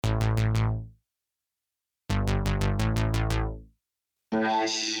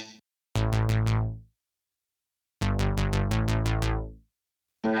Brush,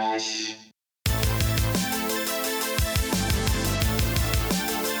 brush.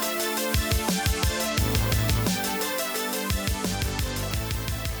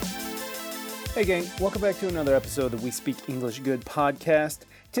 Hey gang, welcome back to another episode of the We Speak English Good podcast.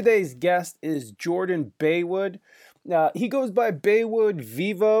 Today's guest is Jordan Baywood. He goes by Baywood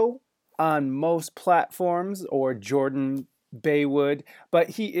Vivo on most platforms, or Jordan Baywood, but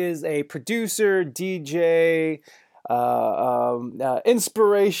he is a producer, DJ,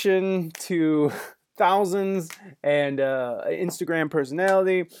 inspiration to thousands, and Instagram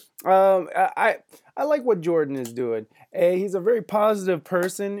personality. I like what Jordan is doing. He's a very positive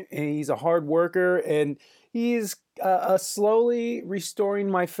person, and he's a hard worker, and he's slowly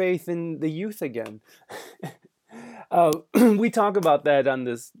restoring my faith in the youth again. We talk about that on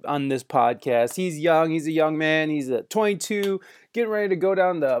this podcast. He's young. He's a young man. He's 22, getting ready to go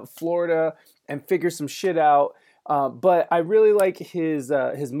down to Florida and figure some shit out. But I really like his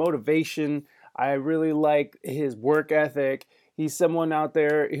motivation. I really like his work ethic. He's someone out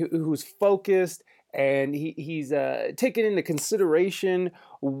there who's focused, and he's taking into consideration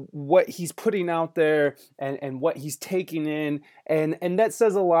what he's putting out there and what he's taking in. And that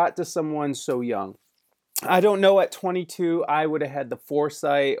says a lot to someone so young. I don't know, at 22, I would have had the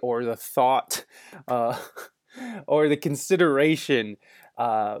foresight or the thought or the consideration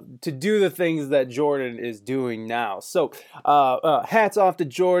to do the things that Jordan is doing now. So hats off to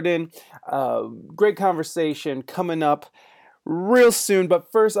Jordan. Great conversation coming up real soon.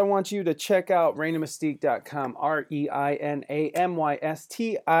 But first, I want you to check out ReinaMystique.com,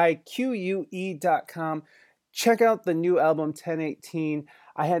 ReinaMystique.com. Check out the new album 1018.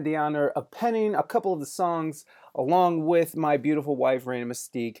 I had the honor of penning a couple of the songs along with my beautiful wife, Reina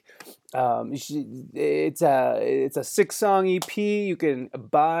Mystique. It's a 6-song EP. You can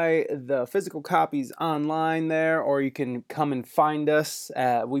buy the physical copies online there, or you can come and find us.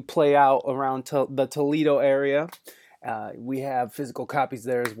 We play out around the Toledo area. We have physical copies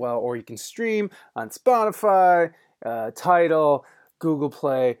there as well, or you can stream on Spotify, Tidal, Google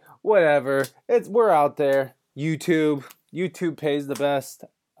Play, whatever. We're out there. YouTube pays the best,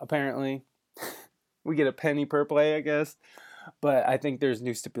 apparently. We get a penny per play, I guess. But I think there's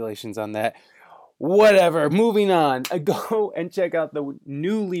new stipulations on that. Whatever. Moving on. Go and check out the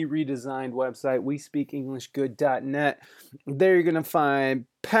newly redesigned website, WeSpeakEnglishGood.net. There you're going to find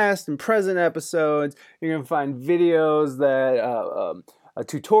past and present episodes. You're going to find videos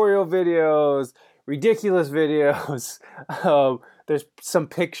tutorial videos, ridiculous videos. There's some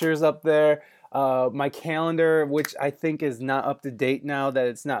pictures up there. My calendar, which I think is not up to date now that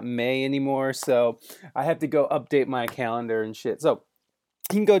it's not May anymore, so I have to go update my calendar and shit. So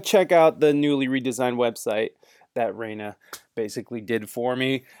you can go check out the newly redesigned website that Reina basically did for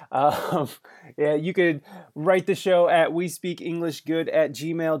me. Yeah, you could write the show at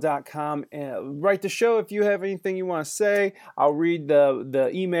WeSpeakEnglishGood@gmail.com. Write the show if you have anything you want to say. I'll read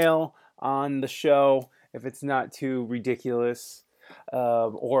the email on the show if it's not too ridiculous,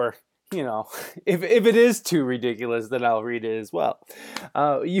 or if it is too ridiculous, then I'll read it as well.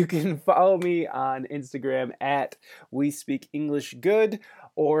 You can follow me on Instagram at We Speak English Good,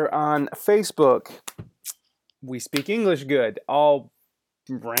 or on Facebook, We Speak English Good, all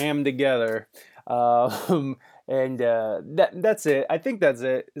rammed together. And that's it. I think that's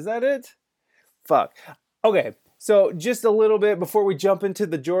it. Is that it? Fuck. Okay, so just a little bit before we jump into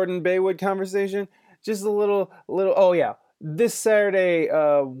the Jordan Baywood conversation, just a little. Oh yeah, this Saturday,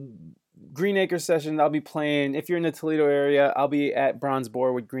 Green Acre Sessions, I'll be playing. If you're in the Toledo area, I'll be at Bronze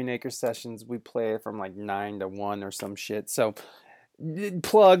Boar with Green Acre Sessions. We play from like 9 to 1 or some shit. So,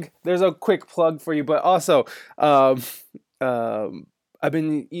 there's a quick plug for you. But also, I've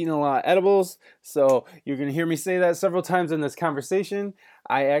been eating a lot of edibles, so you're going to hear me say that several times in this conversation.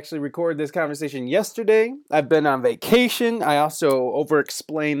 I actually recorded this conversation yesterday. I've been on vacation. I also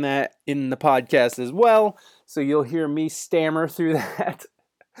over-explain that in the podcast as well, so you'll hear me stammer through that.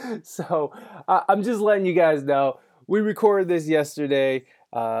 So I'm just letting you guys know, we recorded this yesterday,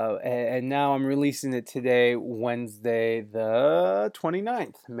 and now I'm releasing it today, Wednesday the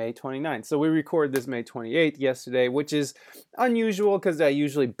 29th, May 29th. So we recorded this May 28th yesterday, which is unusual because I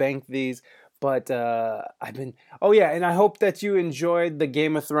usually bank these. But and I hope that you enjoyed the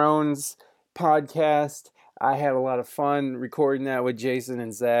Game of Thrones podcast. I had a lot of fun recording that with Jason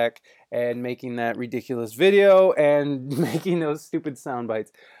and Zach and making that ridiculous video and making those stupid sound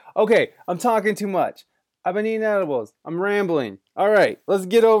bites. Okay, I'm talking too much. I've been eating edibles. I'm rambling. All right, let's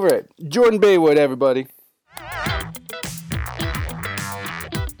get over it. Jordan Baywood, everybody.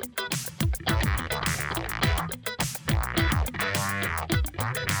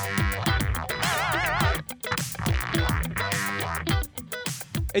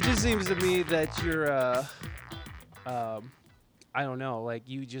 It just seems to me that you're um, I don't know, like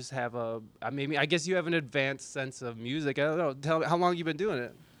you just have I guess you have an advanced sense of music. I don't know. Tell me how long you been doing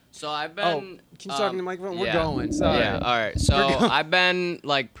it. So I've Oh, been. can you talk in the microphone? We're Yeah. going. Sorry. Yeah. All right. So We're going. I've been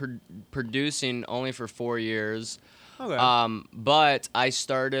like producing only for 4 years. Okay. But I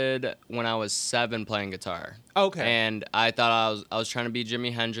started when I was 7 playing guitar. Okay. And I thought I was trying to be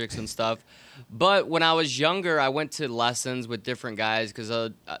Jimi Hendrix and stuff. But when I was younger, I went to lessons with different guys because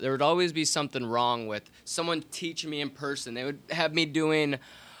there would always be something wrong with someone teaching me in person. They would have me doing,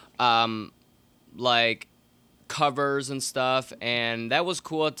 like covers and stuff, and that was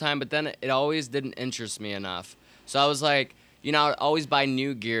cool at the time, but then it always didn't interest me enough. So I was like, I'd always buy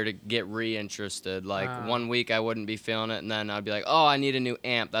new gear to get reinterested. Like one week I wouldn't be feeling it, and then I'd be like, oh, I need a new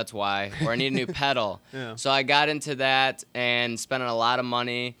amp, that's why, or I need a new pedal. Yeah. So I got into that and spent a lot of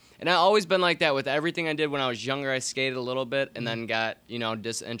money, and I've always been like that with everything I did. When I was younger, I skated a little bit and then got,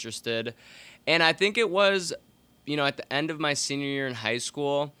 disinterested. And I think it was, at the end of my senior year in high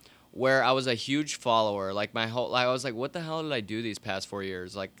school, where I was a huge follower. Like my whole life, I was like, what the hell did I do these past 4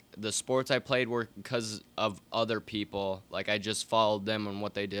 years? Like the sports I played were because of other people. Like I just followed them and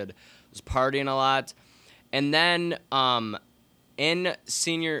what they did. I was partying a lot. And then in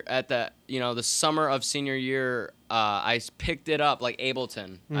the summer of senior year, I picked it up, like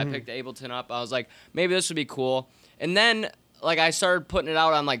Ableton. Mm-hmm. I picked Ableton up. I was like, maybe this would be cool. And then like I started putting it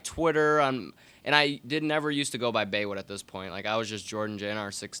out on like Twitter, and I never used to go by Baywood at this point. Like, I was just Jordan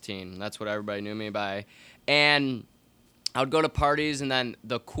JNR16. That's what everybody knew me by. And I would go to parties, and then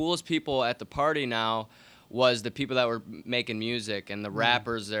the coolest people at the party now was the people that were making music and the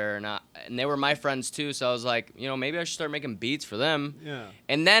rappers there. And they were my friends, too. So I was like, maybe I should start making beats for them. Yeah.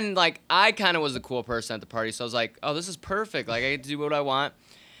 And then, like, I kind of was the cool person at the party. So I was like, oh, this is perfect. Like, I get to do what I want.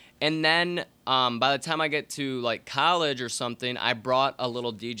 And then by the time I get to, like, college or something, I brought a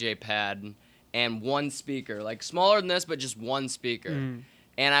little DJ pad and one speaker, like smaller than this, but just one speaker.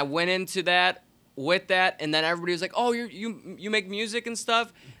 And I went into that with that, and then everybody was like, oh, you make music and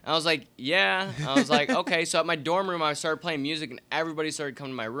stuff? And I was like, yeah. I was like, okay. So at my dorm room, I started playing music, and everybody started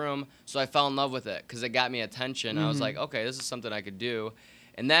coming to my room, so I fell in love with it because it got me attention. I was like, okay, this is something I could do.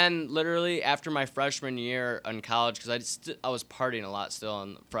 And then literally after my freshman year in college, because I was partying a lot still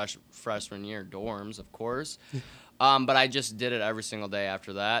in freshman year dorms, of course. But I just did it every single day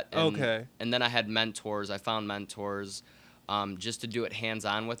after that. And, And then I had mentors. I found mentors just to do it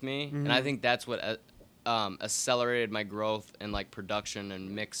hands-on with me. And I think that's what accelerated my growth in, like, production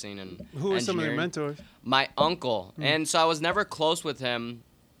and mixing and Who were some of your mentors? My uncle. And so I was never close with him.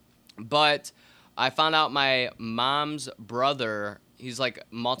 But I found out my mom's brother, he's like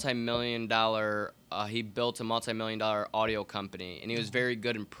multi-million-dollar, he built a multi-million-dollar audio company. And he was very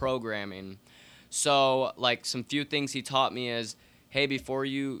good in programming. So, like, some few things he taught me is, hey, before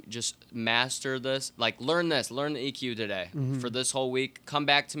you just master this, like, learn the EQ today for this whole week. Come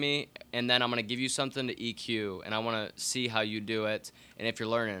back to me, and then I'm going to give you something to EQ, and I want to see how you do it and if you're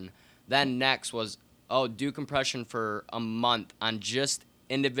learning. Then next was, do compression for a month on just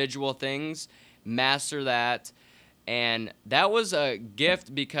individual things, master that. And that was a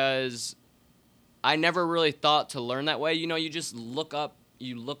gift because I never really thought to learn that way. You just look up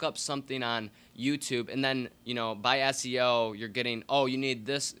something on YouTube, and then, by SEO, you're getting, you need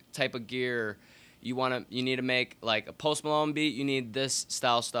this type of gear. You need to make, like, a Post Malone beat. You need this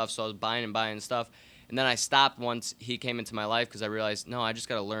style stuff. So I was buying stuff. And then I stopped once he came into my life because I realized, no, I just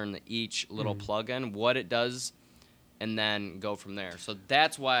got to learn each little plugin, what it does, and then go from there. So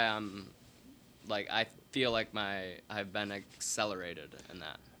that's why I feel like I've been accelerated in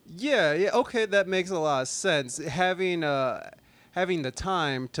that. Yeah, okay, that makes a lot of sense. Having the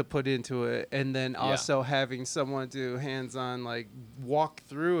time to put into it, and then also having someone do hands-on, like, walk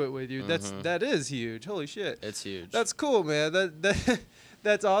through it with you. That is huge. Holy shit. It's huge. That's cool, man.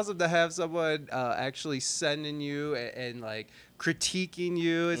 That's awesome to have someone actually sending you and like critiquing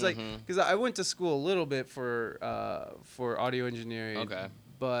you. It's like, because I went to school a little bit for audio engineering. Okay.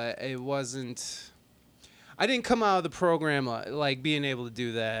 But it wasn't. I didn't come out of the program like being able to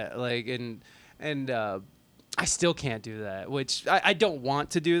do that. Like and I still can't do that, which I don't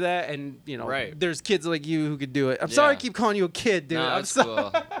want to do that. And, there's kids like you who could do it. I'm sorry I keep calling you a kid, dude. No, that's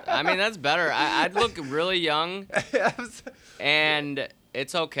cool. I mean, that's better. I'd look really young, and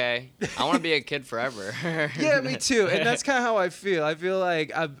it's okay. I want to be a kid forever. Yeah, me too. And that's kind of how I feel. I feel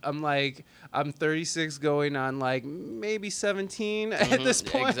like I'm like, I'm 36 going on like maybe 17 at this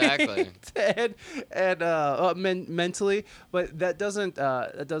point. Exactly. Mentally, but that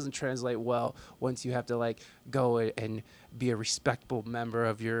doesn't translate well once you have to like go and be a respectable member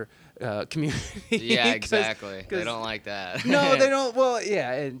of your community. Yeah, exactly. They don't like that. No, they don't. Well,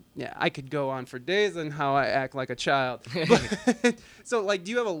 yeah, I could go on for days on how I act like a child. But, so, like,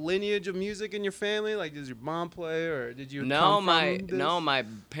 do you have a lineage of music in your family? Like, does your mom play, or did you? No, my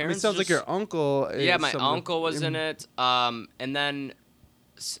parents. It sounds like your uncle. Yeah, my uncle was in it. And then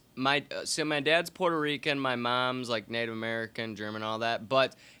my dad's Puerto Rican, my mom's like Native American, German, all that.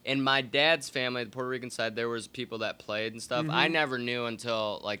 But in my dad's family, the Puerto Rican side, there was people that played and stuff. I never knew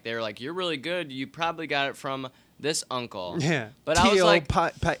until like they were like, "You're really good. You probably got it from this uncle." Yeah, but I was like,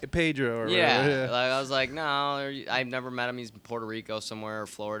 Pedro. Or yeah, whatever. like I was like, no, I've never met him. He's in Puerto Rico somewhere, or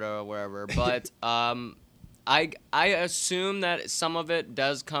Florida, or wherever. But I assume that some of it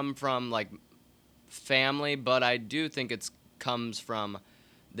does come from like family, but I do think it comes from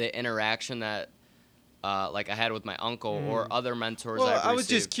the interaction that like I had with my uncle or other mentors. Well, I've I was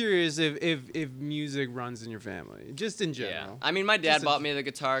just received. curious if music runs in your family, just in general. Yeah, I mean, my dad bought me the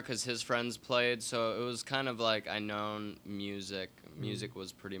guitar because his friends played, so it was kind of like I known music. Music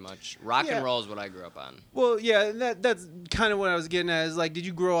was pretty much rock and roll is what I grew up on. Well, yeah, that's kind of what I was getting at. Is like, did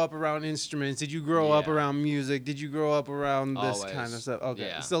you grow up around instruments? Did you grow up around music? Did you grow up around this kind of stuff?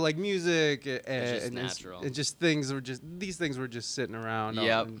 Okay, so like music and natural. These things were just sitting around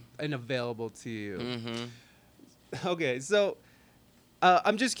and available to you. Mm-hmm. Okay, so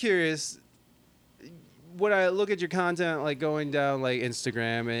I'm just curious. When I look at your content, like going down like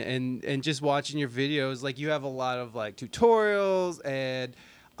Instagram and just watching your videos, like you have a lot of like tutorials, and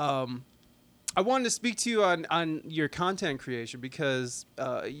I wanted to speak to you on your content creation because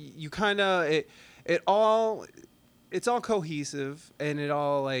you kind of it's all cohesive, and it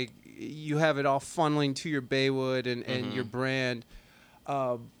all like you have it all funneling to your Baywood and your brand.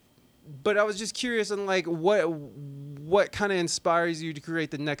 But I was just curious on like what kind of inspires you to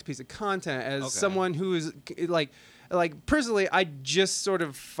create the next piece of content as someone who is like personally, I just sort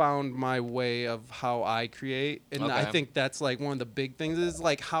of found my way of how I create, and I think that's like one of the big things is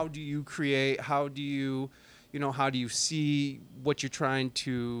like how do you create, how do you see what you're trying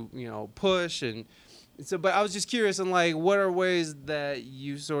to push, and so, but I was just curious on like what are ways that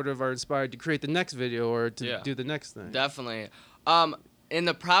you sort of are inspired to create the next video or to do the next thing. Definitely. And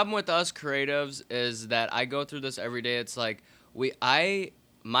the problem with us creatives is that I go through this every day. It's like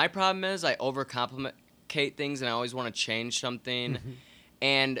my problem is I overcomplicate things and I always want to change something,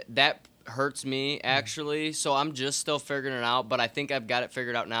 and that hurts me actually. So I'm just still figuring it out, but I think I've got it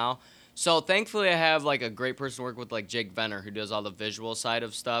figured out now. So thankfully I have like a great person to work with, like Jake Venner, who does all the visual side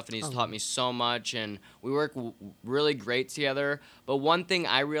of stuff, and he's taught me so much, and we work really great together. But one thing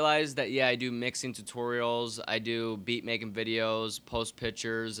I realized that I do mixing tutorials, I do beat making videos, post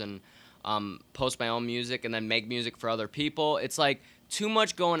pictures, and post my own music, and then make music for other people. It's like too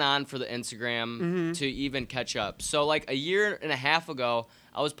much going on for the Instagram to even catch up. So like a year and a half ago,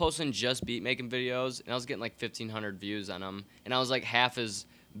 I was posting just beat making videos, and I was getting like 1,500 views on them, and I was like half as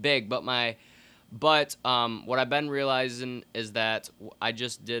big. But what I've been realizing is that I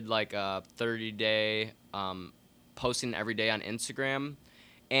just did like a 30-day posting every day on Instagram,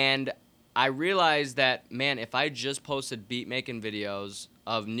 and I realized that, man, if I just posted beat making videos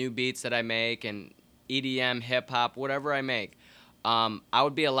of new beats that I make and EDM, hip hop, whatever I make, I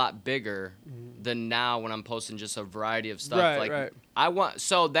would be a lot bigger than now when I'm posting just a variety of stuff.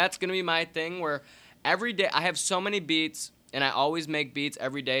 So that's gonna be my thing, where every day I have so many beats, and I always make beats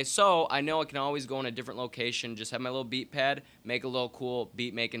every day, so I know I can always go in a different location, just have my little beat pad, make a little cool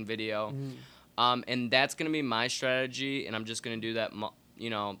beat making video, and that's gonna be my strategy. And I'm just gonna do that,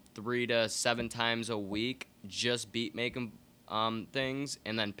 3 to 7 times a week, just beat making things,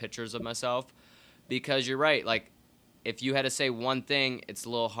 and then pictures of myself. Because you're right, like if you had to say one thing, it's a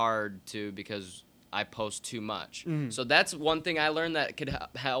little hard to, because I post too much. So that's one thing I learned that could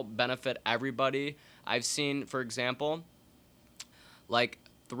help benefit everybody. I've seen, for example, like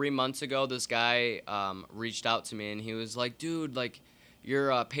 3 months ago, this guy reached out to me, and he was like, dude, like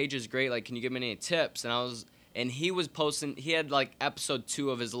your page is great, like can you give me any tips? And he was posting, he had like episode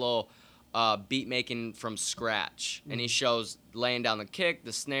 2 of his little beat making from scratch, and he shows laying down the kick,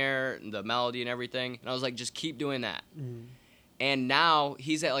 the snare, the melody, and everything. And I was like, just keep doing that. And now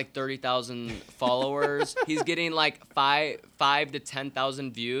he's at like 30,000 followers. He's getting like 5 to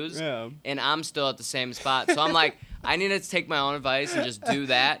 10,000 views, and I'm still at the same spot. So I'm like, I need to take my own advice and just do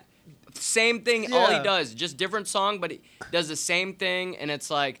that. Same thing, all he does, just different song, but he does the same thing, and it's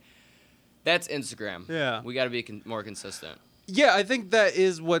like, that's Instagram. Yeah. We got to be more consistent. Yeah, I think that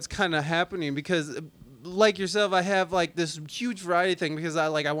is what's kind of happening because, like yourself, I have like this huge variety thing because I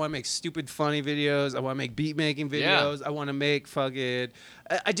want to make stupid, funny videos. I want to make beat making videos. Yeah. I want to make fucking.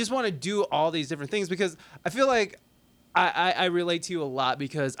 I just want to do all these different things because I feel like. I relate to you a lot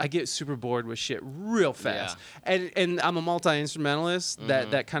because I get super bored with shit real fast, and I'm a multi-instrumentalist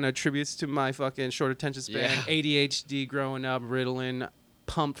that kind of attributes to my fucking short attention span, ADHD growing up, Ritalin,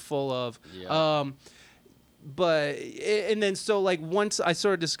 pumped full of. But and then so like once I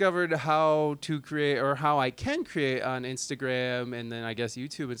sort of discovered how to create or how I can create on Instagram and then I guess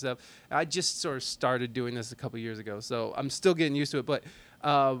YouTube and stuff, I just sort of started doing this a couple years ago. So I'm still getting used to it, but.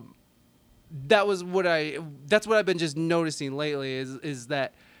 That's what I've been just noticing lately is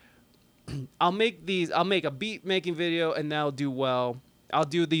that I'll make a beat making video and that'll do well. I'll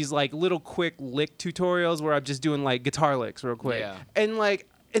do these like little quick lick tutorials where I'm just doing like guitar licks real quick. Yeah.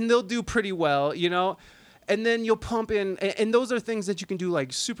 And they'll do pretty well, you know? And then you'll pump in and those are things that you can do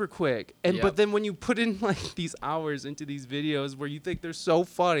like super quick. But then when you put in like these hours into these videos where you think they're so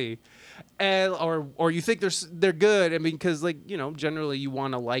funny and or you think they're good, I mean cuz like, you know, generally you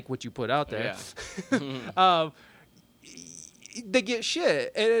want to like what you put out there. Yeah. They get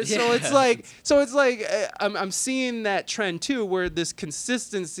shit. And so it's like I'm seeing that trend too where this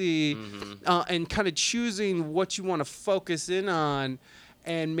consistency and kind of choosing what you want to focus in on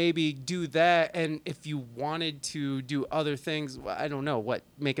and maybe do that. And if you wanted to do other things, I don't know,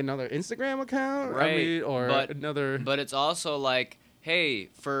 make another Instagram account? Right. I mean, or another. But it's also like, hey,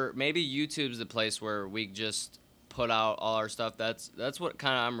 for maybe YouTube's the place where we just put out all our stuff. That's what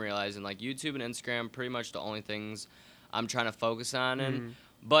kind of I'm realizing. Like YouTube and Instagram, pretty much the only things I'm trying to focus on. And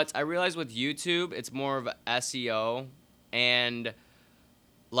but I realize with YouTube, it's more of SEO and.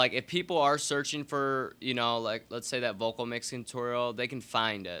 Like, if people are searching for, you know, like, let's say that vocal mixing tutorial, they can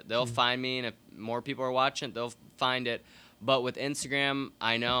find it. They'll find me, and if more people are watching it, they'll find it. But with Instagram,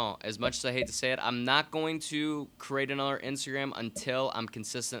 I know, as much as I hate to say it, I'm not going to create another Instagram until I'm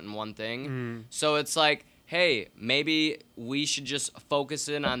consistent in one thing. So it's like, hey, maybe we should just focus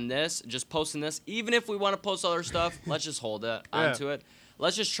in on this, just posting this. Even if we want to post other stuff, let's just hold it onto it.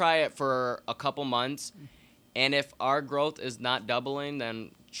 Let's just try it for a couple months. And if our growth is not doubling,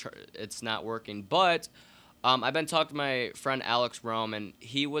 then it's not working. But I've been talking to my friend Alex Rome, and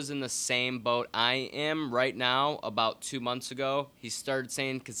he was in the same boat I am right now about 2 months ago. He started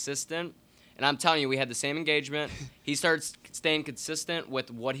staying consistent. And I'm telling you, we had the same engagement. He started staying consistent with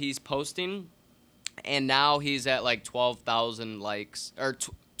what he's posting. And now he's at like 12,000 likes, or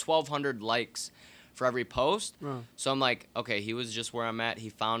 1,200 likes for every post. So I'm like, okay, he was just where I'm at. He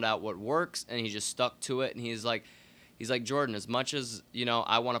found out what works and he just stuck to it. And he's like, Jordan, as much as, you know,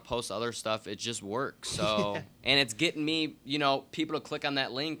 I want to post other stuff, it just works. So, and it's getting me, you know, people to click on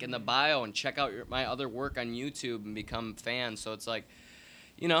that link in the bio and check out my other work on YouTube and become fans. So it's like,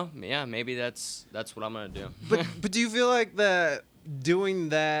 you know, yeah, maybe that's what I'm going to do. But do you feel like that doing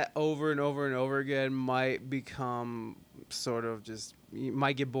that over and over and over again might become sort of just, you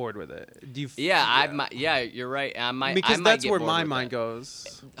might get bored with it? Do you? Yeah, you're right. Because that's where my mind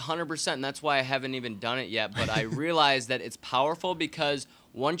goes. 100%, and that's why I haven't even done it yet. But I realize that it's powerful because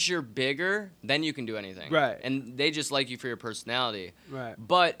once you're bigger, then you can do anything. Right. And they just like you for your personality. Right.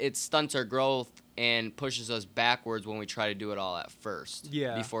 But it stunts our growth and pushes us backwards when we try to do it all at first.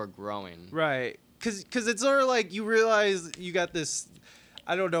 Yeah. Before growing. Right. Because it's sort of like you realize you got this,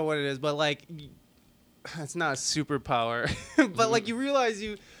 I don't know what it is, but like, it's not a superpower. But like you realize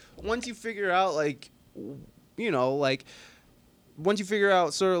once you figure out like, you know, like, once you figure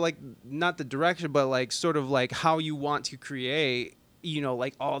out sort of like not the direction, but like sort of like how you want to create, you know,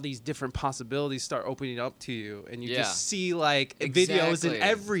 like all these different possibilities start opening up to you, and you just see like videos and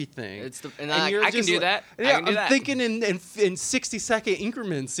everything. And I can do that. Yeah, I'm thinking in 60-second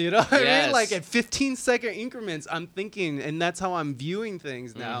increments, you know what I mean? Like at 15-second increments, I'm thinking, and that's how I'm viewing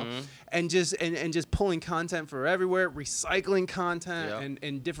things now, and just pulling content from everywhere, recycling content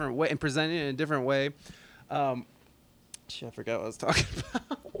in different way, and presenting it in a different way. Shit, I forgot what I was talking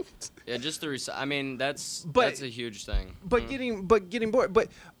about. Yeah, just I mean, that's a huge thing. But getting bored.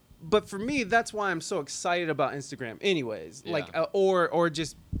 But for me, that's why I'm so excited about Instagram. Anyways, like or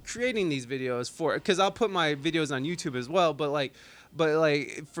just creating these videos because I'll put my videos on YouTube as well. But like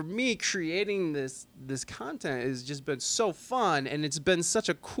for me, creating this content has just been so fun, and it's been such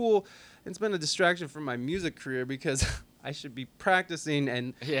a cool. It's been a distraction from my music career because I should be practicing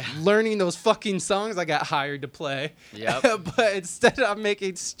and learning those fucking songs I got hired to play. Yep. But instead I'm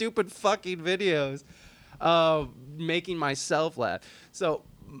making stupid fucking videos, making myself laugh. So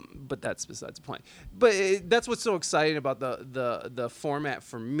but that's besides the point. But that's what's so exciting about the format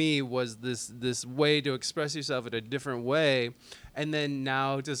for me was this way to express yourself in a different way, and then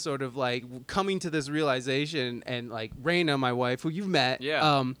now to sort of like coming to this realization, and like Raina, my wife, who you've met,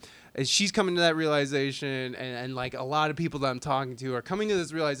 and she's coming to that realization, and like a lot of people that I'm talking to are coming to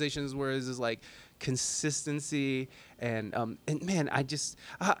this realization, where it's like consistency and man, I just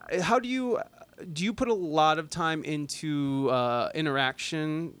how do you put a lot of time into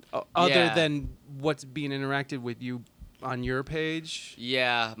interaction other than what's being interacted with you on your page?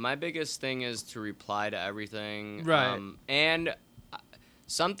 Yeah, my biggest thing is to reply to everything. Right. And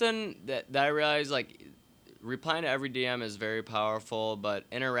something that I realized, like, replying to every DM is very powerful, but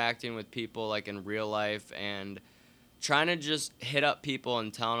interacting with people, like, in real life and trying to just hit up people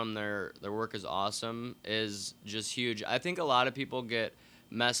and telling them their work is awesome is just huge. I think a lot of people get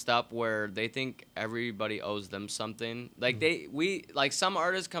messed up where they think everybody owes them something. Like like some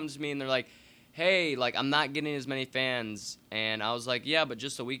artist comes to me and they're like, hey, like I'm not getting as many fans, and I was like, yeah, but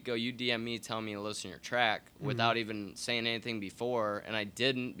just a week ago you DM me telling me to listen to your track without even saying anything before, and I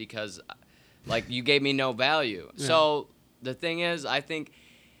didn't because like you gave me no value. So the thing is, I think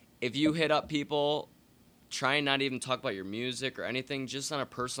if you hit up people, try and not even talk about your music or anything, just on a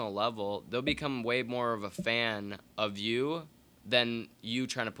personal level, they'll become way more of a fan of you than you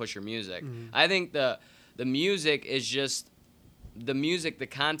trying to push your music. I think the music is just the music, the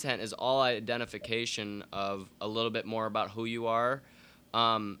content is all identification of a little bit more about who you are.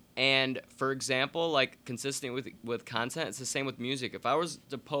 And for example, like consistent with content, it's the same with music. If I was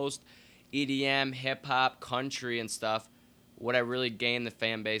to post EDM, hip hop, country and stuff, would I really gain the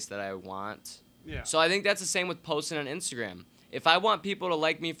fan base that I want? Yeah. So I think that's the same with posting on Instagram. If I want people to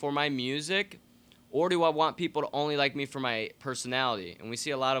like me for my music, or do I want people to only like me for my personality? And we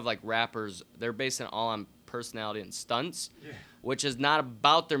see a lot of like rappers, they're basing it all on personality and stunts, which is not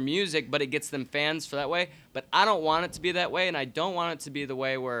about their music, but it gets them fans for that way. But I don't want it to be that way, and I don't want it to be the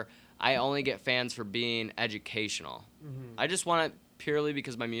way where I only get fans for being educational. I just want it purely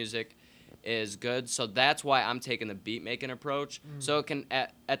because my music is good. So that's why I'm taking the beat making approach. So it can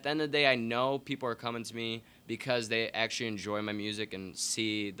at the end of the day, I know people are coming to me because they actually enjoy my music and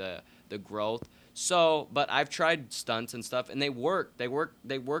see the growth. So, but I've tried stunts and stuff, and they work. They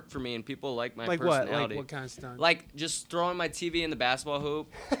work for me, and people like my personality. Like what kind of stunts? Like just throwing my TV in the basketball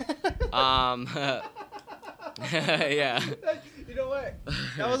hoop. Yeah. You know what?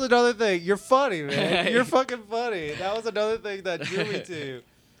 That was another thing. You're funny, man. You're fucking funny. That was another thing that drew me to you.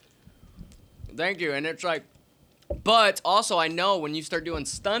 Thank you. And it's like, but also I know when you start doing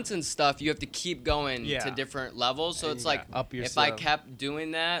stunts and stuff, you have to keep going to different levels. So it's like, up if I kept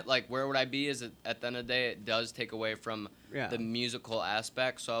doing that, like where would I be? Is it at the end of the day, it does take away from the musical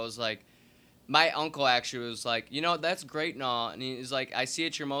aspect. So I was like, my uncle actually was like, you know, that's great and all. And he's like, I see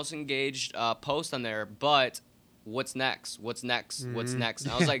it's your most engaged post on there, but what's next? What's next? What's next?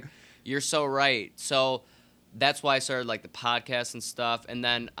 And I was like, you're so right. So that's why I started like the podcast and stuff. And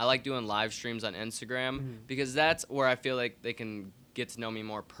then I like doing live streams on Instagram because that's where I feel like they can get to know me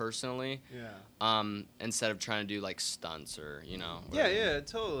more personally. Instead of trying to do like stunts or, you know. Yeah,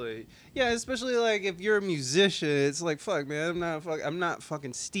 totally. Yeah, especially like if you're a musician, it's like, fuck, man, I'm not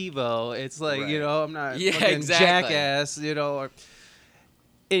fucking Steve-O. It's like, you know, I'm not fucking Jackass, you know. Or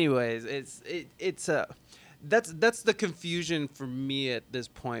anyways, it's that's the confusion for me at this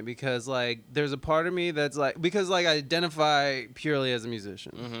point, because like there's a part of me that's like, because like I identify purely as a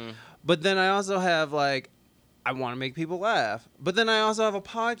musician, but then I also have like, I want to make people laugh, but then I also have a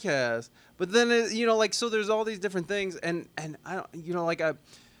podcast, but then you know, like, so there's all these different things, and I don't, you know, like I'm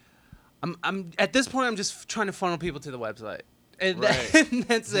at this point I'm just trying to funnel people to the website. And, and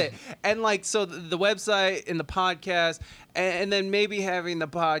that's it. And like, so the website and the podcast, and then maybe having the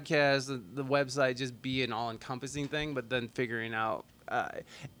podcast, the website just be an all-encompassing thing, but then figuring out,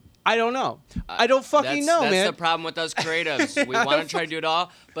 I don't know. I don't fucking know, man. That's the problem with us creatives. We want to try to do it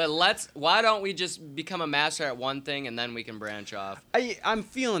all, but why don't we just become a master at one thing and then we can branch off? I'm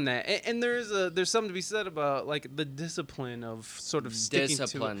feeling that, and there's something to be said about like the discipline of sort of sticking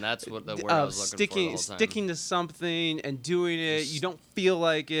to it. That's what the word I was looking for the whole time. Sticking to something and doing it. You don't feel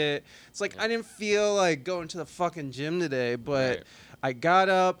like it. It's like I didn't feel like going to the fucking gym today, but I got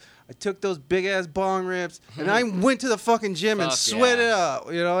up, I took those big ass bong rips, and I went to the fucking gym and sweated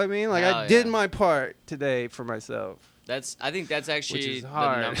up. You know what I mean? Like I did my part today for myself. I think that's actually which is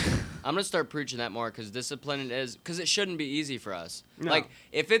hard. I'm gonna start preaching that more, because discipline is, because it shouldn't be easy for us. No. Like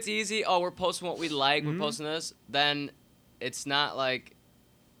if it's easy, we're posting what we like, we're posting this, then it's not like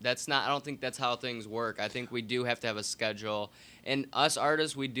that's not. I don't think that's how things work. I think we do have to have a schedule. And us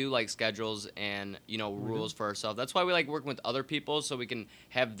artists, we do like schedules and rules for ourselves. That's why we like working with other people, so we can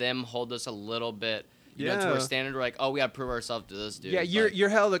have them hold us a little bit. To our standard. We're like, oh, we gotta prove ourselves to this dude. Yeah, you're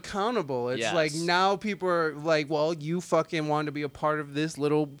held accountable. It's Yes. like now people are like, well, you fucking wanted to be a part of this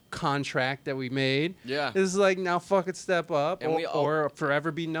little contract that we made. Yeah. It's like now fucking step up, And or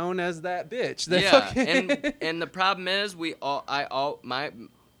forever be known as that bitch. That Yeah, fucking- and the problem is with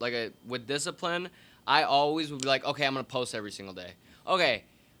discipline, I always would be like, okay, I'm gonna post every single day. Okay,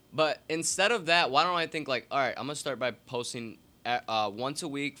 but instead of that, why don't I think like, all right, I'm gonna start by posting once a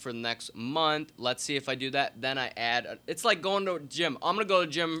week for the next month. Let's see if I do that. Then I add. It's like going to a gym. I'm gonna go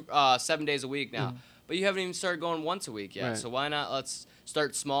to gym 7 days a week now, but you haven't even started going once a week yet. Right. So why not? Let's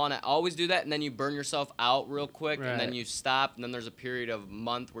start small. And I always do that, and then you burn yourself out real quick, and then Right. you stop, and then there's a period of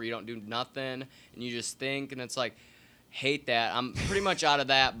month where you don't do nothing, and you just think, and it's like, hate that. I'm pretty much out of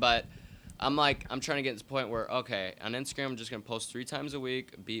that, but I'm trying to get to the point where, okay, on Instagram, I'm just going to post 3 times a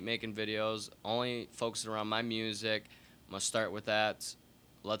week, beat making videos, only focusing around my music. I'm going to start with that.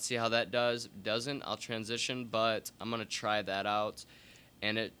 Let's see how that does. If it doesn't, I'll transition, but I'm going to try that out,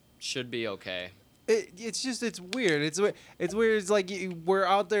 and it should be okay. It's weird. It's weird. It's like we're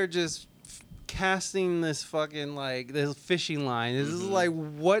out there just casting this fucking like this fishing line. This is like,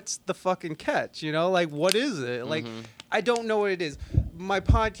 what's the fucking catch? Like what is it? Like I don't know what it is. My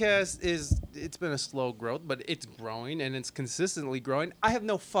podcast it's been a slow growth, but it's growing and it's consistently growing. I have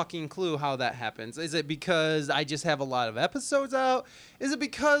no fucking clue how that happens. Is it because I just have a lot of episodes out? Is it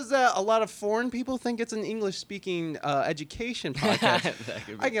because a lot of foreign people think it's an English-speaking education podcast? That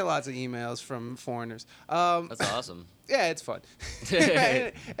could be. I get lots of emails from foreigners. That's awesome. Yeah, it's fun.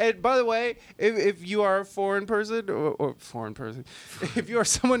 and by the way, if you are a foreign person or foreign person, if you are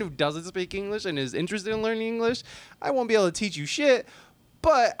someone who doesn't speak English and is interested in learning English, I won't be able to teach you shit,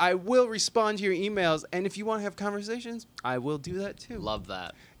 but I will respond to your emails. And if you want to have conversations, I will do that too. Love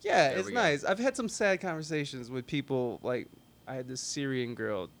that. Yeah, There it's we go. nice. I've had some sad conversations with people. Like, I had this Syrian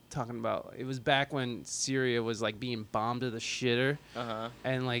girl talking about, it was back when Syria was like being bombed to the shitter. Uh-huh.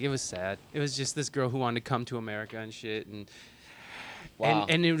 And like, it was sad. It was just this girl who wanted to come to America and shit. Wow.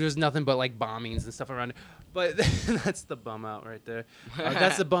 And it was nothing but like bombings and stuff around it. But that's the bum out right there.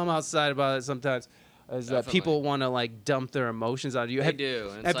 That's the bum outside about it sometimes. Is that Definitely. people want to like dump their emotions out of you. They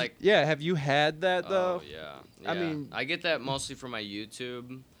do. And it's like, have you had that though? oh, yeah. I mean- I get that mostly from my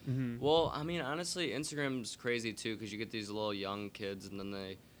YouTube. Mhm. Well, I mean, honestly, Instagram's crazy too because you get these little young kids and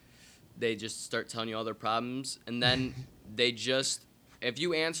then they just start telling you all their problems and then they just, if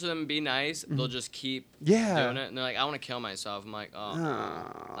you answer them and be nice, they'll just keep Yeah. doing it. And they're like, I want to kill myself. I'm like, oh.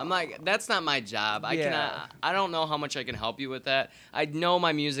 Aw. I'm like, that's not my job. I Yeah. cannot. I don't know how much I can help you with that. I know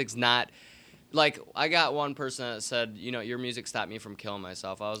my music's not. Like, I got one person that said, your music stopped me from killing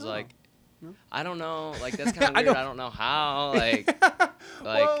myself. I was like, No. I don't know. Like, that's kind of I weird. don't- I don't know how. Like,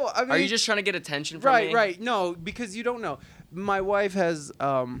 Well, I are mean- you just trying to get attention from me? Right. No, because you don't know. My wife has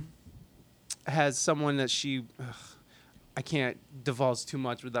someone that she. I can't divulge too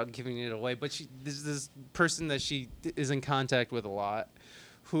much without giving it away, but there's this person that she is in contact with a lot,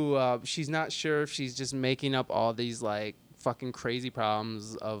 who she's not sure if she's just making up all these like fucking crazy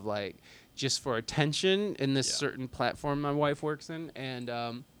problems of like just for attention in this Yeah. certain platform my wife works in, and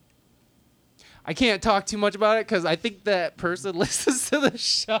I can't talk too much about it because I think that person listens to the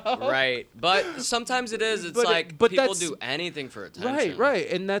show. Right. But sometimes it is. It's But like but people that's- do anything for attention. Right,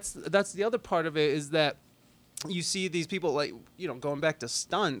 and that's the other part of it is that you see these people like going back to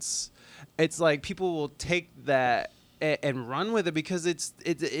stunts. It's like people will take that and run with it because it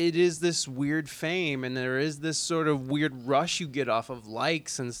is this weird fame and there is this sort of weird rush you get off of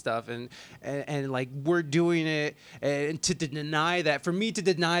likes and stuff and like we're doing it and to deny that, for me to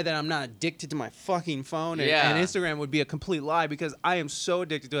deny that I'm not addicted to my fucking phone Yeah. and Instagram would be a complete lie because I am so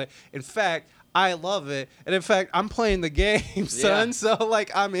addicted to it. In fact, I love it, and in fact, I'm playing the game, son. Yeah. So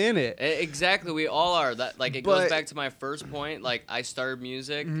like, I'm in it. Exactly, we all are. That like it But- goes back to my first point. Like I started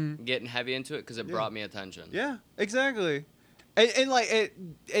music, getting heavy into it because it brought me attention. Yeah, exactly. And like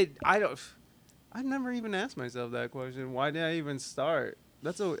I never even asked myself that question. Why did I even start?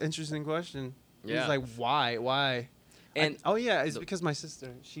 That's an interesting question. Yeah. It's like why? And It's because my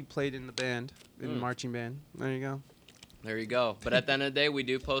sister, she played in the band, in the marching band. There you go. there you go. But at the end of the day, we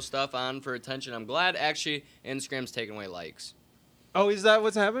do post stuff on for attention. I'm glad actually Instagram's taking away likes. Oh, is that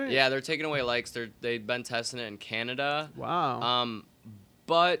what's happening? Yeah, they're taking away likes. They've been testing it in Canada. Wow.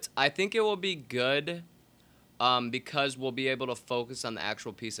 But I think it will be good because we'll be able to focus on the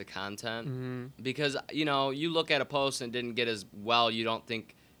actual piece of content. Mm-hmm. Because, you look at a post and it didn't get as well, you don't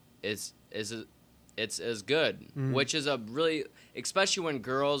think is it's as good, which is a really, especially when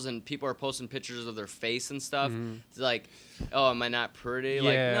girls and people are posting pictures of their face and stuff. It's like, oh, am I not pretty?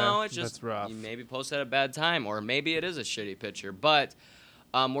 Like, Yeah, no, it's just that's rough. you maybe post at a bad time, or maybe it is a shitty picture. But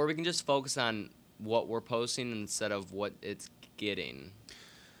where we can just focus on what we're posting instead of what it's getting.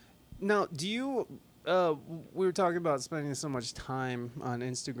 Now, do you? We were talking about spending so much time on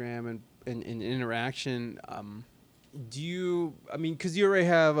Instagram and interaction. Do you? I mean, because you already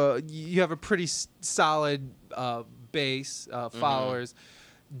have a pretty solid base followers.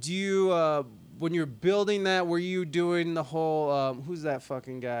 Do you? When you're building that, were you doing the whole who's that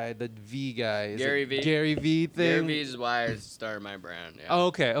fucking guy, the V guy? Is Gary it V. Gary V thing. Gary V is why I started my brand. Yeah. Oh,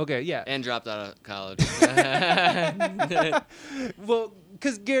 okay, yeah. And dropped out of college. Well,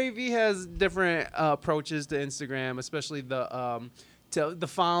 because Gary Vee has different approaches to Instagram, especially the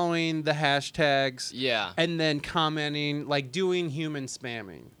following, the hashtags, Yeah. and then commenting, like doing human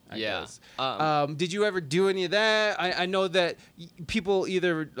spamming. I Yeah. guess. Did you ever do any of that? I know that people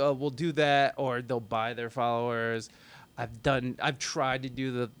either will do that or they'll buy their followers. I've tried to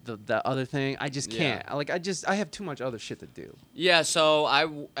do the other thing. I just Yeah. can't. I have too much other shit to do. Yeah, so I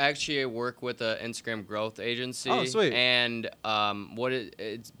actually work with an Instagram growth agency. Oh, sweet. And what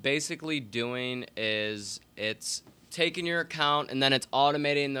it's basically doing is it's taking your account and then it's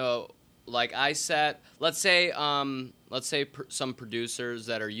automating let's say some producers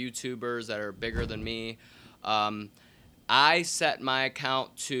that are YouTubers that are bigger than me. I set my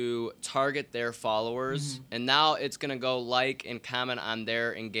account to target their followers, and now it's gonna go like and comment on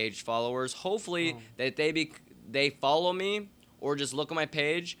their engaged followers. Hopefully that they follow me or just look at my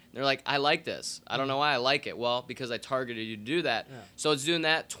page. And they're like, I like this. I don't know why I like it. Well, because I targeted you to do that. Yeah. So it's doing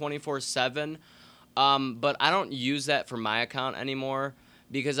that 24/7. But I don't use that for my account anymore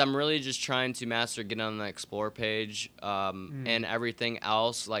because I'm really just trying to master getting on the explore page and everything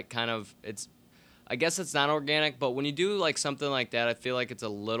else. Like kind of I guess it's not organic, but when you do like something like that, I feel like it's a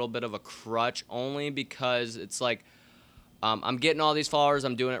little bit of a crutch only because it's like I'm getting all these followers,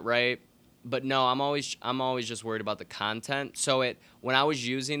 I'm doing it right, but no, I'm always just worried about the content. So when I was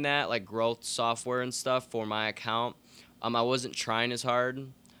using that like growth software and stuff for my account, I wasn't trying as hard.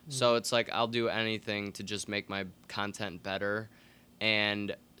 So it's like I'll do anything to just make my content better.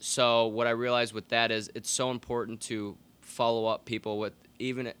 And so what I realized with that is it's so important to follow up people with,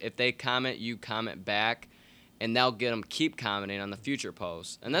 even if they comment, you comment back, and they'll get them keep commenting on the future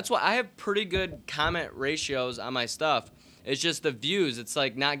posts. And that's why I have pretty good comment ratios on my stuff. It's just the views. It's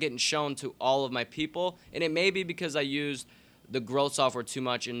like not getting shown to all of my people. And it may be because I used the growth software too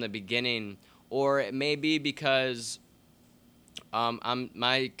much in the beginning, or it may be because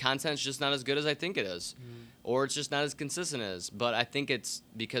my content's just not as good as I think it is, or it's just not as consistent as. But I think it's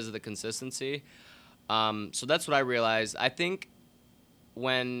because of the consistency. So that's what I realized. I think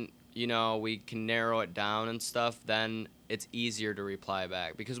when we can narrow it down and stuff, then it's easier to reply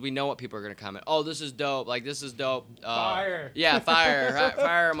back because we know what people are gonna comment. Oh, this is dope. Like this is dope. Fire. Yeah, fire.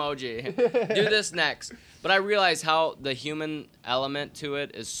 Fire emoji. Do this next. But I realize how the human element to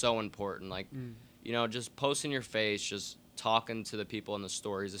it is so important. Like, just posting your face, just talking to the people in the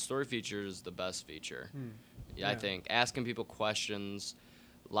stories. The story feature is the best feature. Yeah, I think asking people questions,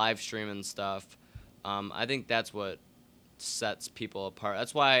 live streaming stuff. I think that's what sets people apart.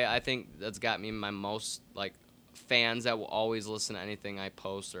 That's why I think that's got me my most like fans that will always listen to anything I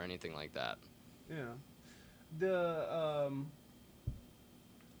post or anything like that. Yeah.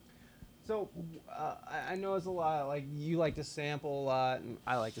 So I know it's a lot. Like you like to sample a lot, and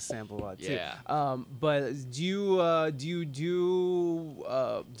I like to sample a lot too. Yeah. But do you do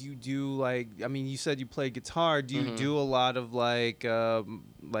like? I mean, you said you play guitar. Do you do a lot of like where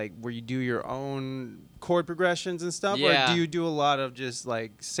you do your own chord progressions and stuff, Yeah. or do you do a lot of just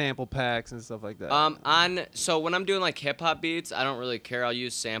like sample packs and stuff like that? So when I'm doing like hip hop beats, I don't really care. I'll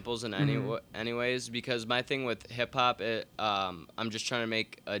use samples in anyways because my thing with hip hop, I'm just trying to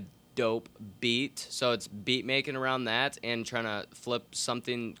make a dope beat, so it's beat making around that and trying to flip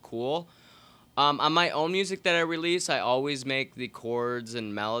something cool. On my own music that I release, I always make the chords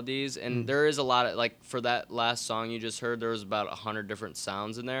and melodies, and there is a lot of like for that last song you just heard, there was about 100 different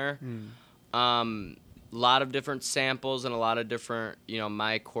sounds in there. A lot of different samples and a lot of different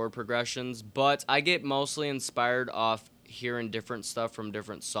my chord progressions, but I get mostly inspired off hearing different stuff from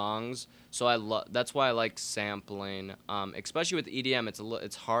different songs. So that's why I like sampling, especially with EDM.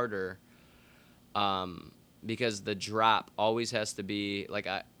 It's harder because the drop always has to be like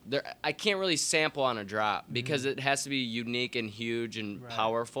I can't really sample on a drop because it has to be unique and huge and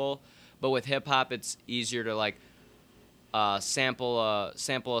powerful. But with hip hop, it's easier to like sample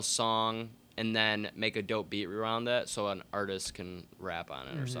a song and then make a dope beat around that so an artist can rap on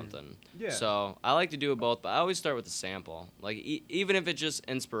it or something. Yeah. So I like to do it both, but I always start with the sample. Like even if it's just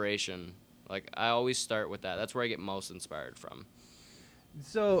inspiration, like I always start with that. That's where I get most inspired from.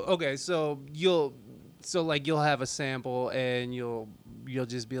 So okay, so you'll have a sample and you'll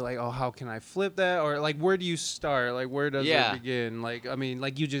just be like, oh, how can I flip that? Or like, where do you start? Like, where does Yeah. it begin? Like, I mean,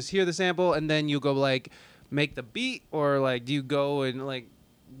 like you just hear the sample and then you go like make the beat, or like do you go and like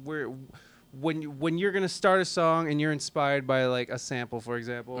when you're gonna start a song and you're inspired by like a sample, for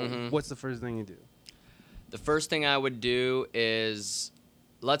example, what's the first thing you do? The first thing I would do is,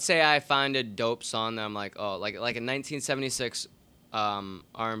 let's say I find a dope song that I'm like, oh, like a 1976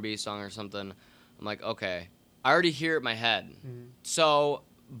 R&B song or something. I'm like, okay, I already hear it in my head. So,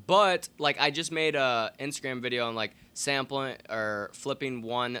 but like I just made a Instagram video on like sampling or flipping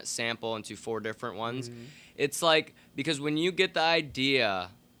one sample into 4 different ones. It's like, because when you get the idea,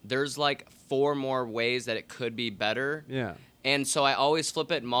 there's like 4 more ways that it could be better. Yeah. And so I always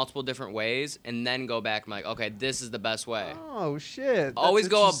flip it multiple different ways and then go back. I'm like, okay, this is the best way. Oh shit! Always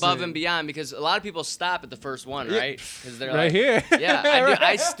go above and beyond, because a lot of people stop at the first one, Yeah. right? Because they're Right like, here. yeah, I do.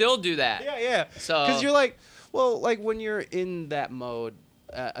 I still do that. Yeah. So Because you're like, well, like when you're in that mode,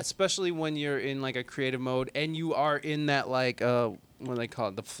 especially when you're in like a creative mode and you are in that like what do they call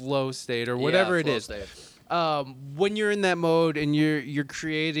it, the flow state or whatever it flow is. state. When you're in that mode and you're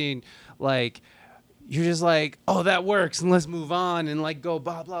creating, like you're just like, oh, that works, and let's move on and like go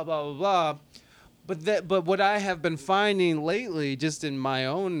blah blah blah blah blah. But what I have been finding lately, just in my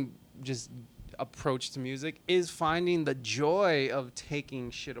own just approach to music, is finding the joy of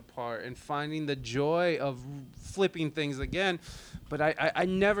taking shit apart and finding the joy of flipping things again. But I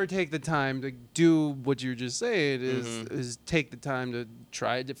never take the time to do what you're just saying is take the time to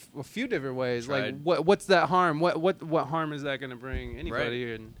try it a few different ways. Tried. Like what's that harm? What harm is that going to bring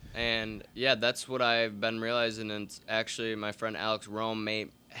anybody? Right. And yeah, that's what I've been realizing. And it's actually my friend Alex Rome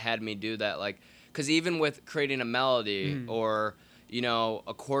had me do that. Like, because even with creating a melody or, you know,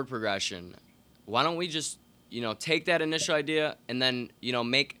 a chord progression, why don't we just, you know, take that initial idea and then, you know,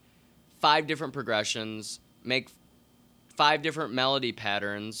 make 5 different progressions, make 5 different melody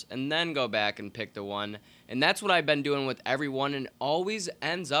patterns, and then go back and pick the one. And that's what I've been doing with every one, and always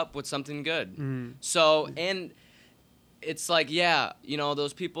ends up with something good. So, and it's like, yeah, you know,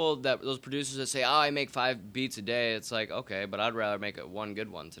 those producers that say, oh, I make 5 beats a day. It's like, okay, but I'd rather make one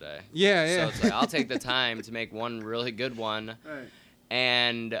good one today. Yeah. So it's like, I'll take the time to make one really good one. Right.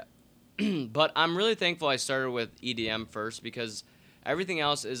 And, but I'm really thankful I started with EDM first, because everything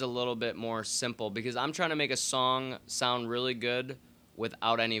else is a little bit more simple, because I'm trying to make a song sound really good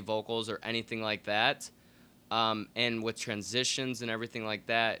without any vocals or anything like that. And with transitions and everything like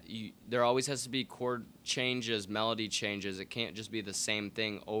that, there always has to be chord changes, melody changes. It can't just be the same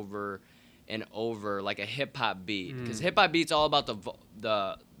thing over and over like a hip hop beat, because hip hop beat's all about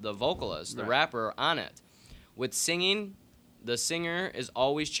the vocalist, the rapper on it. With singing, the singer is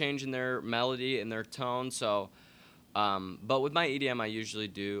always changing their melody and their tone. So, but with my EDM, I usually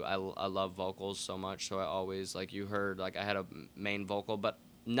do. I love vocals so much, so I always, like you heard, like I had a main vocal, but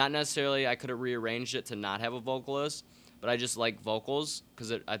not necessarily. I could have rearranged it to not have a vocalist, but I just like vocals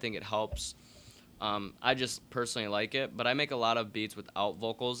because I think it helps. I just personally like it, but I make a lot of beats without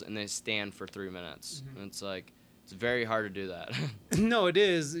vocals, and they stand for 3 minutes. And it's like, it's very hard to do that. No, it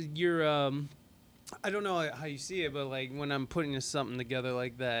is. You're I don't know how you see it, but like when I'm putting something together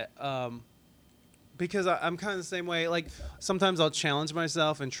like that, because I'm kind of the same way. Like sometimes I'll challenge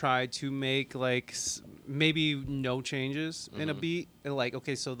myself and try to make like maybe no changes in a beat, and like,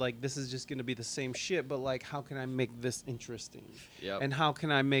 okay, so like this is just gonna be the same shit, but like how can I make this interesting? Yep. And how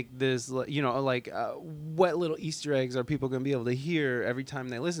can I make this, you know, like what little Easter eggs are people gonna be able to hear every time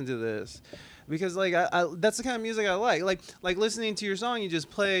they listen to this? Because like I that's the kind of music I like. Like listening to your song you just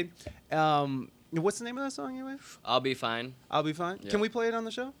played. What's the name of that song anyway? I'll Be Fine. I'll Be Fine. Yeah. Can we play it on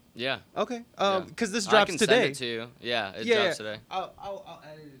the show? Yeah. Okay. Yeah. Because this I drops can today. send it to you. Yeah, it Yeah, drops today. I'll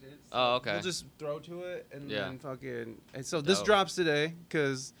edit it. So Oh, okay. We'll just throw to it and Yeah. then fucking. And so this Dope. drops today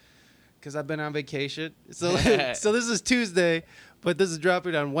because I've been on vacation. So so this is Tuesday, but this is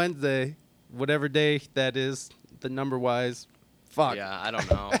dropping on Wednesday, whatever day that is, the number wise. Fuck. Yeah, I don't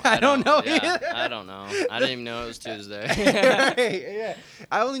know. I don't know Yeah, either. I don't know. I didn't even know it was Tuesday. Right, yeah.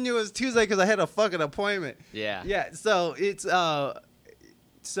 I only knew it was Tuesday because I had a fucking appointment. Yeah. Yeah. So it's yeah,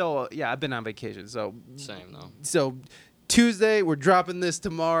 I've been on vacation. So Same though. So Tuesday, we're dropping this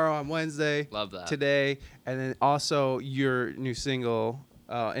tomorrow on Wednesday. Love that. Today, and then also your new single.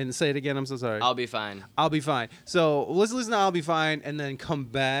 And say it again. I'm so sorry. I'll Be Fine. I'll Be Fine. So let's listen to I'll Be Fine, and then come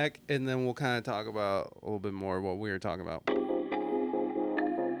back, and then we'll kind of talk about a little bit more what we were talking about.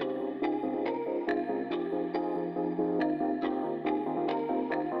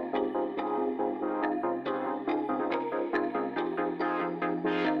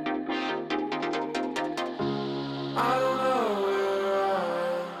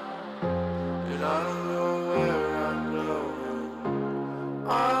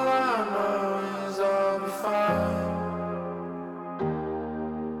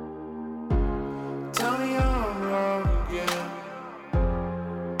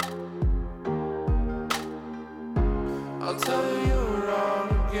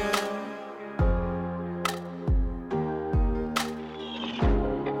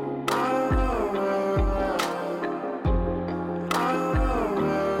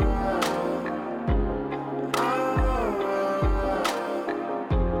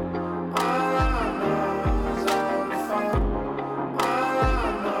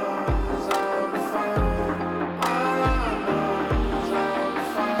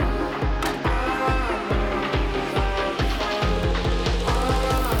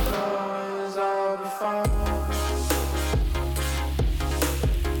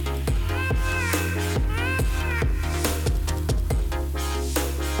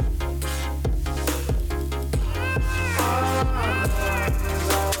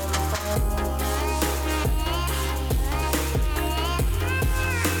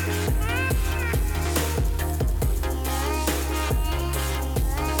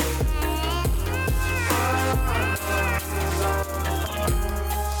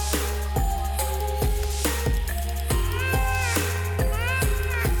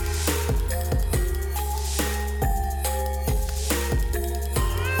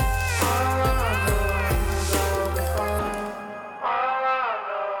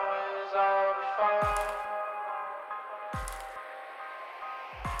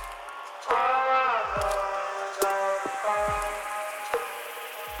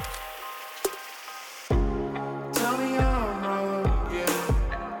 Tell me I'm wrong again.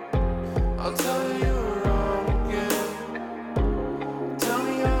 I'll tell you wrong again. Tell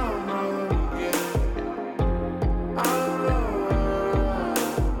me I'm wrong again. I don't know where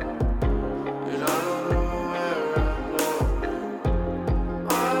and I don't know where I'm going.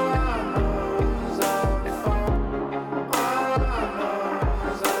 All I know is I'll be fine. All I know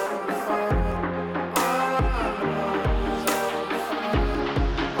is I'll be fine. All I know is I'll be fine.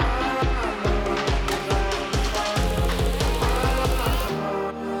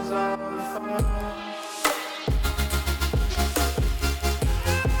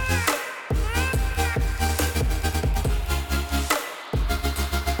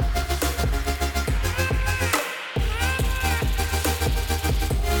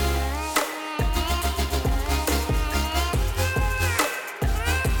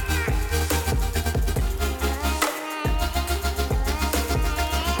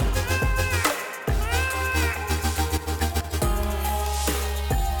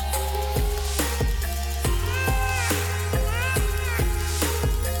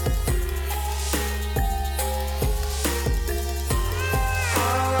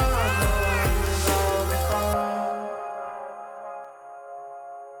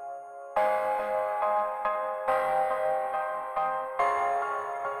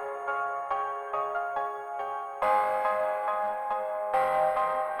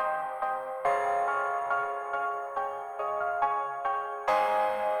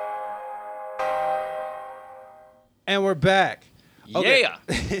 And we're back. Okay.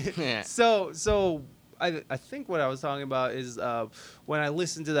 Yeah. So I think what I was talking about is when I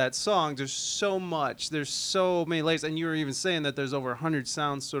listen to that song, there's so many layers, and you were even saying that there's over 100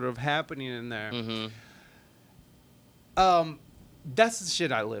 sounds sort of happening in there. Mm-hmm. That's the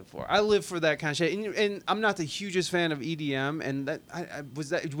shit I live for. I live for that kind of shit, and I'm not the hugest fan of EDM. And that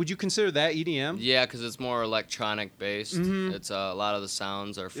would you consider that EDM? Yeah, because it's more electronic based. Mhm. It's a lot of the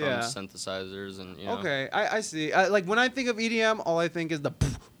sounds are from Yeah. synthesizers and you know. Okay, I see. Like when I think of EDM, all I think is the.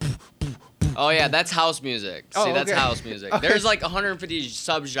 Oh yeah, that's house music. See, Oh, that's okay. house music. Okay. There's like 150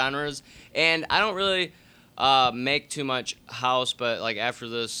 subgenres, and I don't really make too much house. But like after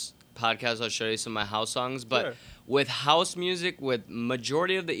this podcast, I'll show you some of my house songs. But Sure. with house music, with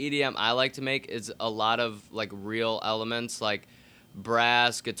majority of the EDM I like to make is a lot of like real elements, like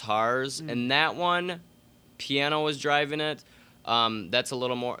brass, guitars, and that one, piano was driving it. That's a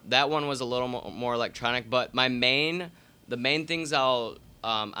little more. That one was a little more electronic. But the main things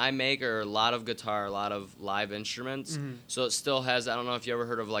I make are a lot of guitar, a lot of live instruments. So it still has. I don't know if you ever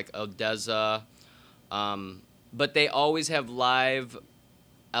heard of like Odessa, but they always have live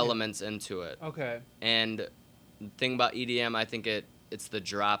elements into it. Okay. And the thing about EDM, I think it's the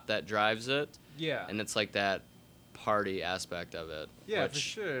drop that drives it, Yeah. and it's like that party aspect of it. Yeah, which for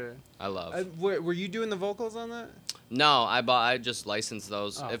sure. I love. Were you doing the vocals on that? No, I just licensed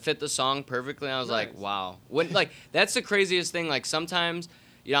those. Oh. It fit the song perfectly. And I was like, Nice. wow. When like that's the craziest thing. Like sometimes,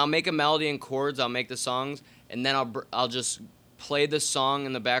 I'll make a melody and chords. I'll make the songs, and then I'll just play the song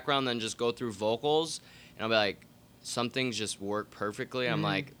in the background, then just go through vocals, and I'll be like, some things just work perfectly. I'm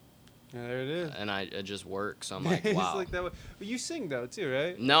like, Yeah, there it is. and it just works. So I'm like, It's wow. like that way. But you sing though too,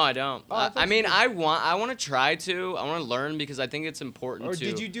 right? No, I don't. Oh, I thought I you mean, did. I want to try to. I want to learn because I think it's important Or to.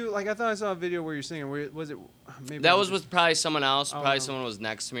 did you do like I thought I saw a video where you're singing? Was it maybe That I'm was just- with probably someone else. Oh, Probably no. someone was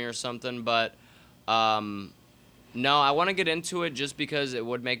next to me or something. But no, I want to get into it just because it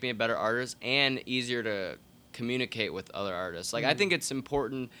would make me a better artist and easier to communicate with other artists. Like I think it's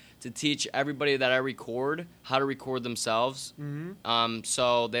important to teach everybody that I record how to record themselves.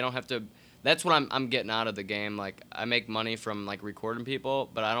 So they don't have to. That's what I'm getting out of the game. Like I make money from like recording people,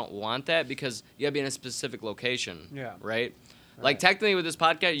 but I don't want that because you gotta be in a specific location. Yeah. Right. Like technically with this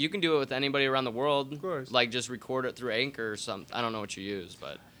podcast, you can do it with anybody around the world. Of course. Like just record it through Anchor or something. I don't know what you use,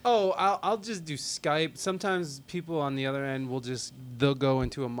 but Oh, I'll just do Skype. Sometimes people on the other end they'll go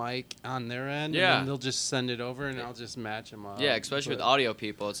into a mic on their end, Yeah. and then they'll just send it over, and I'll just match them up. yeah, especially with But- audio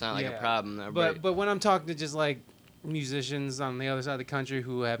people, it's not like yeah. a problem. Everybody, But when I'm talking to just like musicians on the other side of the country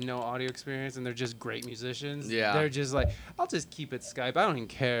who have no audio experience and they're just great musicians, Yeah. they're just like, I'll just keep it Skype. I don't even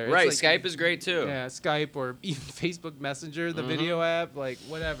care. It's right, like- Skype is great too. Yeah, Skype or even Facebook Messenger, the Mhm. video app, like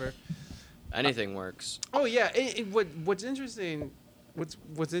whatever. Anything works. Oh yeah, what's interesting,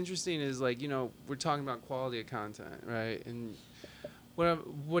 what's interesting is like we're talking about quality of content, right? And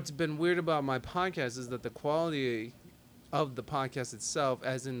what's been weird about my podcast is that the quality of the podcast itself,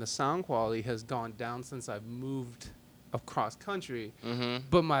 as in the sound quality, has gone down since I've moved across country, Mm-hmm.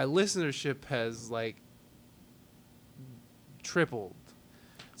 but my listenership has like tripled.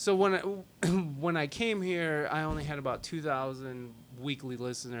 So when I when I came here, I only had about 2,000 weekly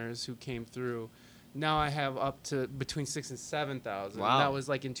listeners who came through. Now I have up to between 6,000 and 7,000. Wow. That was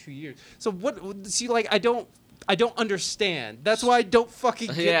like in 2 years. So what? See, like I don't understand. That's why I don't fucking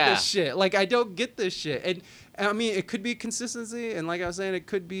get Yeah. this shit. Like I don't get this shit. And I mean, it could be consistency, and like I was saying, it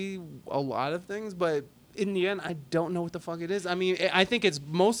could be a lot of things. But in the end, I don't know what the fuck it is. I mean, I think it's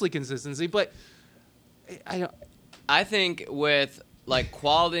mostly consistency, but I don't. I think with like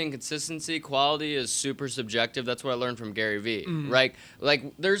quality and consistency, quality is super subjective. That's what I learned from Gary Vee, right?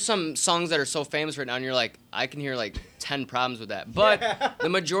 Like there's some songs that are so famous right now, and you're like, I can hear like 10 problems with that, but the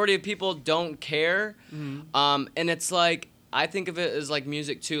majority of people don't care. And it's like, I think of it as like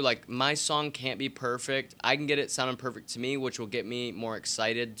music too. Like my song can't be perfect. I can get it sounding perfect to me, which will get me more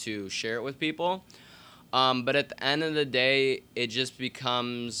excited to share it with people. But at the end of the day, it just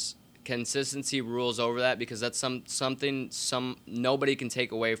becomes consistency rules over that, because that's something nobody can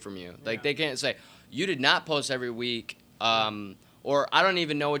take away from you. Like they can't say you did not post every week, or I don't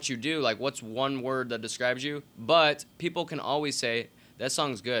even know what you do. Like what's one word that describes you? But people can always say that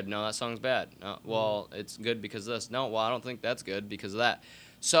song's good. No, that song's bad. No, well, it's good because of this. No, well, I don't think that's good because of that.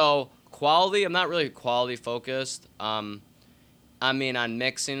 So quality, I'm not really quality focused. I mean, on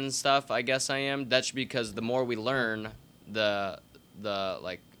mixing and stuff, I guess I am. That's because the more we learn, the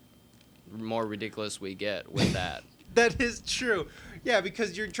like more ridiculous we get with that. That is true. Yeah,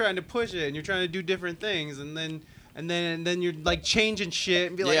 because you're trying to push it and you're trying to do different things, and then you're like changing shit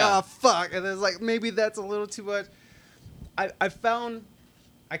and be like, Yeah. oh fuck, and then it's like maybe that's a little too much. I kind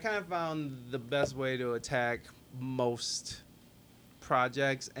of found the best way to attack most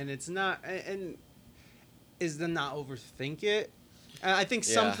projects, and it's not and is to not overthink it. And I think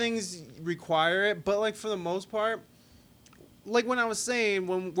some Yeah. things require it, but like for the most part, like when I was saying,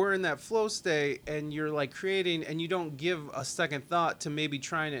 when we're in that flow state and you're like creating and you don't give a second thought to maybe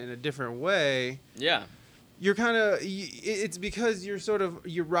trying it in a different way, Yeah. you're kind of, it's because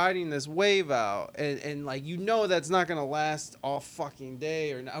you're riding this wave out, and like, you know, that's not going to last all fucking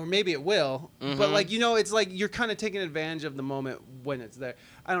day, or maybe it will, but like, you know, it's like you're kind of taking advantage of the moment when it's there.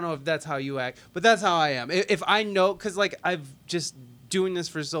 I don't know if that's how you act, but that's how I am. If I know, because like I've just doing this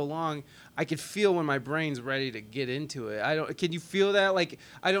for so long, I could feel when my brain's ready to get into it. Can you feel that? Like,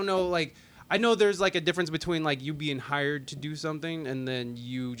 I don't know, like, I know there's like a difference between like you being hired to do something and then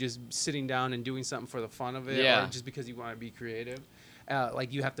you just sitting down and doing something for the fun of it, Yeah. or just because you want to be creative.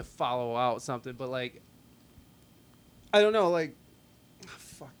 Like you have to follow out something, but like, I don't know, like,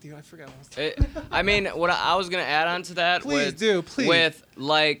 fuck, dude, I forgot what I was talking. I mean, what I was gonna add on to that, Please do, please. with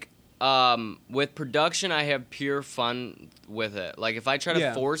like with production, I have pure fun with it. Like if I try to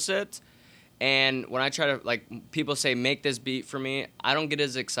Yeah. force it, and when I try to, like, people say make this beat for me, I don't get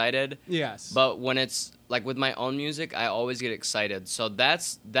as excited. Yes. But when it's like with my own music, I always get excited. So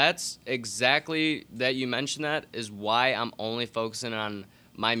that's exactly that you mentioned. That is why I'm only focusing on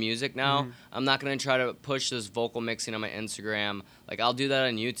my music now. I'm not gonna try to push this vocal mixing on my Instagram. Like I'll do that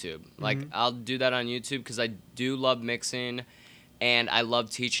on YouTube. Like I'll do that on YouTube because I do love mixing, and I love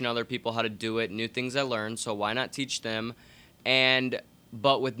teaching other people how to do it. New things I learn. So why not teach them?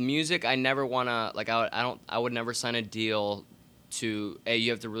 But with music, I never wanna, like, I would never sign a deal to, hey,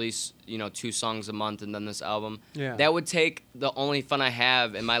 you have to release, 2 songs a month and then this album. Yeah. That would take the only fun I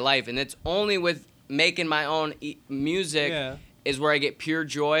have in my life, and it's only with making my own music Yeah. is where I get pure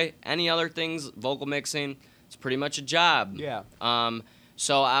joy. Any other things, vocal mixing, it's pretty much a job. Yeah.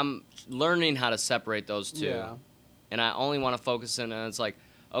 So I'm learning how to separate those two. Yeah. And I only want to focus in, and it's like,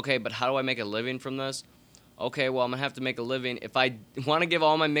 okay, but how do I make a living from this? Okay, well, I'm going to have to make a living. If I want to give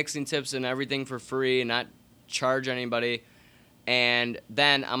all my mixing tips and everything for free and not charge anybody, and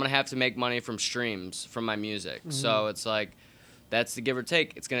then I'm going to have to make money from streams from my music. So it's like, that's the give or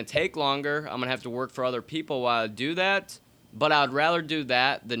take. It's going to take longer. I'm going to have to work for other people while I do that. But I would rather do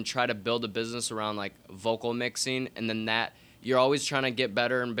that than try to build a business around, like, vocal mixing. And then that, you're always trying to get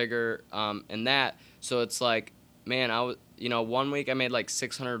better and bigger in that. So it's like, man, one week I made like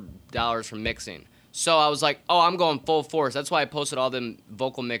 $600 from mixing. So I was like, oh, I'm going full force. That's why I posted all them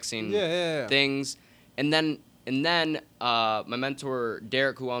vocal mixing Yeah. things. And then my mentor,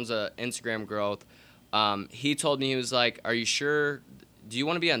 Derek, who owns Instagram Growth, he told me, he was like, are you sure? Do you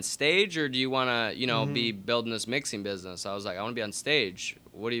want to be on stage, or do you want to, be building this mixing business? I was like, I want to be on stage.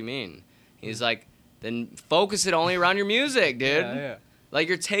 What do you mean? He's like, then focus it only around your music, dude. Yeah. Like,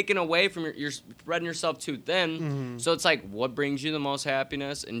 you're taking away from you're spreading yourself too thin. So it's like, what brings you the most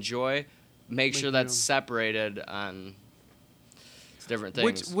happiness and joy? Make sure that's separated on different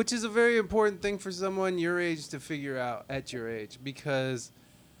things. Which is a very important thing for someone your age to figure out at your age, because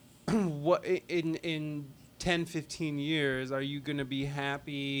what in 10, 15 years, are you going to be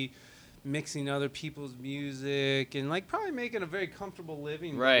happy mixing other people's music and like probably making a very comfortable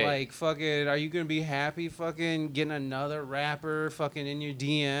living? But, Right. like fucking, are you going to be happy fucking getting another rapper fucking in your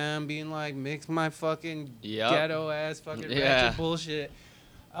DM being like, mix my fucking Yep. ghetto ass fucking Yeah. ratchet bullshit?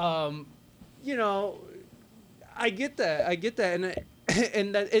 You know, I get that,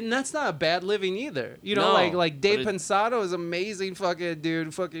 and that's not a bad living either. You know, No, like Dave but Pensado is amazing fucking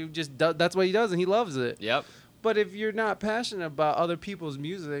dude. Fucking just that's what he does, and he loves it. Yep. But if you're not passionate about other people's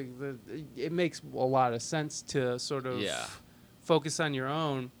music, it makes a lot of sense to sort of Yeah. focus on your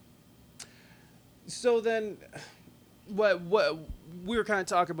own. So then, what we were kind of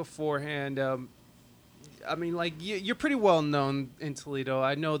talking beforehand. I mean, like, you're pretty well known in Toledo.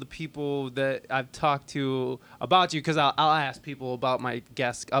 I know the people that I've talked to about you because I'll ask people about my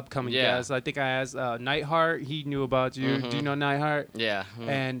upcoming Yeah. guests. I think I asked Nightheart. He knew about you. Do you know Nightheart? Yeah.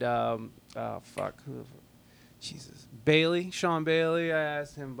 And Jesus, Sean Bailey. I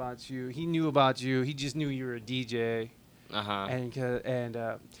asked him about you. He knew about you. He just knew you were a DJ. Uh-huh. And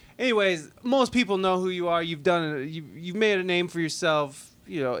anyways, most people know who you are. You've made a name for yourself,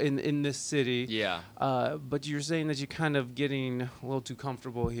 you know, in this city. Yeah. But you're saying that you're kind of getting a little too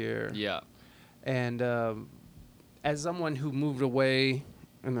comfortable here. Yeah. And as someone who moved away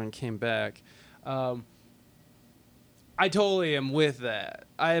and then came back, I totally am with that.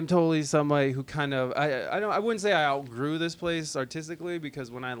 I am totally somebody who kind of I wouldn't say I outgrew this place artistically because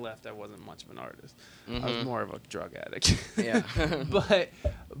when I left I wasn't much of an artist. I was more of a drug addict. Yeah.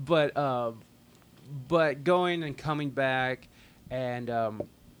 but going and coming back and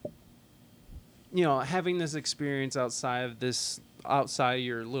you know, having this experience outside of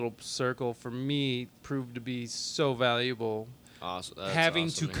your little circle for me proved to be so valuable. Awesome. That's Having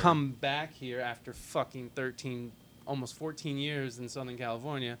awesome to hear. come back here after fucking 13 almost 14 years in Southern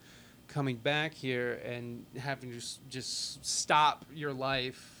California, coming back here and having to just stop your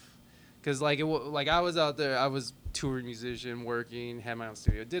life. Because like I was out there, I was touring musician, working, had my own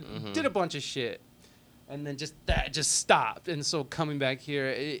studio, did a bunch of shit, and then just stopped. And so coming back here,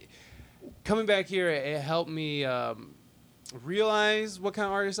 it helped me realize what kind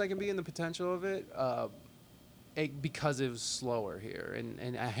of artist I can be and the potential of it. Because it was slower here,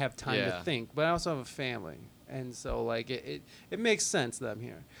 and I have time to think, but I also have a family, and so like it makes sense that I'm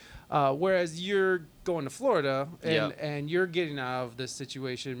here. Whereas you're going to Florida and you're getting out of this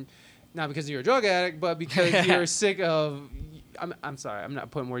situation, not because you're a drug addict, but because you're sick of. I'm sorry, I'm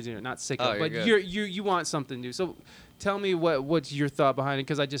not putting words in here. Not sick of, but you want something new. So tell me what's your thought behind it,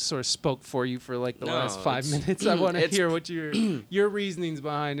 because I just sort of spoke for you for like the last 5 minutes. I want to hear what your reasonings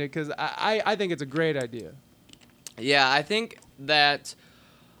behind it, because I think it's a great idea. Yeah, I think that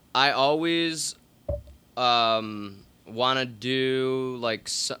I always want to do, like,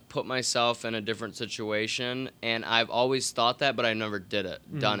 put myself in a different situation, and I've always thought that, but I never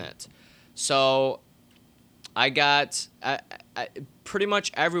done it. So I pretty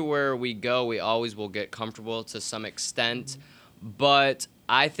much everywhere we go, we always will get comfortable to some extent, but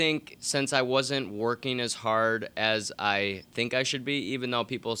I think since I wasn't working as hard as I think I should be, even though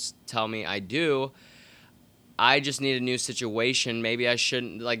people tell me I do, I just need a new situation. Maybe I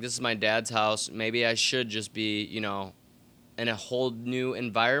shouldn't, like, this is my dad's house. Maybe I should just be, you know, in a whole new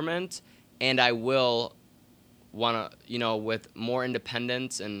environment. And I will want to, you know, with more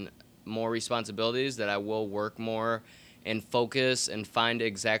independence and more responsibilities, that I will work more and focus and find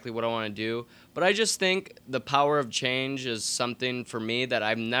exactly what I want to do. But I just think the power of change is something for me that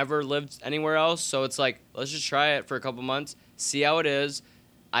I've never lived anywhere else. So it's like, let's just try it for a couple months, see how it is.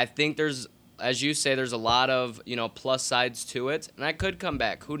 I think there's, as you say, there's a lot of, you know, plus sides to it, and I could come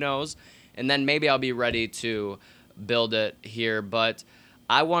back. Who knows? And then maybe I'll be ready to build it here. But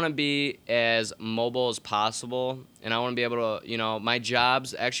I want to be as mobile as possible, and I want to be able to, you know, my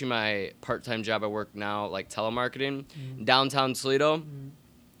jobs, actually my part-time job I work now, like telemarketing, downtown Toledo,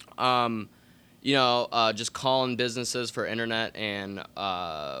 you know, just calling businesses for internet and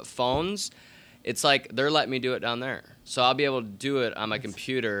phones. It's like they're letting me do it down there. So I'll be able to do it on my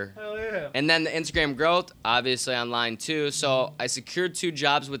computer. Hell yeah. And then the Instagram growth, obviously online too. So I secured 2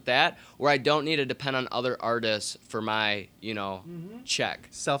 jobs with that where I don't need to depend on other artists for my, you know, check.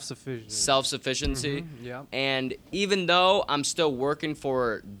 Self-sufficiency. Yeah. And even though I'm still working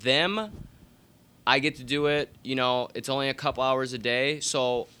for them, I get to do it, you know, it's only a couple hours a day.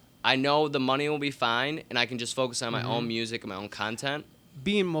 So I know the money will be fine, and I can just focus on my own music and my own content.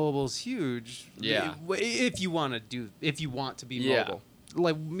 Being mobile is huge. Yeah. If you want to be mobile.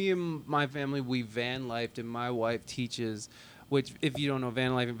 Like me and my family, we van lifed, and my wife teaches, which if you don't know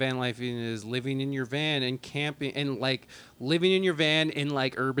van lifing is living in your van and camping and like living in your van in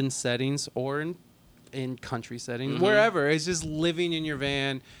like urban settings or in in country settings, Mhm. wherever. It's just living in your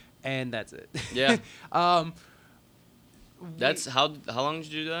van, and that's it. Yeah. um, That's how long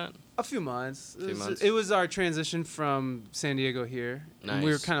did you do that? a few months. Few months. It was our transition from San Diego here. And we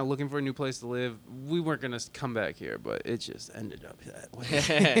were Nice. kind of looking for a new place to live. We weren't going to come back here, but it just ended up that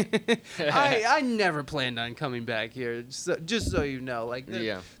way. I never planned on coming back here, just so you know. Like,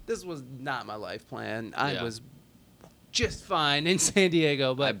 this was not my life plan. I Yeah. was just fine in San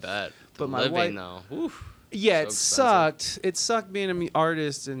Diego, I but bet. but my living wife- though. Oof. yeah, So it expensive. sucked. It sucked being an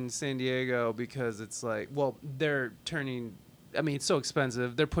artist in San Diego because it's like, well, they're turning. I mean, it's so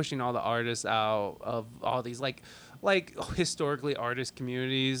expensive. They're pushing all the artists out of all these like historically artist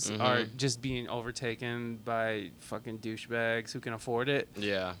communities are just being overtaken by fucking douchebags who can afford it.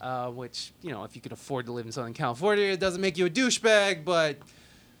 Yeah. Which, you know, if you can afford to live in Southern California, it doesn't make you a douchebag, but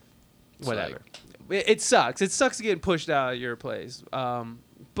It's whatever. It sucks. It sucks getting pushed out of your place.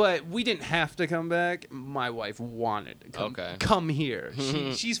 But we didn't have to come back. My wife wanted to come here.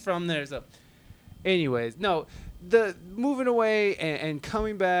 She's from there. So, anyways, no, the moving away and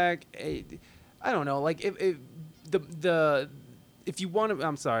coming back, I don't know. Like if you want to,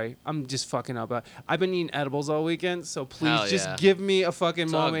 I'm sorry, I'm just fucking up. I've been eating edibles all weekend, so please Hell just yeah. give me a fucking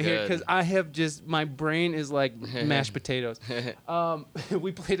It's all moment here good. because I have just my brain is like mashed potatoes. My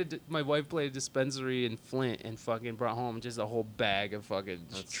wife played a dispensary in Flint and fucking brought home just a whole bag of fucking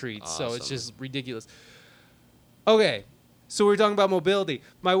That's treats. So it's awesome. just ridiculous. Okay. So we're talking about mobility.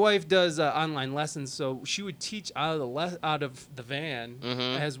 My wife does online lessons, so she would teach out of the van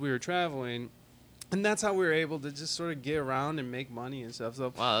Mhm. as we were traveling, and that's how we were able to just sort of get around and make money and stuff.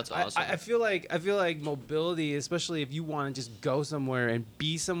 So Wow, that's awesome. I feel like mobility, especially if you want to just go somewhere and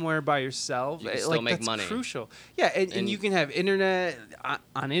be somewhere by yourself, You can still like make that's money. crucial. Yeah, and And- you can have internet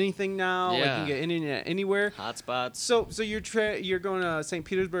on anything now. Like you Yeah. can get internet anywhere. Hotspots. So you're going to St.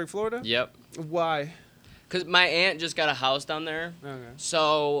 Petersburg, Florida? Yep. Why? Cause my aunt just got a house down there. Okay.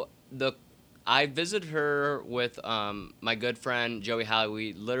 So I visited her with my good friend Joey Holly.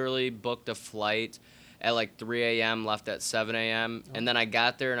 We literally booked a flight at like 3 a.m., left at 7 a.m., and then I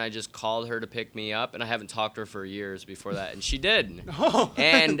got there and I just called her to pick me up, and I haven't talked to her for years before that, and she did. Oh.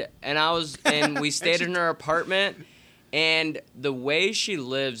 And we stayed in her apartment, and the way she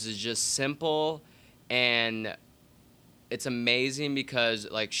lives is just simple, and it's amazing because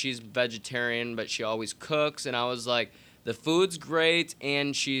like she's vegetarian, but she always cooks, and I was like, the food's great,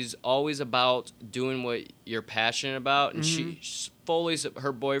 and she's always about doing what you're passionate about, and she's fully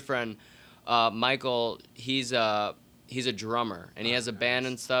her boyfriend, Michael, he's a drummer, and he has a band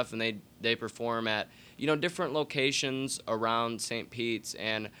and stuff, and they perform at different locations around St. Pete's,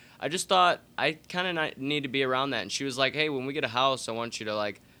 and I just thought I kind of need to be around that, and she was like, hey, when we get a house, I want you to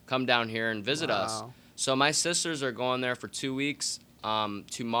like come down here and visit us. Wow. So my sisters are going there for 2 weeks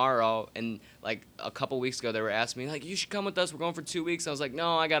tomorrow, and like a couple weeks ago they were asking me like, you should come with us, we're going for 2 weeks. I was like,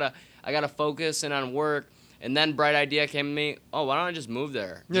 no, I gotta focus in on work. And then bright idea came to me, oh, why don't I just move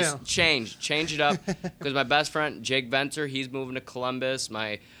there? Just change it up. Because my best friend Jake Venter, he's moving to Columbus.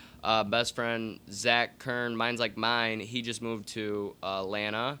 My best friend Zach Kern, mine's like mine, he just moved to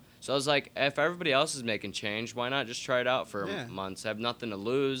Atlanta. So I was like, if everybody else is making change, why not just try it out for months? I have nothing to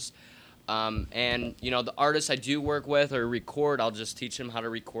lose. And the artists I do work with or record, I'll just teach them how to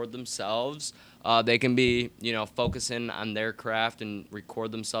record themselves. They can be, focusing on their craft and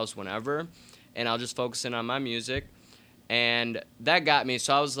record themselves whenever. And I'll just focus in on my music. And that got me.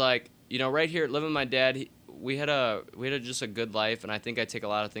 So I was like, right here, living with my dad, we had just a good life, and I think I take a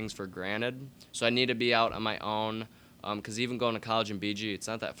lot of things for granted. So I need to be out on my own. Because even going to college in BG, it's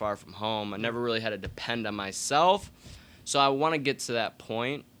not that far from home. I never really had to depend on myself. So I want to get to that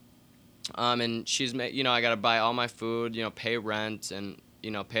point. And she's, I got to buy all my food, pay rent and,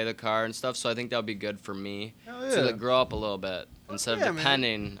 pay the car and stuff. So I think that would be good for me to grow up a little bit instead of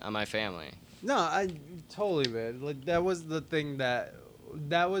depending on my family. No, I totally, man. Like that was the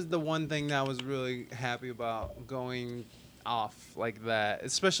one thing that I was really happy about going off like that,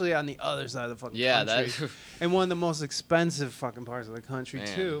 especially on the other side of the fucking country. And one of the most expensive fucking parts of the country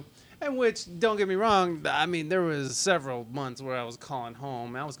too. And which, don't get me wrong, I mean, there was several months where I was calling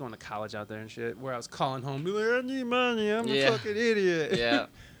home. I was going to college out there and shit, where I was calling home, be like, I need money, I'm a fucking idiot. Yeah.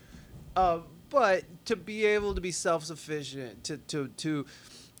 But to be able to be self-sufficient,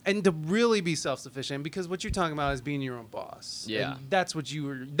 and to really be self-sufficient, because what you're talking about is being your own boss. Yeah. And that's what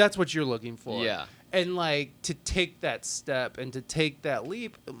you're looking for. Yeah. And like to take that step and to take that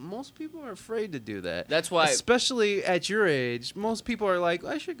leap, most people are afraid to do that. That's why, especially at your age, most people are like,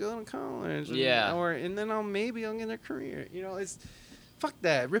 I should go to college. Yeah. And then maybe I'll get a career. It's fuck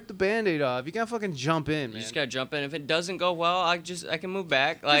that. Rip the Band-Aid off. You gotta fucking jump in, man. You just gotta jump in. If it doesn't go well, I can move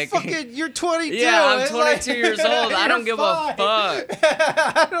back. Like, You're 22. yeah, I'm It's 22 years old. I don't you're give a fine. fuck.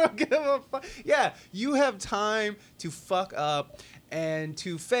 I don't give a fuck. Yeah, you have time to fuck up and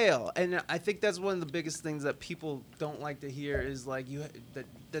to fail, and I think that's one of the biggest things that people don't like to hear is like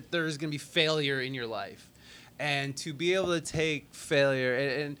that there's gonna be failure in your life, and to be able to take failure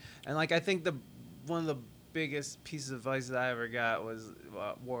and like I think one of the biggest pieces of advice that I ever got was,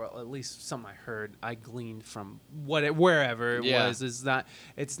 or at least something I heard, I gleaned from wherever it Yeah. was. It's not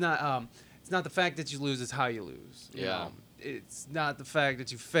the fact that you lose; it's how you lose. You Yeah. know? It's not the fact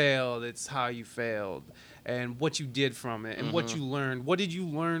that you failed; it's how you failed and what you did from it and what you learned. What did you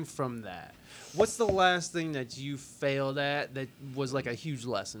learn from that? What's the last thing that you failed at that was like a huge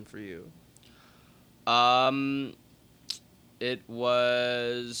lesson for you? It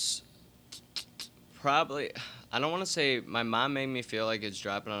was probably, I don't want to say my mom made me feel like it's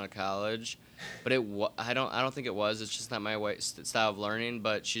dropping out of college, but I don't think it was. It's just not my style of learning.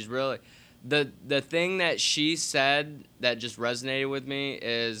 But she's really the thing that she said that just resonated with me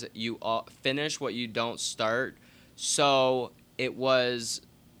is you finish what you don't start. So it was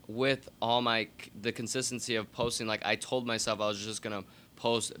with all the consistency of posting. Like I told myself I was just gonna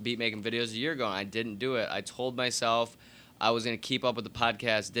post beat making videos a year ago, and I didn't do it. I told myself I was gonna keep up with the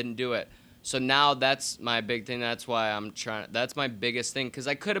podcast, didn't do it. So now that's my big thing. That's why I'm trying. That's my biggest thing, because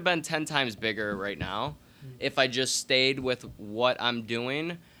I could have been 10 times bigger right now if I just stayed with what I'm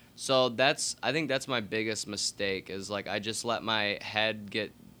doing. So I think that's my biggest mistake, is like I just let my head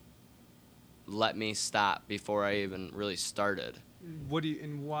let me stop before I even really started. Why do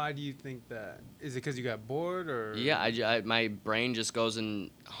you think that? Is it because you got bored or? Yeah, my brain just goes in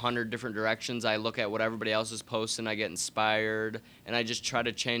 100 different directions. I look at what everybody else is posting, I get inspired, and I just try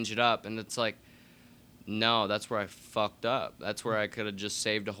to change it up. And it's like, no, that's where I fucked up. That's where I could have just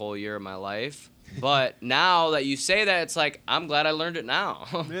saved a whole year of my life. But now that you say that, it's like, I'm glad I learned it now.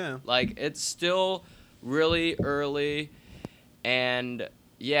 Yeah. Like, it's still really early, and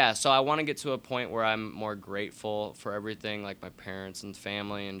yeah, so I want to get to a point where I'm more grateful for everything, like my parents and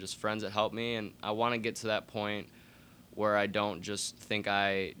family and just friends that helped me. And I want to get to that point where I don't just think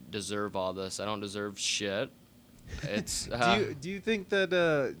I deserve all this. I don't deserve shit. It's Do you think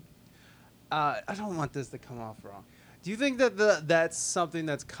that I don't want this to come off wrong. Do you think that that's something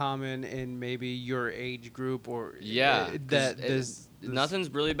that's common in maybe your age group, or yeah, 'cause that this nothing's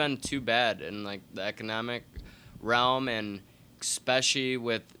really been too bad in like the economic realm, and especially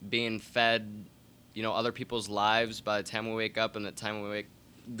with being fed, other people's lives by the time we wake up and the time we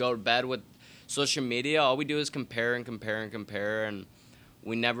go to bed with social media. All we do is compare and compare and compare, and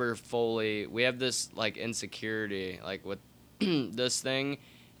we never we have this like insecurity like with this thing,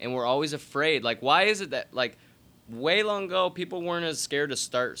 and we're always afraid. Like, why is it that like way long ago people weren't as scared to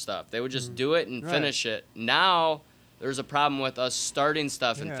start stuff? They would just do it and Right. finish it. Now there's a problem with us starting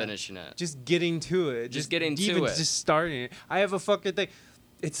stuff and Yeah. finishing it. just getting to it, Just getting to even it. just starting it. I have a fucking thing.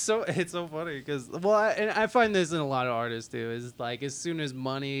 It's so funny because and I find this in a lot of artists too. Is like as soon as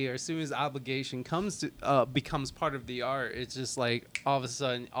money or as soon as obligation becomes part of the art, it's just like all of a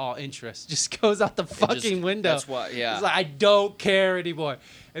sudden all interest just goes out the fucking window. That's why, yeah. It's like I don't care anymore.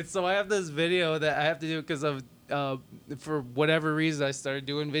 And so I have this video that I have to do because of for whatever reason I started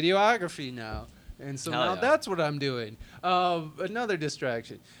doing videography now. And so Hell now yeah. that's what I'm doing. Another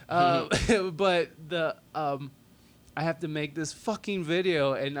distraction. But I have to make this fucking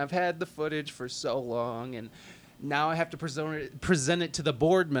video, and I've had the footage for so long, and now I have to present it to the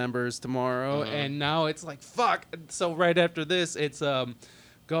board members tomorrow, and now it's like, fuck. So right after this, it's go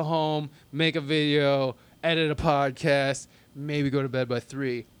home, make a video, edit a podcast, maybe go to bed by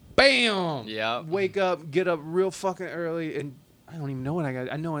 3. Bam! Yep. Wake up, get up real fucking early, and I don't even know what I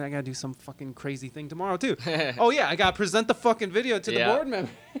got. I know I got to do some fucking crazy thing tomorrow, too. Oh, yeah, I got to present the fucking video to the Yeah. board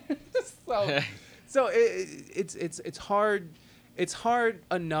members. So it's hard. It's hard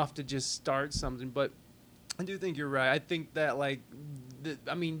enough to just start something, but I do think you're right. I think that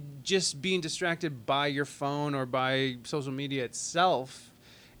just being distracted by your phone or by social media itself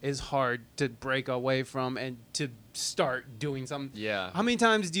is hard to break away from and to start doing something. Yeah. How many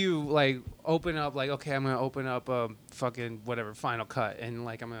times do you like open up okay, I'm gonna open up fucking whatever Final Cut and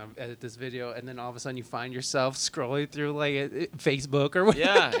like I'm gonna edit this video, and then all of a sudden you find yourself scrolling through like Facebook or whatever.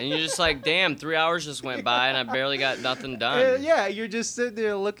 Yeah, and you're just like, damn, 3 hours just went by and I barely got nothing done. Yeah, you're just sitting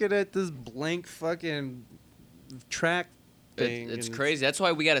there looking at this blank fucking track thing. It's and crazy. That's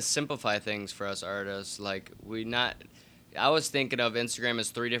why we got to simplify things for us artists. Like, I was thinking of Instagram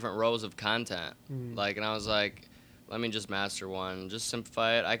as 3 different rows of content. Like, and I was like, let me just master one. Just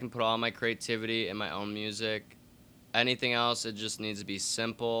simplify it. I can put all my creativity in my own music anything else, it just needs to be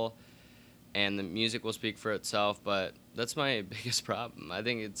simple, and the music will speak for itself. But that's my biggest problem. I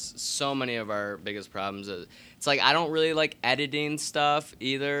think it's so many of our biggest problems. It's like I don't really like editing stuff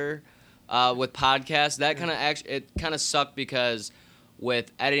either. With podcasts, that kind of sucked because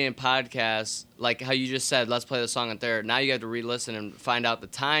with editing podcasts, like how you just said, let's play the song at there. Now you have to re-listen and find out the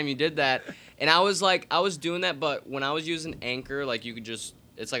time you did that. And I was doing that, but when I was using Anchor, like you could just,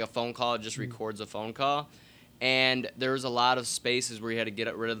 it's like a phone call, it just records a phone call. And there was a lot of spaces where you had to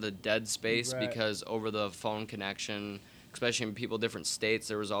get rid of the dead space because over the phone connection, especially in people different states,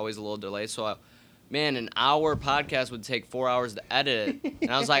 there was always a little delay. So man, an hour podcast would take 4 hours to edit it.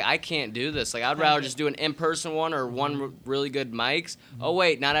 And I was like, I can't do this. Like, I'd rather just do an in-person one or one really good mics. Oh,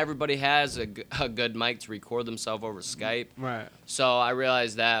 wait, not everybody has a good mic to record themselves over Skype. Right. So I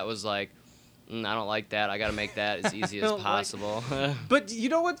realized that was like, I don't like that. I got to make that as easy as possible. But you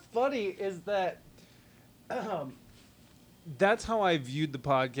know what's funny is that that's how I viewed the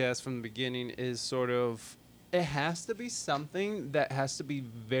podcast from the beginning is sort of, it has to be something that has to be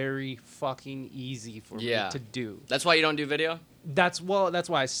very fucking easy for me to do. That's why you don't do video? That's why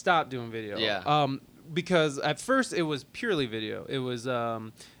I stopped doing video. Yeah. Because at first it was purely video. It was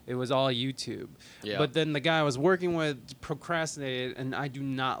all YouTube. Yeah. But then the guy I was working with procrastinated, and I do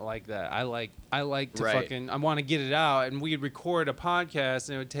not like that. I like to fucking, I want to get it out, and we'd record a podcast,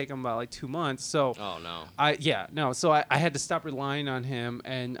 and it would take him about like 2 months. So oh no. So I had to stop relying on him,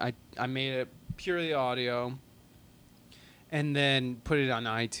 and I made it purely audio, and then put it on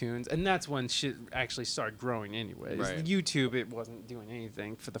iTunes, and that's when shit actually started growing anyways. Right. YouTube, it wasn't doing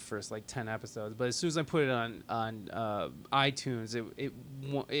anything for the first like 10 episodes, but as soon as I put it on iTunes,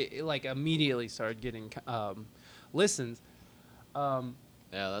 it like immediately started getting listens. Yeah,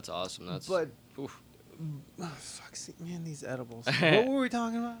 that's awesome. That's But oof. fuck, man, these edibles. What were we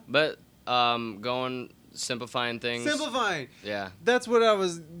talking about? But simplifying things. Yeah. That's what I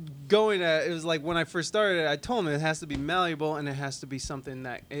was going at. It was like when I first started, I told him it has to be malleable and it has to be something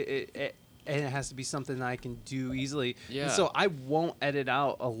that it has to be something that I can do easily. Yeah. And so I won't edit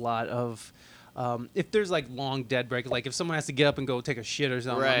out a lot of if there's like long dead break, like if someone has to get up and go take a shit or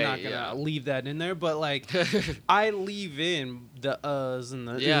something, I'm not gonna leave that in there. But like I leave in the uhs and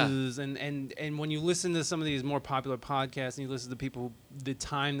the oohs, and when you listen to some of these more popular podcasts and you listen to people, the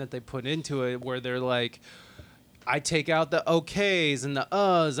time that they put into it, where they're like, I take out the okays and the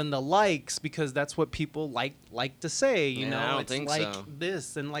uhs and the likes because that's what people like to say, you know. I don't it's think like so.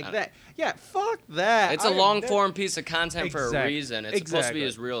 this and like that. Yeah, fuck that. It's a long form piece of content for a Exactly. reason. It's supposed to be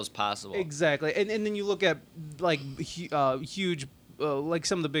as real as possible. Exactly. And then you look at like huge like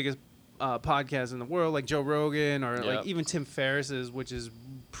some of the biggest podcasts in the world, like Joe Rogan or like even Tim Ferriss's, which is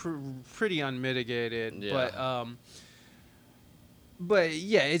pretty unmitigated. Yeah. But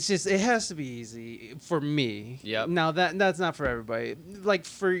yeah, it's just, it has to be easy for me. Yep. Now that's not for everybody. Like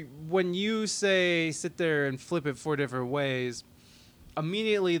for when you say sit there and flip it 4 different ways,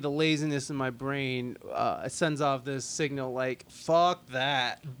 immediately the laziness in my brain sends off this signal like fuck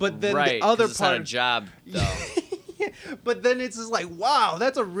that. But then the other it's part not a job though. But then it's just like, wow,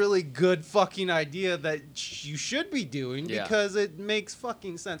 that's a really good fucking idea that you should be doing because it makes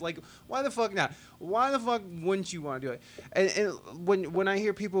fucking sense. Like, why the fuck not? Why the fuck wouldn't you want to do it? And when I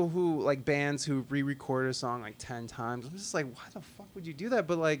hear people who, like bands who re-record a song like 10 times, I'm just like, why the fuck would you do that?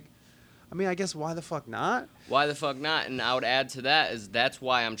 But like, I mean, I guess why the fuck not? Why the fuck not? And I would add to that is that's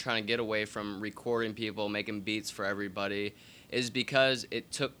why I'm trying to get away from recording people, making beats for everybody, is because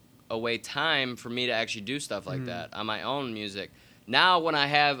it took away time for me to actually do stuff like that on my own music. Now when I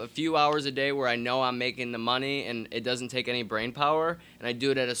have a few hours a day where I know I'm making the money and it doesn't take any brain power and I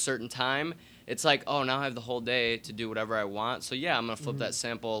do it at a certain time, it's like, oh, now I have the whole day to do whatever I want. So yeah, I'm gonna flip that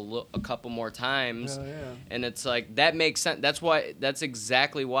sample a couple more times. And it's like, that makes sense. That's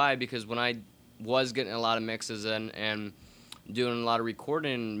exactly why, because when I was getting a lot of mixes and doing a lot of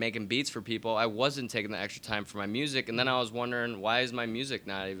recording and making beats for people, I wasn't taking the extra time for my music, and then I was wondering, why is my music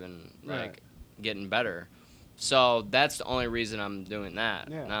not even like getting better? So that's the only reason I'm doing that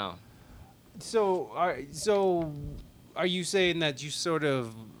now. So are you saying that you sort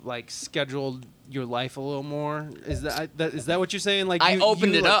of like scheduled your life a little more? Is that what you're saying? Like I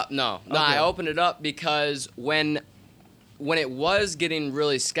opened it up. No, I opened it up because when it was getting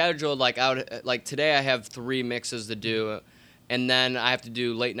really scheduled, like today I have 3 mixes to do. And then I have to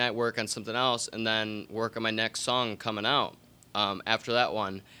do late night work on something else and then work on my next song coming out after that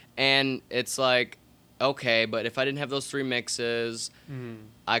one. And it's like, okay, but if I didn't have those 3 mixes,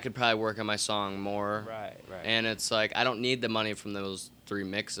 I could probably work on my song more. Right. And it's like, I don't need the money from those 3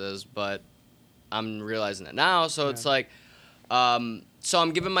 mixes, but I'm realizing that now. So it's like, so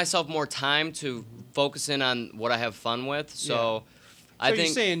I'm giving myself more time to focusing on what I have fun with. So I So think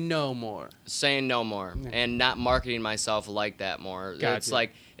you're saying no more. saying no more Yeah. and not marketing myself like that more. Gotcha. It's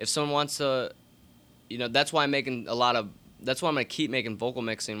like if someone wants to, that's why I'm making that's why I'm gonna keep making vocal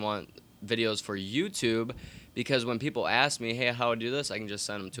mixing videos for YouTube, because when people ask me, hey, how do I do this, I can just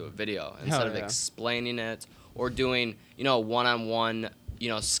send them to a video instead of yeah. explaining it or doing one-on-one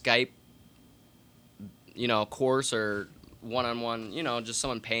Skype course or one-on-one just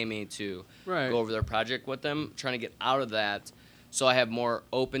someone pay me to Right. go over their project with them, trying to get out of that so I have more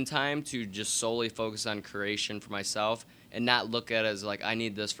open time to just solely focus on creation for myself and not look at it as like I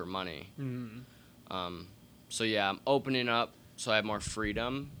need this for money. So yeah, I'm opening up so I have more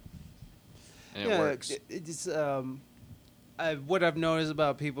freedom, and it works. It's what I've noticed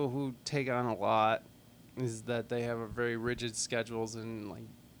about people who take on a lot is that they have a very rigid schedules, and like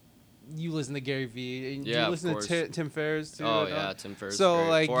you listen to Gary Vee, and Yeah, you of listen course. to Tim Ferriss too. Oh I know? yeah, Tim Ferriss. So great.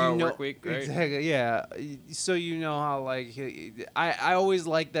 like 4-hour you know work week, great. exactly, yeah. So you know how like I always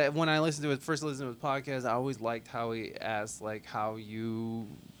liked that when I listened to his podcast. I always liked how he asked like how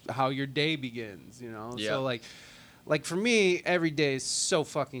your day begins. Yeah. So like for me, every day is so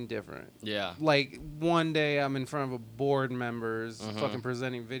fucking different. Yeah. Like one day I'm in front of a board members Mhm. fucking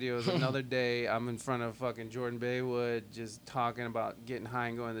presenting videos. Another day I'm in front of fucking Jordan Baywood just talking about getting high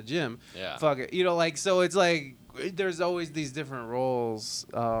and going to the gym. Yeah. Fuck it. Like so it's like there's always these different roles.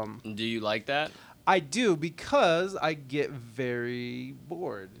 Do you like that? I do because I get very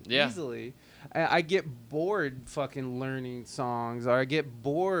bored Yeah. easily. I get bored fucking learning songs, or I get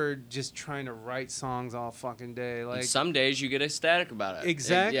bored just trying to write songs all fucking day. Like And some days you get ecstatic about it.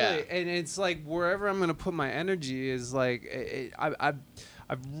 exactly, Yeah. and it's like wherever I'm gonna put my energy is like I've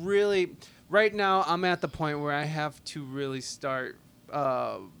really right now I'm at the point where I have to really start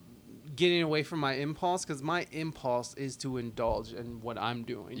getting away from my impulse, because my impulse is to indulge in what I'm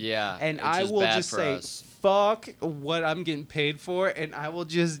doing. Yeah, and which I is will bad just for say us. fuck what I'm getting paid for, and I will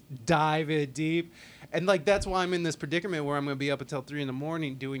just dive in deep. And like that's why I'm in this predicament where I'm gonna be up until 3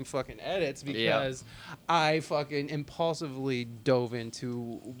 a.m. doing fucking edits, because I fucking impulsively dove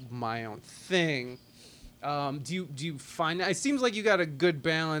into my own thing. Do you find that? It seems like you got a good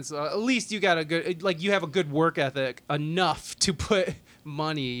balance. At least you got a good, like you have a good work ethic enough to put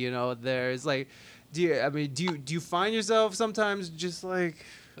money, there. It's like, do you find yourself sometimes just like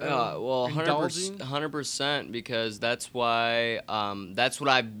Well, indulging? 100%, because that's why that's what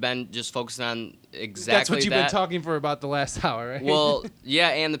I've been just focusing on exactly. That's what you've been that. talking for about the last hour, right? Well, yeah,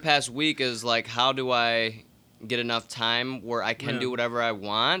 and the past week is like, how do I get enough time where I can Yeah. do whatever I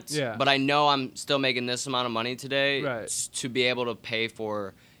want? Yeah. But I know I'm still making this amount of money today Right. to be able to pay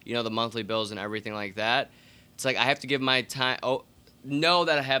for the monthly bills and everything like that. It's like I have to give my time. Know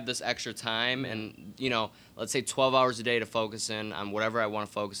that I have this extra time and let's say 12 hours a day to focus in on whatever I want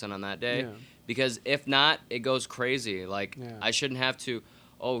to focus on that day. Yeah. Because if not, it goes crazy. Like Yeah. I shouldn't have to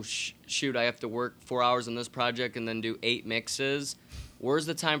shoot, I have to work 4 hours on this project and then do 8 mixes. Where's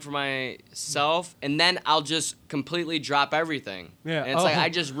the time for myself? And then I'll just completely drop everything. Yeah. And it's like Oh. I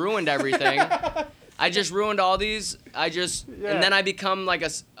just ruined everything. I just ruined all these. And then I become like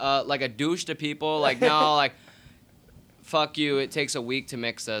a douche to people. Like no, like fuck you. It takes a week to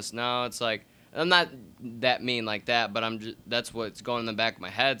mix this. No, it's like I'm not that mean like that, but that's what's going in the back of my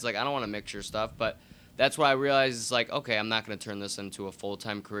head. It's like I don't want to mix your stuff, but that's why I realized it's like, okay, I'm not going to turn this into a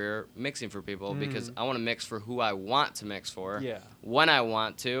full-time career mixing for people because I want to mix for who I want to mix for Yeah. when I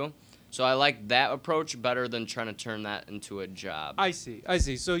want to. So I like that approach better than trying to turn that into a job. I see.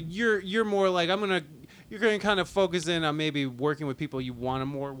 So you're more like you're gonna kind of focus in on maybe working with people you want to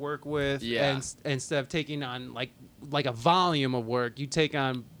more work with, Yeah. and instead of taking on like a volume of work, you take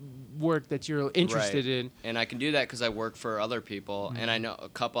on work that you're interested Right. in. And I can do that because I work for other people, Mm-hmm. and I know a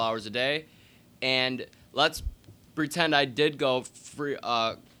couple hours a day. And let's pretend I did go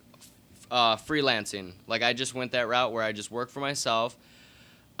freelancing. Like I just went that route where I just work for myself.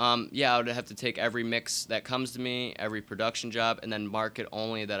 I would have to take every mix that comes to me, every production job, and then market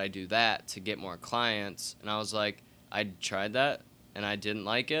only that I do that to get more clients. And I was like, I tried that, and I didn't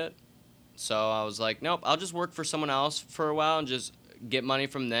like it. So I was like, nope, I'll just work for someone else for a while and just get money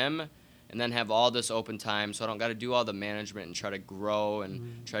from them and then have all this open time so I don't got to do all the management and try to grow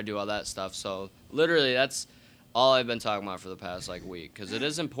and try to do all that stuff. So literally that's all I've been talking about for the past week, because it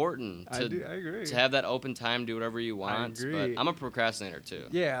is important I agree. to have that open time, do whatever you want. agree. But I'm a procrastinator too.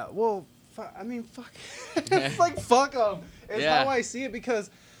 Yeah, well, fuck. It's like fuck them. It's Yeah. how I see it, because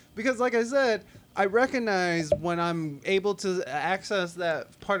like I said, I recognize when I'm able to access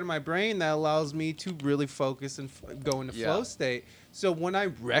that part of my brain that allows me to really focus and go into Yeah. flow state. So when I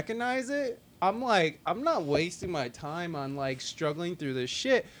recognize it, I'm like, I'm not wasting my time on like struggling through this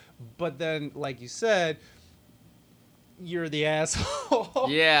shit. But then, like you said, you're the asshole.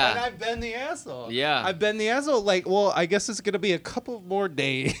 Yeah. And I've been the asshole. Yeah. I've been the asshole. Like, well, I guess it's going to be a couple more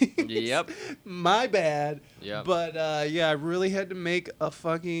days. Yep. My bad. Yep. But, yeah, I really had to make a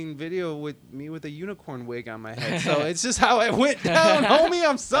fucking video with me with a unicorn wig on my head. So it's just how it went down, homie.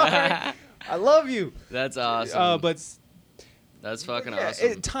 I'm sorry. I love you. That's awesome. But That's fucking yeah,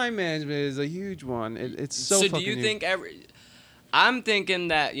 awesome. time management is a huge one. It's so So fucking do you huge. think I'm thinking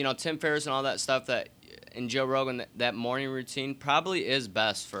that, you know, Tim Ferriss and all that stuff that and Joe Rogan, that morning routine probably is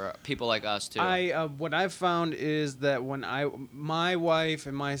best for people like us too. What I've found is that when my wife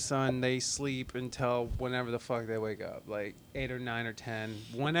and my son, they sleep until whenever the fuck they wake up, like 8 or 9 or 10,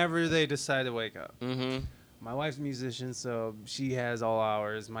 whenever they decide to wake up. Mm-hmm. My wife's a musician, so she has all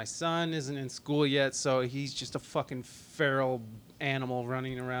hours. My son isn't in school yet, so he's just a fucking feral animal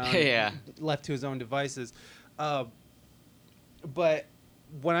running around, Yeah. left to his own devices. But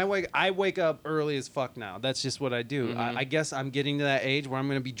when I wake up early as fuck now. That's just what I do. Mhm. I guess I'm getting to that age where I'm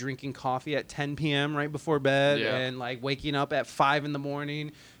going to be drinking coffee at 10 p.m. right before bed Yeah. and like waking up at 5 in the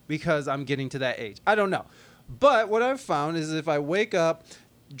morning because I'm getting to that age. I don't know. But what I've found is if I wake up,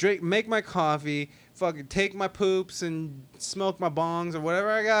 make my coffee, fucking take my poops and smoke my bongs or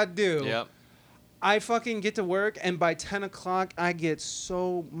whatever I got to do. Yep. I fucking get to work, and by 10 o'clock, I get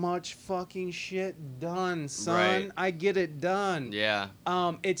so much fucking shit done, son. Right. I get it done. Yeah.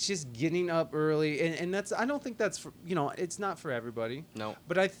 It's just getting up early, and that's, I don't think that's, for, it's not for everybody. No.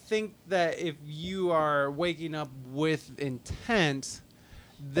 But I think that if you are waking up with intent,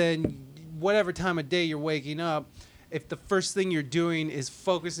 then whatever time of day you're waking up, if the first thing you're doing is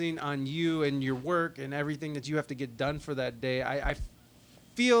focusing on you and your work and everything that you have to get done for that day, I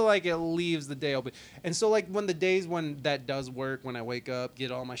feel like it leaves the day open. And so like when the days when that does work, when I wake up, get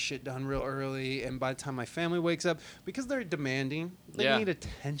all my shit done real early, and by the time my family wakes up, because they're demanding, they Yeah. need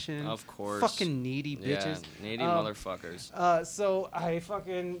attention. Of course. Fucking needy bitches. Yeah. Needy Um, motherfuckers. So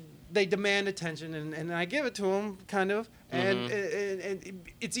they demand attention, and I give it to them, kind of. And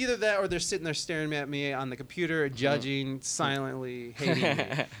it's either that or they're sitting there staring at me on the computer, judging, silently hating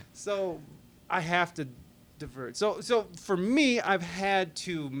me. So I have to divert. So for me, I've had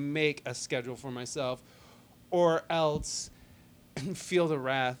to make a schedule for myself, or else feel the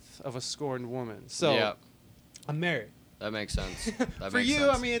wrath of a scorned woman. So Yeah. I'm married. That makes sense. That For makes you,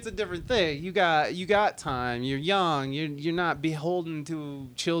 sense. I mean, it's a different thing. You got time. You're young. You're not beholden to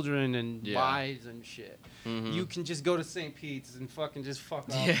children and Yeah. wives and shit. Mhm. You can just go to St. Pete's and fucking just fuck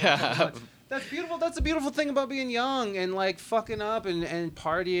off. Yeah. That's beautiful. That's a beautiful thing about being young and like fucking up and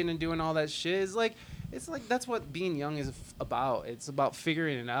partying and doing all that shit. It's like that's what being young is about. It's about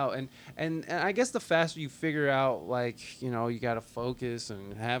figuring it out. And I guess the faster you figure out, like, you got to focus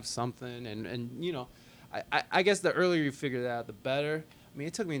and have something. And I guess the earlier you figure that out, the better. I mean,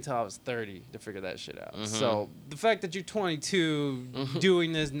 it took me until I was 30 to figure that shit out. Mhm. So the fact that you're 22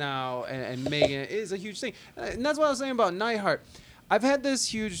 doing this now and making it is a huge thing. And that's what I was saying about Neidhart. I've had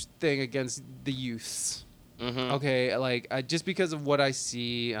this huge thing against the youths. Mhm. Okay, like just because of what I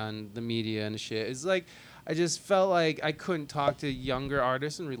see on the media and shit, it's like I just felt like I couldn't talk to younger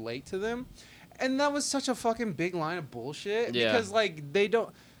artists and relate to them, and that was such a fucking big line of bullshit. Yeah. Because like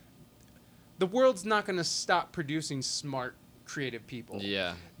the world's not gonna stop producing smart, creative people.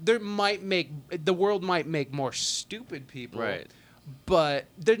 Yeah. The world might make more stupid people. Right. But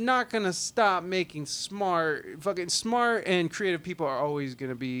they're not gonna stop making fucking smart and creative people are always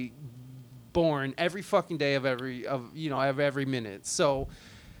gonna be born every fucking day of every minute. So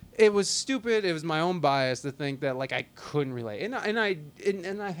it was stupid. It was my own bias to think that like I couldn't relate, and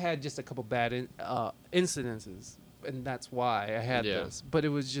I've had just a couple bad incidences, and that's why I had Yeah. this. But it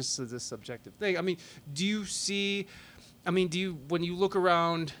was just this subjective thing. I mean, when you look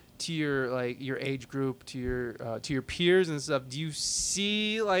around to your age group, to your peers and stuff, do you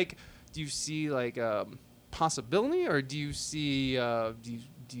see possibility, or do you see do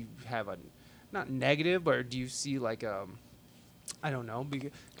you have a not negative, or do you see like I don't know, I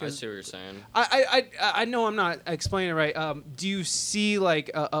because see what you're saying. I know I'm not explaining it right. Do you see like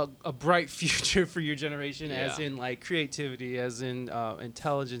a bright future for your generation, as Yeah. in like creativity, as in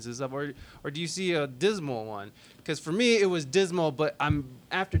intelligence and stuff, or do you see a dismal one? Because for me it was dismal, but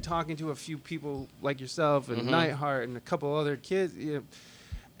after talking to a few people like yourself and Neidhart and a couple other kids,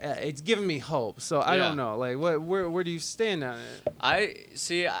 it's given me hope. So I Yeah. don't know, like where do you stand on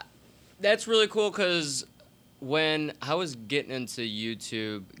it? That's really cool because when I was getting into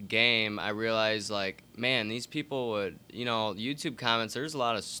YouTube game, I realized like, man, these people would, YouTube comments, there's a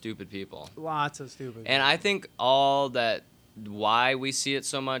lot of stupid people. Lots of stupid. And I think why we see it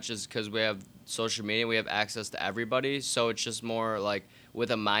so much is because we have social media, we have access to everybody, so it's just more like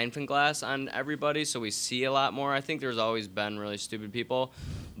with a magnifying glass on everybody, so we see a lot more. I think there's always been really stupid people,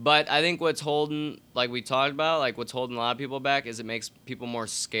 but I think what's holding, like we talked about, like what's holding a lot of people back is it makes people more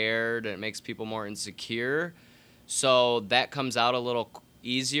scared and it makes people more insecure, so that comes out a little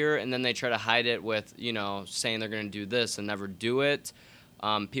easier, and then they try to hide it with, you know, saying they're going to do this and never do it.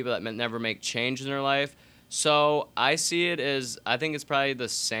 People that never make change in their life. So I see it as, I think it's probably the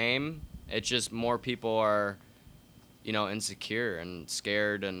same. It's just more people are, you know, insecure and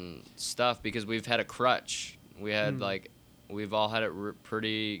scared and stuff because we've had a crutch. We had we've all had it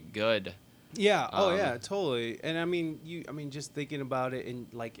pretty good. Yeah. Yeah. Totally. And I mean, just thinking about it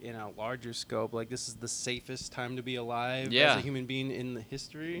in a larger scope, like this is the safest time to be alive as a human being in the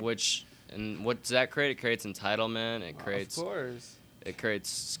history. And what does that create? It creates entitlement. It creates. Of course. It creates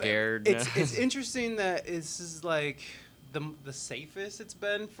scared. It's interesting that this is like the safest it's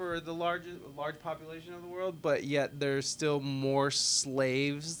been for the large population of the world, but yet there's still more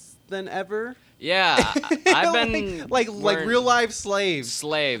slaves than ever. Yeah, I've been like real life slaves.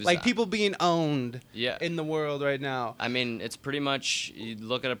 Slaves, like people being owned. Yeah. In the world right now. I mean, it's pretty much, you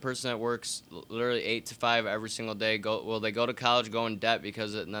look at a person that works literally 8 to 5 every single day. They go to college, go in debt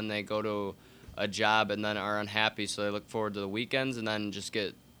because and then they go to a job and then are unhappy, so they look forward to the weekends and then just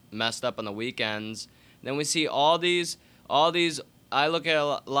get messed up on the weekends. And then we see all these. I look at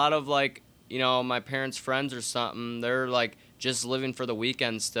a lot of, like, you know, my parents' friends or something. They're like just living for the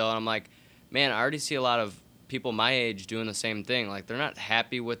weekend still, and I'm like, man, I already see a lot of people my age doing the same thing. Like, they're not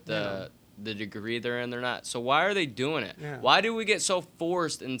happy with the degree they're in. They're not. So why are they doing it? Yeah. Why do we get so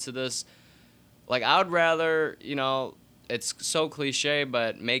forced into this? Like, I would rather, you know, it's so cliche,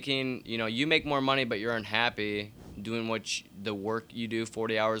 but making, you know, you make more money, but you're unhappy doing the work you do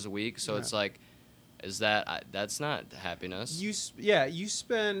 40 hours a week. So it's like, that's not happiness. You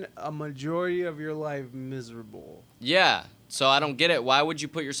spend a majority of your life miserable. Yeah. So I don't get it. Why would you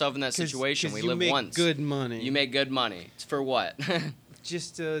put yourself in that situation? We live once. You make good money. You make good money. It's for what?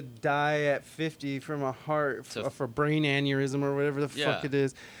 Just to die at 50 from a heart for brain aneurysm or whatever the fuck it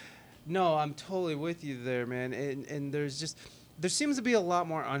is. No, I'm totally with you there, man. And there seems to be a lot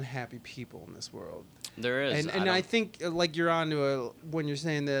more unhappy people in this world. There is. And I think like you're onto when you're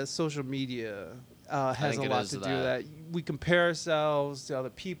saying that social media has a lot to do with that. We compare ourselves to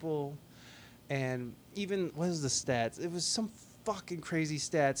other people, and even what is the stats? It was some fucking crazy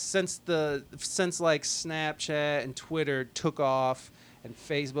stats since like Snapchat and Twitter took off and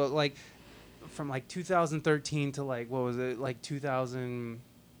Facebook, like from like 2013 to like what was it, like 2000.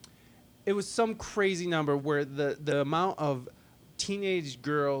 It was some crazy number where the amount of teenage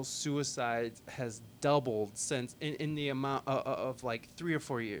girl suicides has doubled since in the amount of like 3 or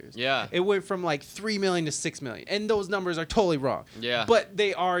 4 years. Yeah. It went from like 3 million to 6 million. And those numbers are totally wrong. Yeah. But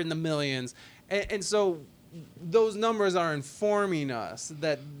they are in the millions. And so those numbers are informing us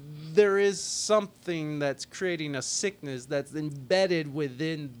that there is something that's creating a sickness that's embedded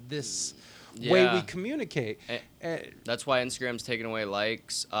within this way we communicate. That's why Instagram's taking away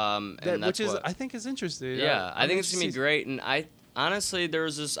likes. I think is interesting. Yeah, I think it's gonna be great. And I honestly,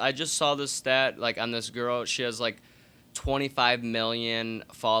 I just saw this stat like on this girl. She has like 25 million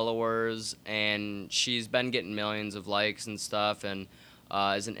followers, and she's been getting millions of likes and stuff, and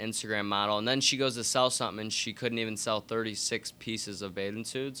is an Instagram model. And then she goes to sell something, and she couldn't even sell 36 pieces of bathing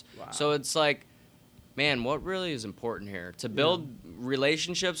suits. Wow. So it's like, man, what really is important here? To build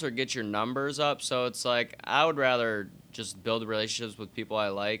relationships or get your numbers up? So it's like, I would rather just build relationships with people I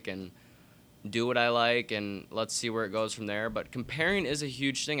like and do what I like, and let's see where it goes from there. But comparing is a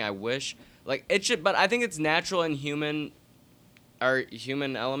huge thing. I wish, like, it should, but I think it's natural in our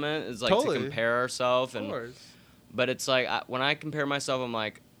human element is like to compare ourselves. Of course. But it's like, when I compare myself, I'm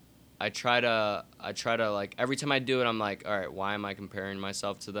like, I try to like every time I do it, I'm like, all right, why am I comparing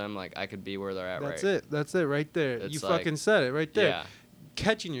myself to them? Like, I could be where they're at. That's it right there. It's you like, fucking said it right there. Yeah.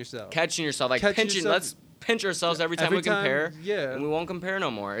 Catching yourself. Like let's pinch ourselves every time we compare. Yeah. And we won't compare no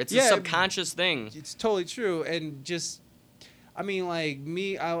more. It's a subconscious thing. It's totally true. And just, I mean, like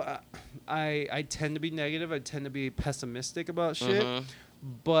me, I tend to be negative. I tend to be pessimistic about shit. Mm-hmm.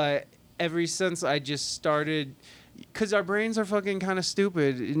 But ever since I just started, because our brains are fucking kind of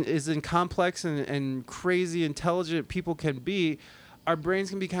stupid, as in complex and crazy intelligent people can be, our brains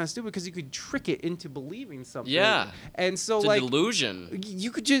can be kind of stupid because you could trick it into believing something. Yeah. And so, it's like, a delusion.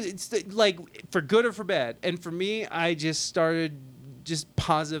 You could just, it's like, for good or for bad. And for me, I just started just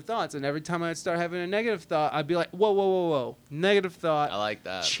positive thoughts. And every time I'd start having a negative thought, I'd be like, whoa. Negative thought. I like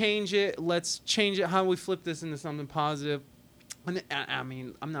that. Change it. Let's change it. How do we flip this into something positive? And I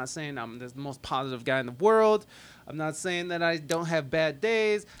mean, I'm not saying I'm the most positive guy in the world. I'm not saying that I don't have bad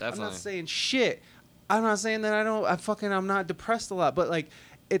days. I'm Definitely. not saying shit. I'm not saying that I'm not depressed a lot, but like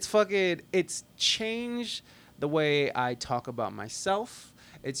it's changed the way I talk about myself.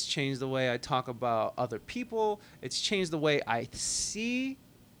 It's changed the way I talk about other people. It's changed the way I see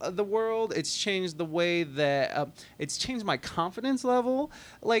the world. It's changed the way that it's changed my confidence level.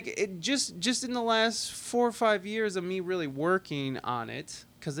 Like it just in the last 4 or 5 years of me really working on it,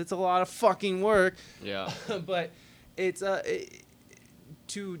 because it's a lot of fucking work. Yeah. But it's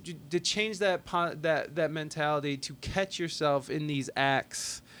to change that mentality, to catch yourself in these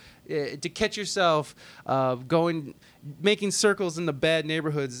acts, to catch yourself making circles in the bad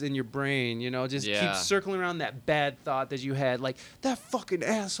neighborhoods in your brain, just keep Yeah. circling around that bad thought that you had, like that fucking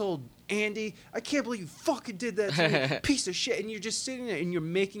asshole Andy, I can't believe you fucking did that to me, piece of shit. And you're just sitting there and you're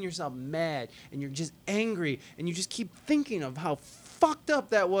making yourself mad and you're just angry and you just keep thinking of how fucked up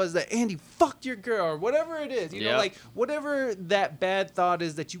that was that Andy fucked your girl or whatever it is, Yep. like whatever that bad thought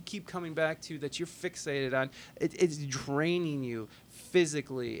is that you keep coming back to, that you're fixated on, it's draining you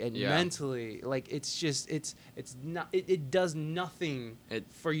physically and Yeah. mentally. Like it's not, it does nothing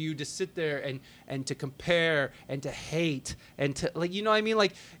for you to sit there and to compare and to hate and to, like, you know what I mean,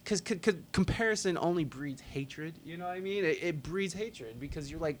 like because comparison only breeds hatred, you know what I mean, it breeds hatred,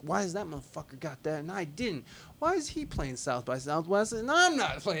 because you're like, why is that motherfucker got that and I didn't? Why is he playing South by Southwest and I'm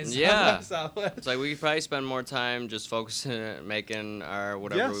not playing South Yeah. by Southwest? It's like we could probably spend more time just focusing on making our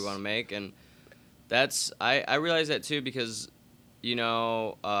whatever we Yes. want to make, and that's I realize that too, because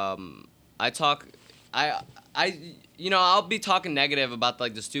I talk I'll be talking negative about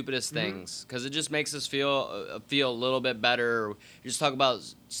like the stupidest things, because it just makes us feel a little bit better. You just talk about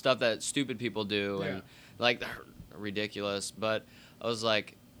stuff that stupid people do and like they're ridiculous, but I was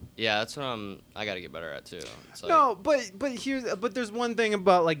like, yeah, that's what I got to get better at too. It's like, No, but there's one thing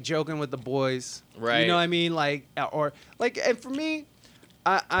about like joking with the boys, Right. You know what I mean, like, or like, and for me,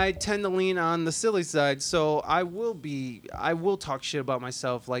 I tend to lean on the silly side, so I will talk shit about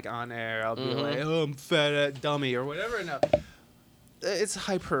myself like on air. I'll be like, oh, I'm fat dummy or whatever. No, it's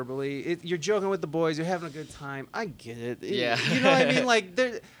hyperbole. You're joking with the boys. You're having a good time. I get it. Yeah. You know what I mean?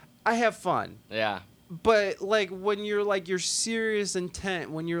 Like, I have fun. yeah. But like when you're like your serious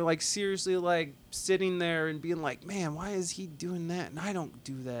intent, when you're like seriously like sitting there and being like, man, why is he doing that and I don't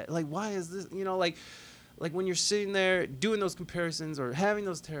do that? Like, why is this? Like when you're sitting there doing those comparisons or having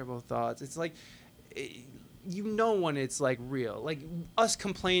those terrible thoughts, it's like, when it's like real. Like us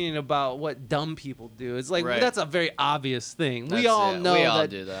complaining about what dumb people do, it's like, Right. that's a very obvious thing. We That's all it. know We all that.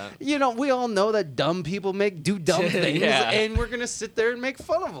 do that. We all know that dumb people do dumb things, Yeah. and we're gonna sit there and make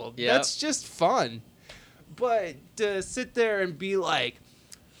fun of them. Yep. That's just fun. But to sit there and be like,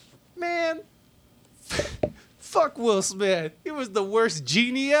 man, fuck Will Smith. He was the worst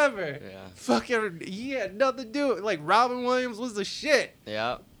genie ever. Yeah. He had nothing to do with it. Like, Robin Williams was the shit.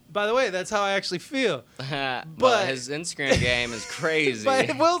 Yeah. By the way, that's how I actually feel. But his Instagram game is crazy.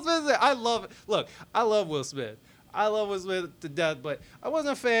 But Will Smith, I love Will Smith. I love Will Smith to death, but I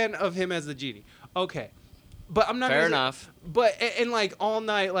wasn't a fan of him as the genie. Okay. But I'm not Fair gonna say- enough. But and like all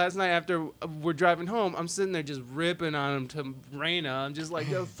night last night after we're driving home, I'm sitting there just ripping on him to Raina. I'm just like,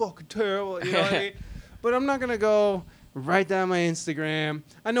 yo, fucking terrible, you know what I mean? But I'm not gonna go right down my Instagram.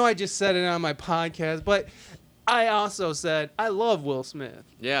 I know I just said it on my podcast, but I also said I love Will Smith,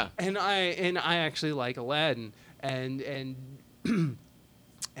 Yeah. and I actually like Aladdin and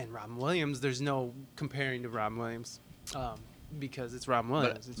and Robin Williams. There's no comparing to Robin Williams. Because it's Robin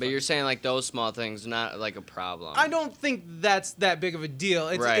Williams. But you're saying like those small things, not like a problem. I don't think that's that big of a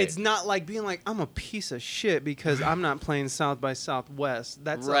deal. Right. It's not like being like, I'm a piece of shit because I'm not playing South by Southwest.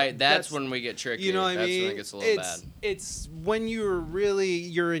 That's right. That's when we get tricky. you know what I mean. That's when it gets a little bad. It's when you're really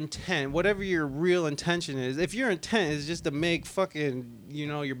your intent, whatever your real intention is. If your intent is just to make fucking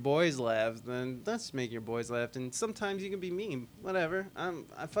your boys laugh, then let's make your boys laugh. And sometimes you can be mean. Whatever.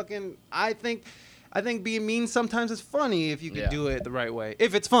 I think being mean sometimes is funny if you can Yeah. do it the right way.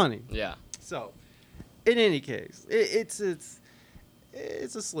 If it's funny. Yeah. So, in any case, it's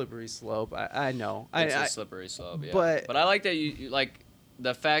a slippery slope. I know. It's a slippery slope. Yeah. but- I like that you like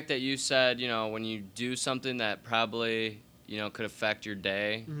the fact that you said when you do something that probably could affect your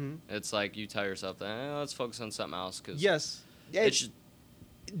day. Mhm. It's like you tell yourself that let's focus on something else because Yes.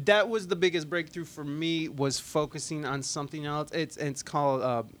 That was the biggest breakthrough for me, was focusing on something else. It's called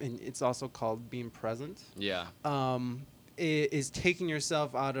and it's also called being present. yeah. Is taking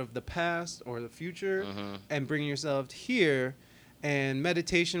yourself out of the past or the future Mhm. and bringing yourself here. And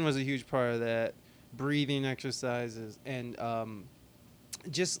meditation was a huge part of that. Breathing exercises and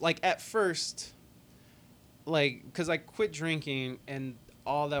just like at first, like, because I quit drinking and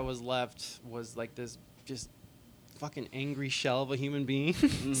all that was left was like this just fucking angry shell of a human being.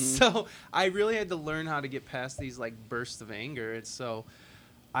 So I really had to learn how to get past these like bursts of anger. And so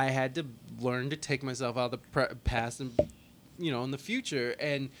I had to learn to take myself out of the past and, you know, in the future.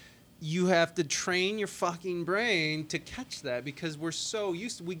 And you have to train your fucking brain to catch that, because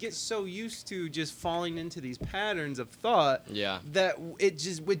we get so used to just falling into these patterns of thought that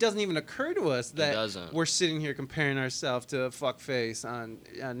it doesn't even occur to us that we're sitting here comparing ourselves to a fuckface on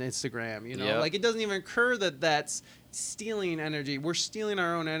Instagram, you know? Yep. Like, it doesn't even occur that that's stealing energy. We're stealing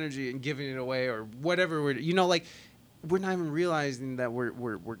our own energy and giving it away, or whatever we're, you know, like, we're not even realizing that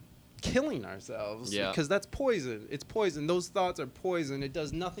we're killing ourselves, because that's poison. It's poison. Those thoughts are poison. It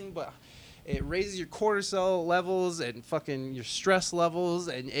does nothing but it raises your cortisol levels and fucking your stress levels,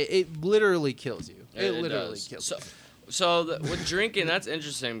 and it literally kills you. It literally kills you. So with drinking, that's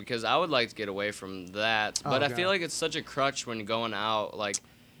interesting, because I would like to get away from that, but I feel like it's such a crutch when going out, like,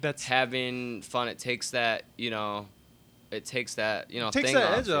 that's having fun. It takes that, you know, thing takes that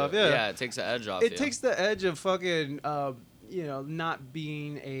edge off. Yeah, it takes the edge off. It takes the edge of fucking you know, not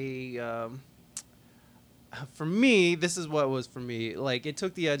being a for me, this is what was for me. Like, it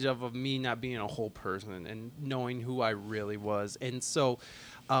took the edge off of me not being a whole person and knowing who I really was. And so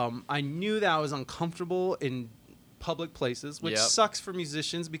I knew that I was uncomfortable in public places, which sucks for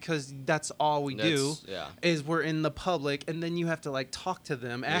musicians, because that's all we do is we're in the public, and then you have to like talk to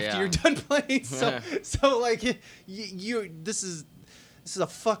them after you're done playing. So like this is a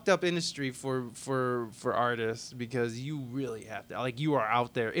fucked up industry for artists, because you really have to, like, you are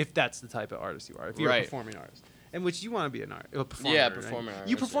out there if that's the type of artist you are, if you're a performing artist, in which you want to be an performer. Performing artist.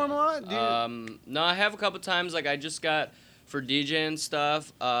 You perform a lot, dude? No, I have a couple times. Like, I just got, for DJing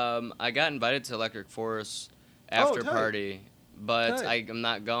stuff, I got invited to Electric Forest after party, but I'm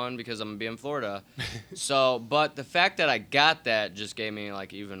not going because I'm gonna be in Florida. So, but the fact that I got that just gave me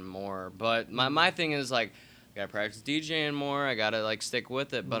like even more. But my thing is, like, I gotta practice DJing more. I gotta like stick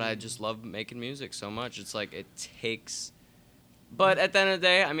with it. But I just love making music so much. It's like it takes. But at the end of the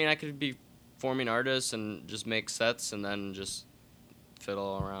day, I mean, I could be forming artists and just make sets and then just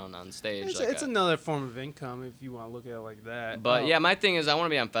fiddle around on stage. It's another form of income if you want to look at it like that. But yeah, my thing is I want to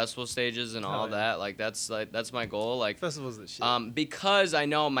be on festival stages and all that. Like that's my goal. Like festivals the shit. Because I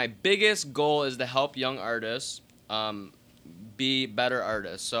know my biggest goal is to help young artists be better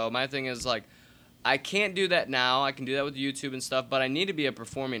artists. So my thing is, like, I can't do that now. I can do that with YouTube and stuff, but I need to be a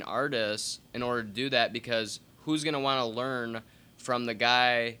performing artist in order to do that, because who's gonna want to learn from the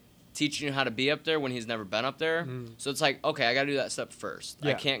guy teaching you how to be up there when he's never been up there? So it's like, okay, I got to do that step first.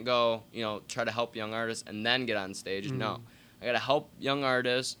 I can't go, you know, try to help young artists and then get on stage. No, I got to help young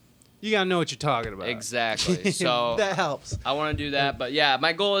artists. You got to know what you're talking about. Exactly. So that helps. I want to do that. But yeah,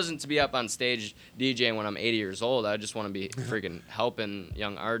 my goal isn't to be up on stage DJing when I'm 80 years old. I just want to be freaking helping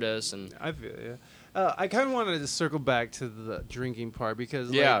young artists. And I feel you. I kind of wanted to circle back to the drinking part,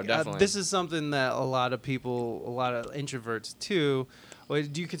 because definitely. This is something that a lot of introverts too.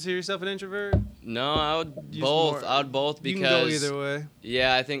 Wait, do you consider yourself an introvert? No, I would both. I would both, because you can go either way.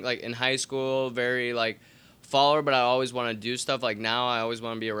 Yeah, I think like in high school, very like follower, but I always want to do stuff. Like now, I always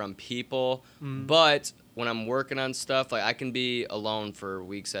want to be around people. But when I'm working on stuff, like I can be alone for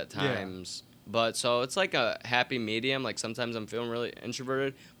weeks at times. But so it's like a happy medium. Like sometimes I'm feeling really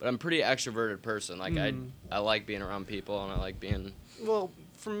introverted, but I'm a pretty extroverted person. Like I like being around people, and I like being. Well,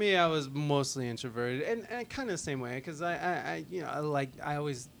 for me, I was mostly introverted, and kind of the same way, because I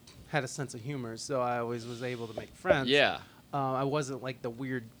always had a sense of humor, so I always was able to make friends. Yeah. I wasn't like the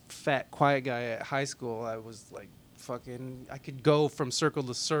weird, fat, quiet guy at high school. I was like fucking. I could go from circle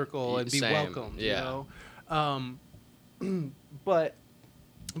to circle and be welcomed. Yeah. You know. But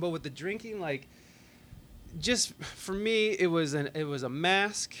with the drinking, like, just for me, it was a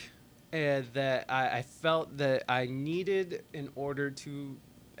mask, that I felt that I needed in order to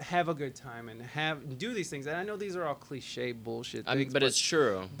have a good time and do these things. And I know these are all cliche bullshit things, but it's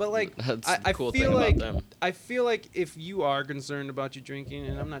true. But like, that's I the cool feel thing like about them. I feel like if you are concerned about your drinking,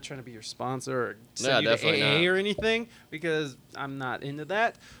 and I'm not trying to be your sponsor or send you to definitely AA not. or anything, because I'm not into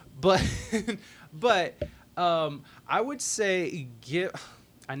that, but I would say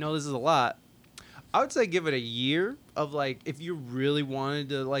I know this is a lot. I would say give it a year of, like, if you really wanted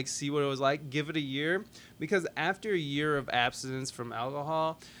to, like, see what it was like, give it a year. Because after a year of abstinence from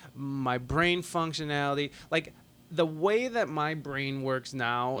alcohol, my brain functionality, like, the way that my brain works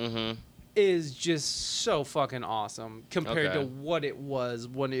now is just so fucking awesome compared to what it was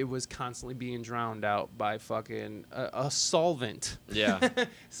when it was constantly being drowned out by fucking a solvent. Yeah.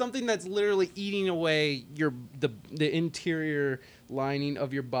 Something that's literally eating away the interior lining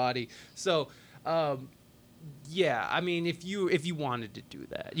of your body. So yeah, I mean, if you wanted to do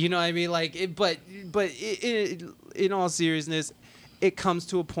that, you know what I mean? Like, in all seriousness, it comes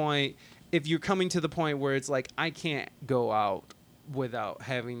to a point, if you're coming to the point where it's like, I can't go out without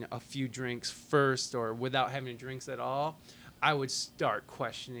having a few drinks first or without having drinks at all, I would start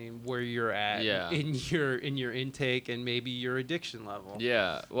questioning where you're at in your intake and maybe your addiction level.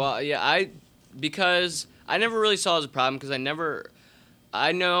 Yeah. Well, yeah, because I never really saw it as a problem because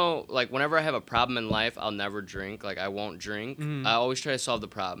I know, like, whenever I have a problem in life, I'll never drink. Like, I won't drink. I always try to solve the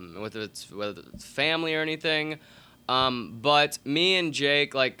problem, whether it's family or anything. But me and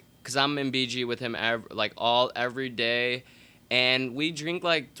Jake, like, because I'm in BG with him, every day, and we drink,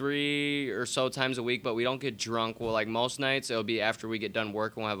 like, 3 or so times a week, but we don't get drunk. Well, like, most nights, it'll be after we get done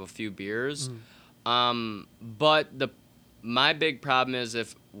work and we'll have a few beers. But my big problem is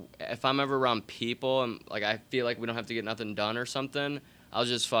if I'm ever around people and, like, I feel like we don't have to get nothing done or something, I'll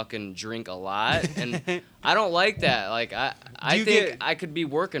just fucking drink a lot, and I don't like that. Like, I think I could be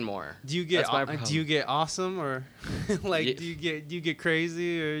working more. Do you get That's my problem. do you get awesome, or like Yeah. do you get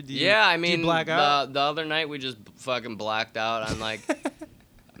crazy, or do you Yeah, I do mean, you black out? the other night we just fucking blacked out on, like,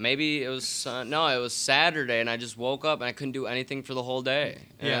 maybe it was Saturday, and I just woke up and I couldn't do anything for the whole day.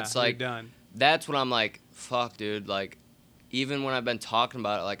 And Yeah, it's like you're done. that's when I'm like, fuck, dude. Like, even when I've been talking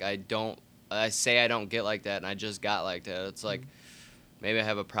about it, like, I say I don't get like that, and I just got like that. It's like, maybe I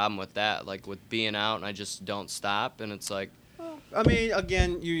have a problem with that, like, with being out, and I just don't stop, and it's like, I mean,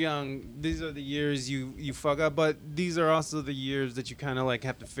 again, you're young. These are the years you fuck up, but these are also the years that you kind of like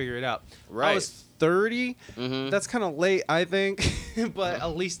have to figure it out. Right. I was 30. Mhm. That's kind of late, I think, but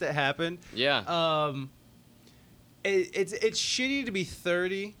at least it happened. yeah. It's shitty to be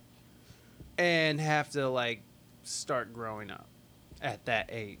 30 and have to like start growing up at that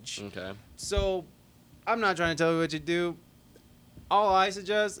age. Okay. So, I'm not trying to tell you what you do. All I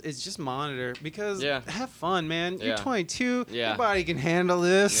suggest is just monitor, because Yeah. have fun, man. You're Yeah. 22. Yeah. Your body can handle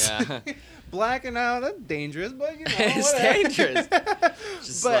this. Yeah. Blacking out, that's dangerous, but you know, It's whatever. dangerous.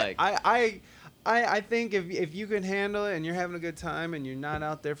 Just but like- I think if you can handle it and you're having a good time and you're not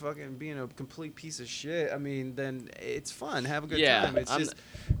out there fucking being a complete piece of shit, I mean, then it's fun. Have a good Yeah, time. It's I'm- just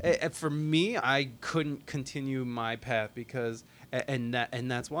for me, I couldn't continue my path because and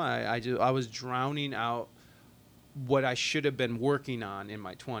that's why I was drowning out what I should have been working on in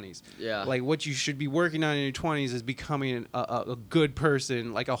my 20s. Yeah. Like, what you should be working on in your 20s is becoming a good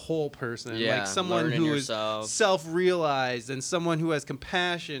person, like a whole person. Yeah, Like someone learning who is yourself. self-realized and someone who has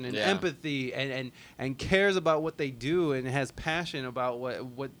compassion and Yeah. empathy and cares about what they do and has passion about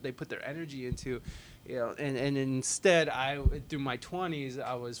what they put their energy into. You know, and instead, through my 20s,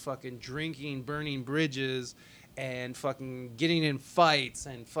 I was fucking drinking, burning bridges, and fucking getting in fights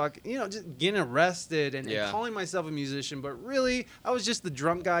and just getting arrested and Yeah. calling myself a musician, but really I was just the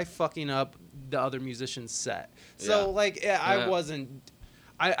drunk guy fucking up the other musician's set. So Yeah. like Yeah. I wasn't.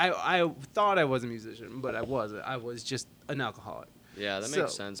 I thought I was a musician, but I wasn't. I was just an alcoholic. Yeah, that So-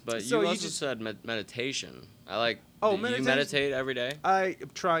 makes sense. But so you you also just- said meditation. I like. Oh, do meditation- You meditate every day? I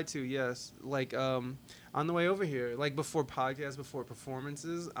try to, yes. Like on the way over here, like before podcasts, before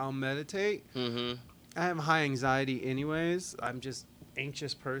performances, I'll meditate. Mm-hmm. I have high anxiety anyways. I'm just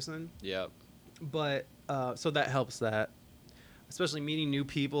anxious person. Yep. But so that helps that, especially meeting new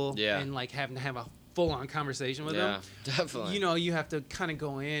people Yeah. and like having to have a full-on conversation with Yeah, them. definitely. You know, you have to kind of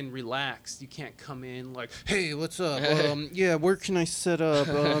go in relaxed. You can't come in like, hey, what's up? Yeah, where can I set up?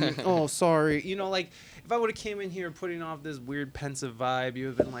 Oh, sorry. You know, like if I would have came in here putting off this weird pensive vibe, you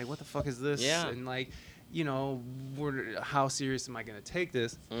would have been like, what the fuck is this? Yeah. And like, you know, how serious am I gonna take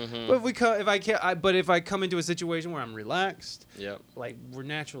this? Mm-hmm. But if I come into a situation where I'm relaxed, Yep. like we're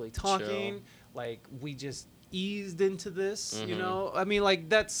naturally talking, Chill. like we just eased into this, you Mhm. know. I mean, like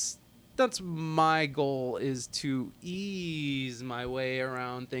that's my goal, is to ease my way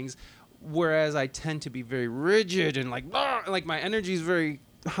around things, whereas I tend to be very rigid and like my energy is very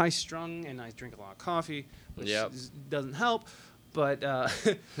high strung, and I drink a lot of coffee, which Yep. doesn't help. But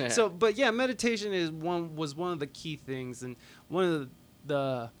but yeah, meditation was one of the key things, and one of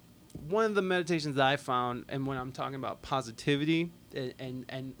the meditations that I found, and when I'm talking about positivity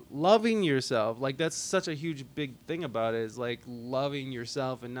and loving yourself, like that's such a huge big thing about it, is like loving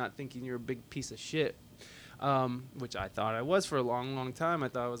yourself and not thinking you're a big piece of shit, which I thought I was for a long, long time. I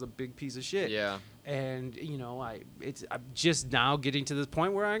thought I was a big piece of shit. Yeah. And you know, I'm just now getting to this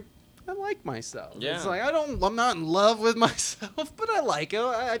point where I like myself. Yeah. It's like I'm not in love with myself, but I like it.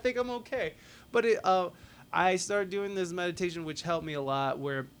 I think I'm okay. But I started doing this meditation, which helped me a lot,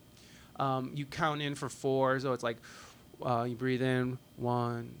 where you count in for 4. So it's like you breathe in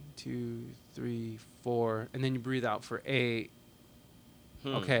 1, 2, 3, 4, and then you breathe out for 8.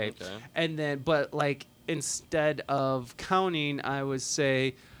 Okay. And then, but like instead of counting, I would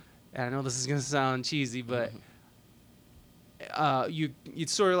say, and I know this is gonna sound cheesy, but you'd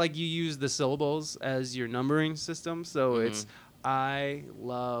sort of like you use the syllables as your numbering system. So it's I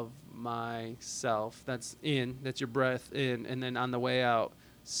love myself. That's your breath in, and then on the way out,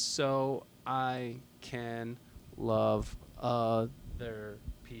 so I can love other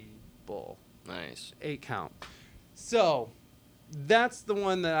people. Nice. 8 count. So that's the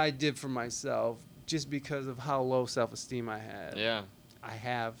one that I did for myself, just because of how low self-esteem I had. Yeah. I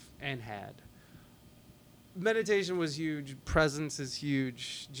have and had. Meditation was huge. Presence is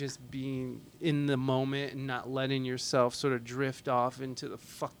huge. Just being in the moment and not letting yourself sort of drift off into the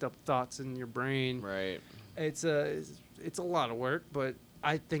fucked up thoughts in your brain. Right. It's a lot of work, but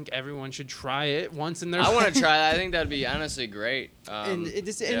I think everyone should try it once in their life. I want to try that. I think that'd be honestly great. And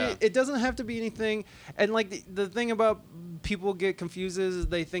it doesn't have to be anything. And like the thing about people get confused is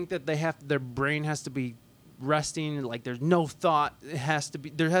they think that their brain has to be resting, and like there's no thought. There has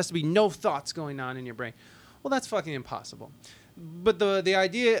to be no thoughts going on in your brain. Well, that's fucking impossible. But the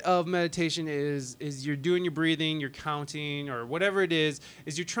idea of meditation is you're doing your breathing, you're counting, or whatever it is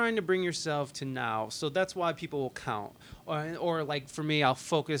you're trying to bring yourself to now. So that's why people will count. Or like for me, I'll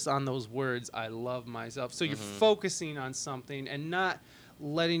focus on those words, I love myself. So you're focusing on something and not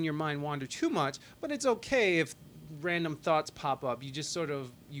letting your mind wander too much. But it's okay if random thoughts pop up. You just sort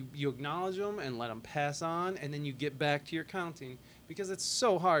of, you acknowledge them and let them pass on, and then you get back to your counting. Because it's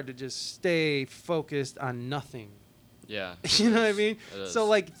so hard to just stay focused on nothing. Yeah. You know what I mean? It is. So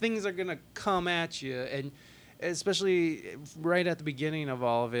like things are gonna come at you, and especially right at the beginning of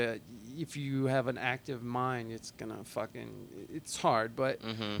all of it, if you have an active mind, it's hard. But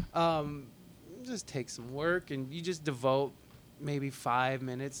just take some work, and you just devote maybe 5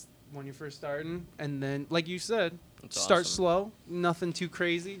 minutes when you're first starting, and then like you said, That's start awesome. slow, nothing too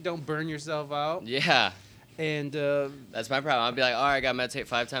crazy. Don't burn yourself out. Yeah. And That's my problem. I'll be like, all right, I gotta meditate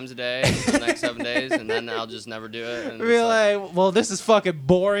 5 times a day for the next 7 days, and then I'll just never do it. And be it's like, well, this is fucking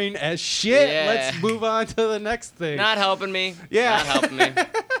boring as shit. Yeah. Let's move on to the next thing. not helping me. Yeah. Not helping me.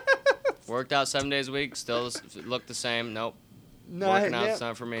 Worked out 7 days a week, still look the same. Nope. Working out's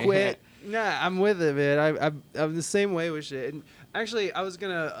not for me. Quit. Nah, I'm with it, man. I'm the same way with shit. And actually, I was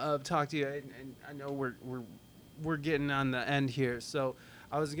gonna talk to you, and I know we're getting on the end here, so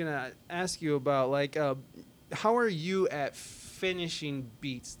I was gonna ask you about like, how are you at finishing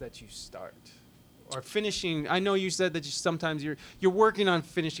beats that you start, or finishing? I know you said that sometimes you're working on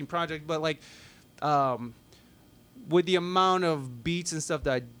finishing project, but like, with the amount of beats and stuff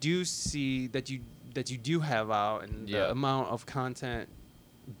that I do see that you do have out, and Yeah. the amount of content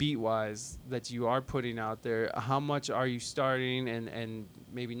beat wise that you are putting out there, how much are you starting and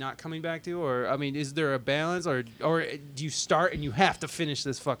maybe not coming back to? Or I mean, is there a balance, or do you start and you have to finish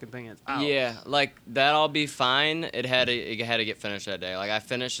this fucking thing? It's out? Yeah, like that'll be fine. It had to get finished that day. Like I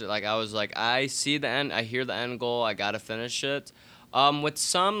finished it. Like I was like, I see the end. I hear the end goal. I gotta finish it. With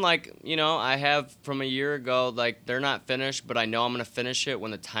some, like, you know, I have from a year ago, like they're not finished, but I know I'm gonna finish it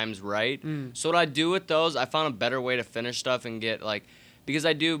when the time's right. So what I do with those, I found a better way to finish stuff and get like, because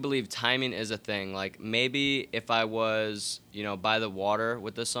I do believe timing is a thing. Like maybe if I was, you know, by the water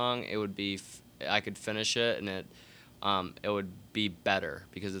with the song, it would be, I could finish it and it would be better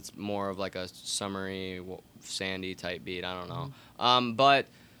because it's more of like a summery, sandy type beat. I don't know. But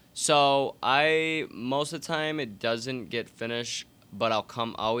so most of the time it doesn't get finished, but I'll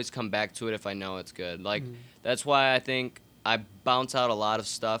always come back to it if I know it's good. Like that's why I think I bounce out a lot of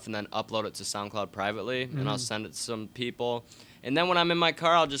stuff and then upload it to SoundCloud privately, and I'll send it to some people. And then when I'm in my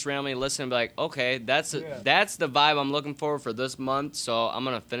car, I'll just randomly listen and be like, okay, that's the vibe I'm looking for this month, so I'm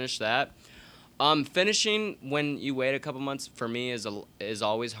gonna finish that. Finishing when you wait a couple months for me is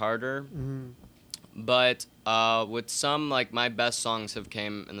always harder. But with some, like my best songs have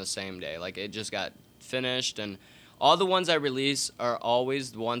came in the same day. Like it just got finished, and all the ones I release are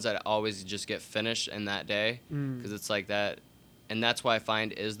always the ones that always just get finished in that day, because it's like that. And that's why I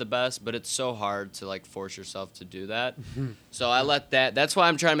find is the best, but it's so hard to like force yourself to do that. So I let that's why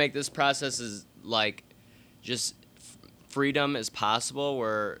I'm trying to make this process as like just freedom as possible,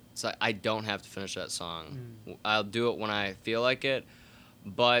 where it's like I don't have to finish that song. I'll do it when I feel like it.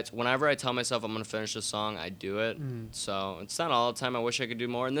 But whenever I tell myself I'm going to finish a song, I do it. So it's not all the time. I wish I could do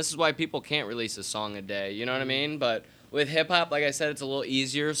more. And this is why people can't release a song a day. You know what I mean? But with hip-hop, like I said, it's a little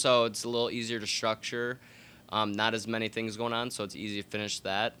easier. So it's a little easier to structure. Not as many things going on. So it's easy to finish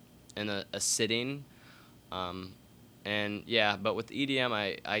that in a sitting. And, yeah, but with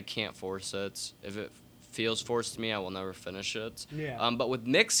EDM, I can't force it. If it feels forced to me, I will never finish it. Yeah. But with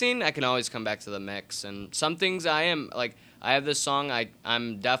mixing, I can always come back to the mix. And some things I have this song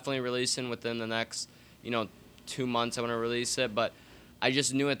I'm definitely releasing within the next, 2 months I want to release it, but I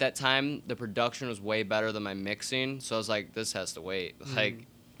just knew at that time the production was way better than my mixing, so I was like, this has to wait. Like,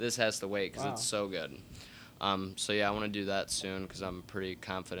 this has to wait because it's so good. So yeah, I want to do that soon because I'm pretty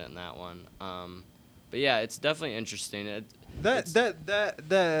confident in that one. But yeah, it's definitely interesting. That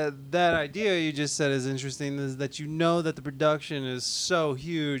idea you just said is interesting. Is that that the production is so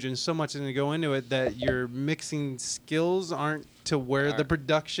huge and so much is going to go into it that your mixing skills aren't to where the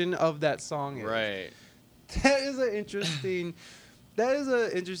production of that song is. Right. That is an interesting. That is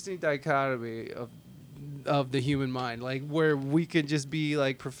an interesting dichotomy of the human mind, like where we could just be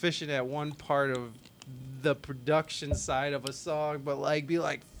like proficient at one part of the production side of a song, but like be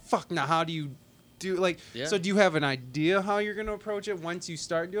like, fuck, now how do you do like? Yeah. So do you have an idea how you're gonna approach it once you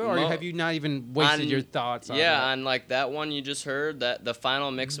start doing it, or have you not even wasted your thoughts on it? Yeah, on like that one you just heard, that the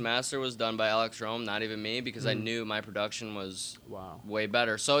final mix and master was done by Alex Rome, not even me, because I knew my production was way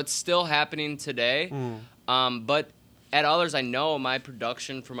better. So it's still happening today, but at others, I know my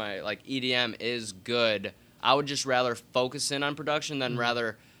production for my like EDM is good. I would just rather focus in on production than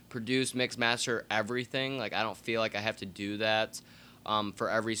rather produce, mix, master everything. Like, I don't feel like I have to do that for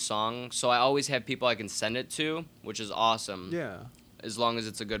every song. So I always have people I can send it to, which is awesome. Yeah. As long as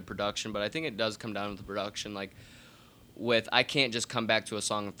it's a good production. But I think it does come down to the production. Like, I can't just come back to a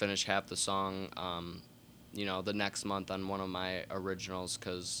song and finish half the song, the next month on one of my originals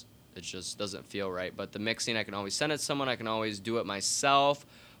because it just doesn't feel right. But the mixing, I can always send it to someone. I can always do it myself.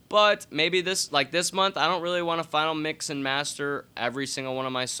 But maybe this month, I don't really want to final mix and master every single one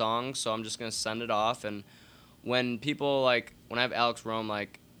of my songs. So I'm just going to send it off. And when when I have Alex Rome,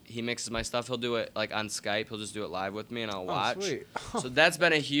 like, he mixes my stuff, he'll do it, like, on Skype. He'll just do it live with me, and I'll watch. Oh, sweet. So that's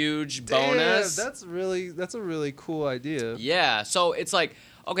been a huge bonus. That's a really cool idea. Yeah. So it's like,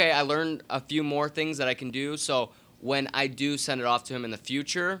 okay, I learned a few more things that I can do. So when I do send it off to him in the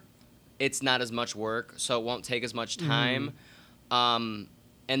future, it's not as much work, so it won't take as much time.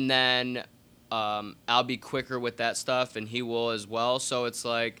 And then I'll be quicker with that stuff, and he will as well. So it's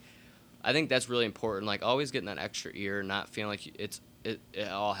like, I think that's really important. Like, always getting that extra ear, not feeling like it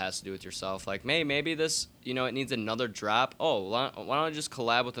all has to do with yourself. Like, maybe this, it needs another drop. Oh, why don't I just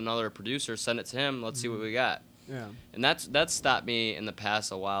collab with another producer, send it to him, let's see what we got. Yeah. And that's stopped me in the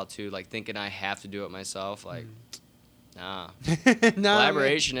past a while, too, like, thinking I have to do it myself. Like, nah.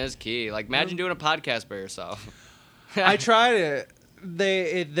 Collaboration is key. Like, imagine doing a podcast by yourself. I tried it.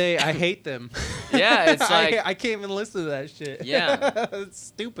 I hate them. Yeah, it's like I can't even listen to that shit. Yeah. It's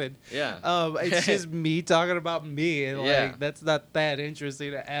stupid. Yeah. It's just me talking about me, and Yeah. like that's not that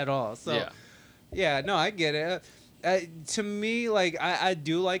interesting at all. So yeah, no, I get it. To me, like I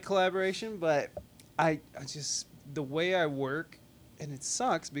do like collaboration, but I just the way I work, and it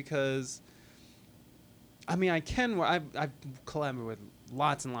sucks because I mean I collaborate with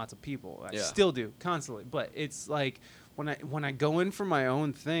lots and lots of people. I still do constantly, but it's like when I go in for my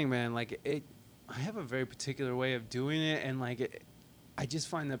own thing, man, like I have a very particular way of doing it, and like I just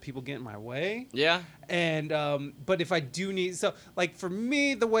find that people get in my way. Yeah. And but if I do need, so like for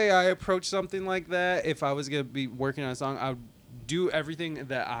me, the way I approach something like that, if I was gonna be working on a song, I would do everything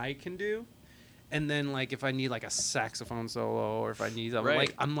that I can do, and then like if I need like a saxophone solo or if I need something,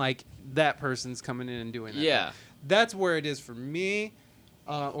 like I'm like that person's coming in and doing that. Yeah. Thing. That's where it is for me.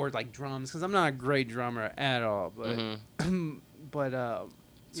 Or like drums, because I'm not a great drummer at all. But,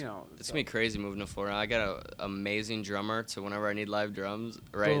 it's gonna be crazy moving to Florida. I got an amazing drummer to whenever I need live drums,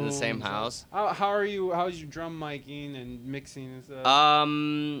 right in the same house. How's your drum miking and mixing and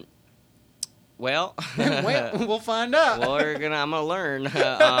stuff? Well, we'll find out. Well, I'm gonna learn.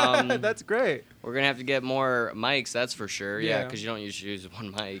 That's great. We're gonna have to get more mics, that's for sure. Yeah, because you don't usually use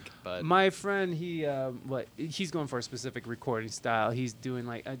one mic. But my friend, he's going for a specific recording style. He's doing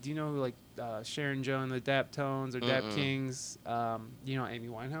like, do you know who like Sharon Jones, the Daptones or Dap Kings? You know what Amy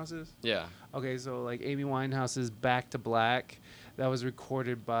Winehouse is? Yeah. Okay, so like Amy Winehouse's Back to Black. That was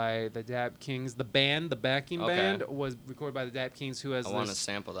recorded by the Dap Kings. The band, the backing band, was recorded by the Dap Kings, who has I want to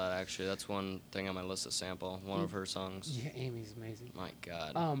sample that, actually. That's one thing on my list to sample, one of her songs. Yeah, Amy's amazing. My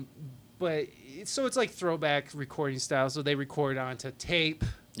God. But it's like throwback recording style. So they record onto tape.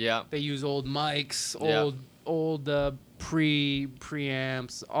 Yeah. They use old mics, old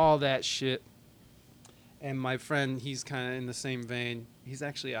preamps, all that shit. And my friend, he's kind of in the same vein. He's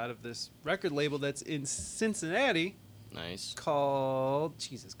actually out of this record label that's in Cincinnati. Nice. Called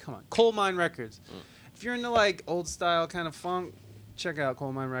Coal Mine Records. If you're into like old style kind of funk, check out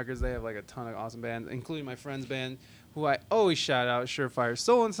Coal Mine Records. They have like a ton of awesome bands, including my friend's band, who I always shout out, Surefire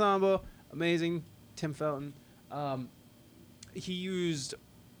Soul Ensemble, amazing. Tim Felton. He used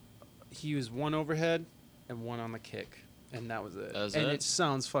one overhead and one on the kick. and that was it. That was and it? it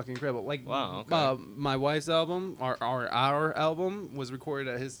sounds fucking incredible. Like, Wow, okay. my wife's album, our album, was recorded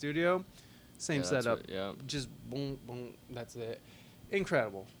at his studio. Same Yeah, that's setup. what- yeah. Just boom, boom. That's it.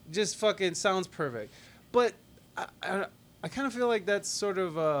 Incredible. Just fucking sounds perfect. But I kind of feel like that's sort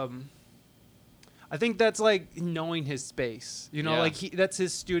of. I think that's like knowing his space. You know, Yeah. like that's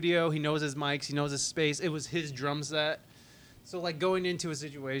his studio. He knows his mics. He knows his space. It was his drum set. So like going into a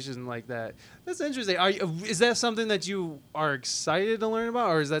situation like that, that's interesting. Is that something that you are excited to learn about,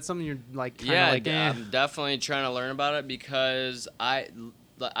 or is that something you're like kind of Yeah, like? I'm definitely trying to learn about it because I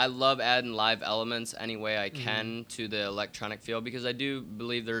love adding live elements any way I can to the electronic field because I do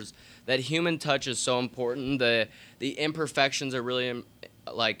believe there's that human touch is so important. The imperfections are really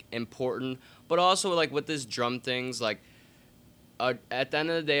like important, but also like with this drum things like at the end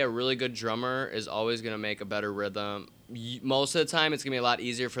of the day, a really good drummer is always gonna make a better rhythm. Most of the time, it's gonna be a lot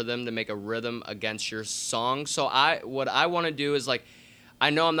easier for them to make a rhythm against your song. So what I want to do is like, I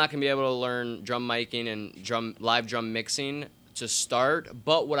know I'm not gonna be able to learn drum miking and live drum mixing to start,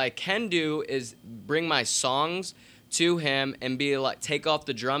 but what I can do is bring my songs to him and be like, take off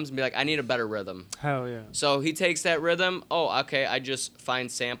the drums and be like, I need a better rhythm. Hell yeah. So he takes that rhythm. Oh, okay. I just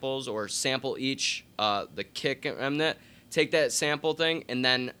find samples or sample each the kick remnant, take that sample thing and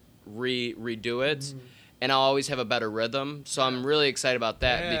then redo it. And I'll always have a better rhythm. So I'm really excited about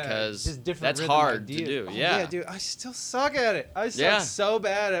that because just different that's rhythm hard ideas. to do. Oh, yeah. dude, I still suck at it. I suck Yeah. so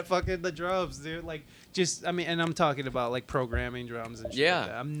bad at fucking the drums, dude. Like, I mean, and I'm talking about like programming drums and shit. Yeah. Like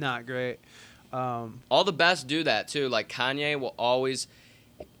that. I'm not great. All the best do that too. Like Kanye will always,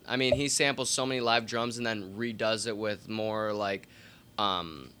 I mean, he samples so many live drums and then redoes it with more like,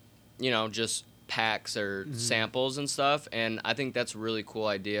 just packs or samples and stuff. And I think that's a really cool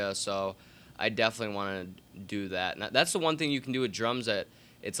idea. So I definitely want to do that. And that's the one thing you can do with drums that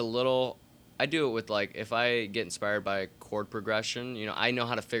it's a little. I do it with like if I get inspired by a chord progression, I know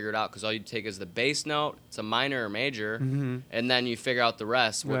how to figure it out because all you take is the bass note, it's a minor or major, and then you figure out the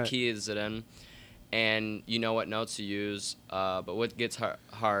rest. What Right. key is it in? And you know what notes to use. But what gets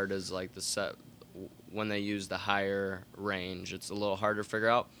hard is like the set when they use the higher range. It's a little harder to figure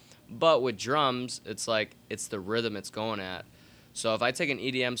out. But with drums, it's like it's the rhythm it's going at. So if I take an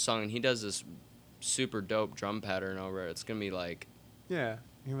EDM song and he does this super dope drum pattern over it, it's gonna be like Yeah.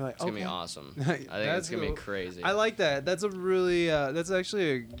 You're like, it's gonna be awesome. I think That's it's gonna cool. be crazy. I like that. That's a really, that's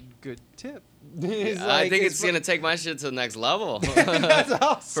actually a good tip. It's I like- think it's gonna take my shit to the next level. That's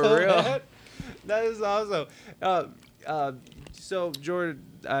awesome. For real. Man. That is awesome. So Jordan,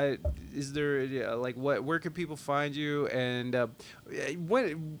 is there like where can people find you? And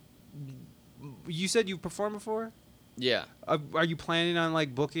what you said you performed before? Yeah. Are you planning on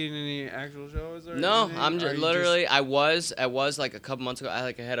like booking any actual shows? Or No, anything? I'm Are just you literally. I was like a couple months ago.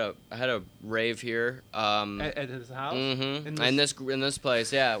 I had a rave here. at his house. Mm-hmm. In this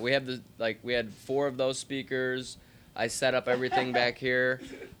place, yeah. We had 4 of those speakers. I set up everything back here,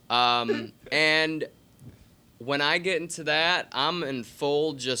 and when I get into that, I'm in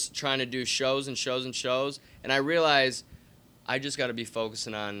full just trying to do shows and shows and shows, and I realize I just got to be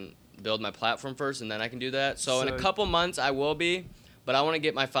focusing on build my platform first, and then I can do that. So in a couple months, I will be, but I want to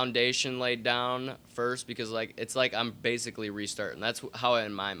get my foundation laid down first because it's like I'm basically restarting. That's how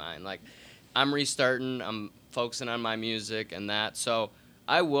in my mind, like I'm restarting. I'm focusing on my music and that. So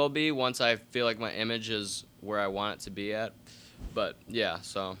I will be once I feel like my image is where I want it to be at. But yeah,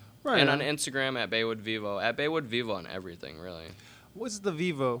 so Right and on. on Instagram at Baywood Vivo, on everything really. What's the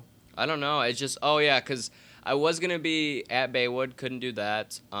Vivo? I don't know. It's just because I was gonna be at Baywood, couldn't do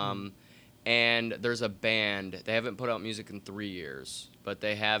that. And there's a band. They haven't put out music in 3 years, but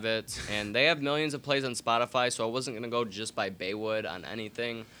they have it, and they have millions of plays on Spotify. So I wasn't gonna go just by Baywood on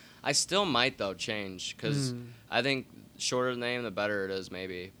anything. I still might though change because I think shorter the name, the better it is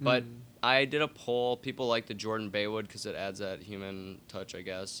maybe. But I did a poll. People like the Jordan Baywood because it adds that human touch, I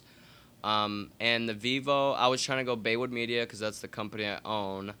guess. And the Vivo, I was trying to go Baywood Media because that's the company I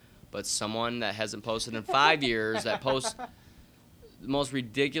own. But someone that hasn't posted in 5 years that posts the most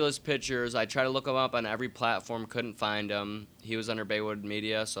ridiculous pictures. I tried to look him up on every platform, couldn't find him. He was under Baywood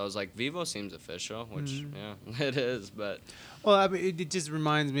Media, so I was like, Vivo seems official, which yeah, it is. But Well, I mean, it just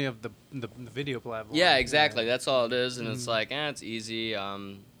reminds me of the video platform. yeah, exactly. That's all it is, and it's like, it's easy. I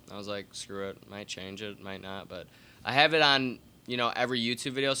was like, screw it, might change it, might not, but I have it on every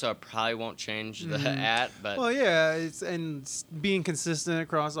YouTube video, so I probably won't change the at. But Well, yeah, being consistent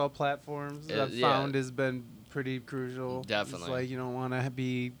across all platforms, I've yeah. found has been pretty crucial. Definitely. It's like you don't want to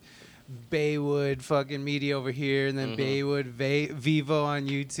be Baywood fucking media over here, and then Baywood Vivo on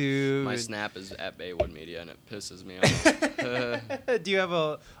YouTube. My Snap is at Baywood Media, and it pisses me off. Do you have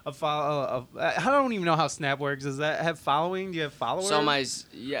a follow? I don't even know how Snap works. Does that have following? Do you have followers? So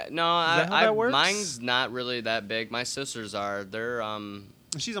that works? Mine's not really that big. My sisters are. They're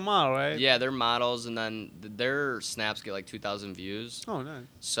She's a model, right? Yeah, they're models, and then their snaps get like 2,000 views. Oh, nice.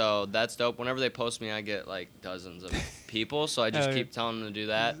 So that's dope. Whenever they post me, I get like dozens of people. So I just Oh, keep telling them to do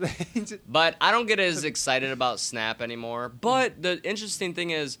that. But I don't get as excited about Snap anymore. But the interesting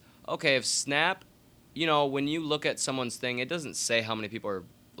thing is, okay, if Snap, you know, when you look at someone's thing, it doesn't say how many people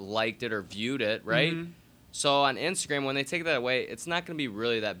liked it or viewed it, right? Mhm. So on Instagram, when they take that away, it's not going to be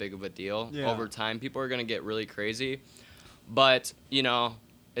really that big of a deal. Yeah. Over time, people are going to get really crazy. But, you know,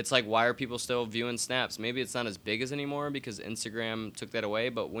 it's like, why are people still viewing snaps? Maybe it's not as big as anymore because Instagram took that away.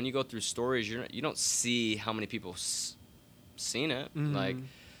 But when you go through stories, you don't see how many people seen it. Mhm. Like,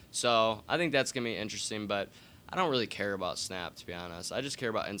 so I think that's going to be interesting. But I don't really care about Snap, to be honest. I just care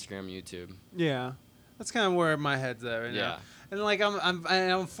about Instagram and YouTube. Yeah, that's kind of where my head's at right now. Yeah. And like and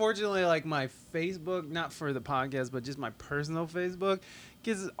unfortunately, like my Facebook, not for the podcast, but just my personal Facebook,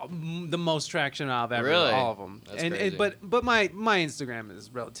 gets the most traction out of Really? all of them. That's and crazy. but my Instagram is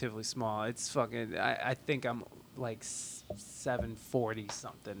relatively small. It's fucking. I think I'm like 740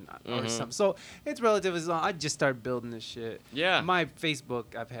 something or Mhm. something. So it's relatively small. I just started building this shit. Yeah. My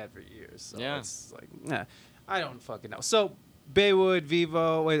Facebook I've had for years. So Yeah. it's like, nah, I don't fucking know. So Baywood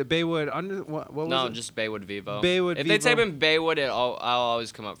Vivo. Wait, Baywood what was No, it? just Baywood Vivo. Baywood If Vivo. they type in Baywood, I'll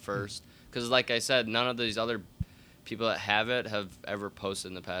always come up first. Because like I said, none of these other people that have it have ever posted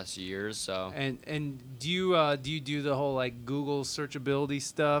in the past years. So And do you do the whole like Google searchability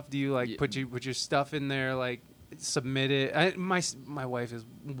stuff? Do you like Ye- put your stuff in there, like submit it? My wife is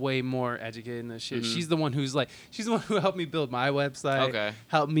way more educated in this shit. Mhm. She's the one who helped me build my website. Okay.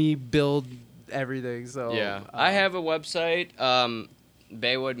 Helped me build everything. So yeah, I have a website,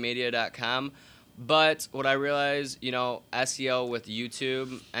 baywoodmedia.com. But what I realized, you know, SEO with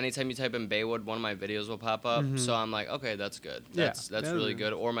YouTube, anytime you type in Baywood, one of my videos will pop up. Mhm. So I'm like, okay, that's good. Yeah, That's yeah, really yeah.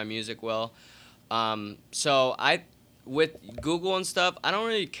 good. Or my music will. So with Google and stuff, I don't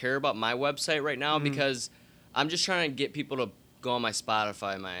really care about my website right now Mhm. because I'm just trying to get people to go on my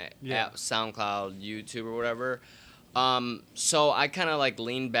Spotify, my Yeah. app, SoundCloud, YouTube, or whatever. So I kind of like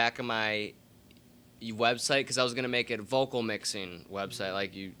leaned back on my website because I was gonna make it a vocal mixing website.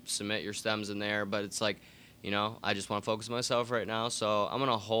 Like you submit your stems in there, but it's like, you know, I just want to focus on myself right now. So I'm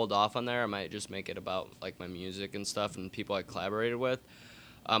gonna hold off on there. I might just make it about like my music and stuff and people I collaborated with.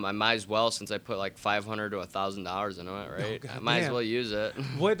 I might as well, since I put like $500 to $1,000 into it, right? I might as goddamn. well use it.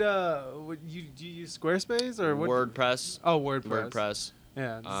 What do you use Squarespace or what? WordPress. Oh, WordPress. WordPress.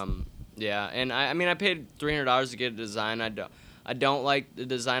 Yeah. Yeah, and I mean I paid $300 to get a design. I don't like the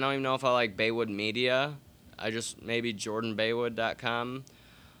design. I don't even know if I like Baywood Media. I just maybe JordanBaywood.com.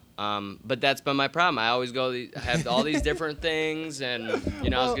 But that's been my problem. I always have all these different things, and you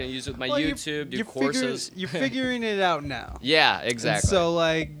know I was gonna use it with my YouTube, do courses. You're figuring it out now. Yeah, And exactly. so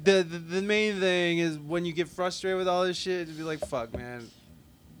like the main thing is when you get frustrated with all this shit, to be like, fuck, man,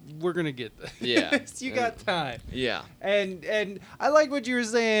 we're gonna get this. Yeah. You got time. Yeah. And I like what you were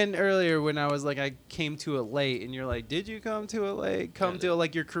saying earlier when I was like, I came to it late, and you're like, did you come to it late? Come Yeah, to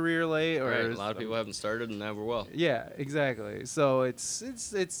like your career late, or Right. A lot of people haven't started and never will. Yeah, exactly. So it's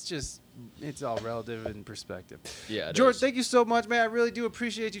just it's all relative in perspective. Yeah. it George, is. thank you so much, man. I really do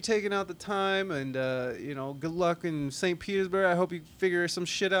appreciate you taking out the time, and you know, good luck in St. Petersburg. I hope you figure some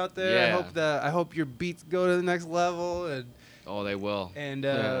shit out there. Yeah. I hope your beats go to the next level, Oh, they will. and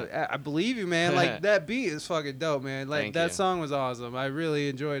Yeah. I believe you, man. Like that beat is fucking dope, man. Like Thank that you. song was awesome. I really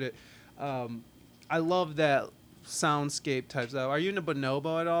enjoyed it. I love that soundscape type stuff. Are you into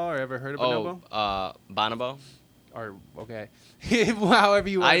Bonobo at all, or ever heard of Bonobo? Oh, Bonobo. Or okay, however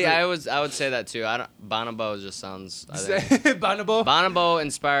you want. I would say that too. Bonobo just sounds. I think. Bonobo. Bonobo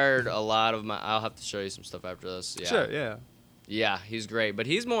inspired a lot of my. I'll have to show you some stuff after this. Yeah. Sure, yeah. Yeah, he's great, but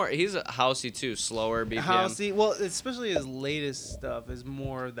he's housey too, slower BPM. Housey, well, especially his latest stuff is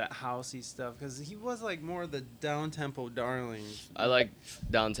more of that housey stuff because he was like more of the down tempo darling. I like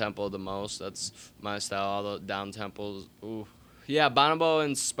down tempo the most. That's my style. All the down tempos. Ooh, yeah. Bonobo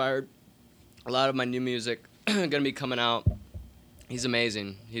inspired a lot of my new music. Gonna be coming out. He's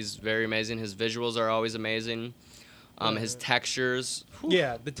amazing. He's very amazing. His visuals are always amazing. His textures. whew.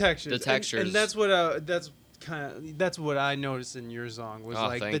 Yeah, the textures. The textures. and that's what I noticed in your song was Oh,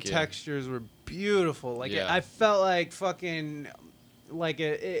 like the thank you. textures were beautiful. Like Yeah. I felt like fucking like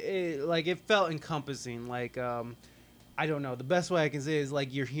it felt encompassing. Like I don't know. The best way I can say is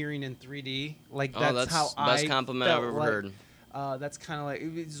like you're hearing in 3D. Like Oh, that's that's how best I compliment felt I've ever like, heard. That's kind of like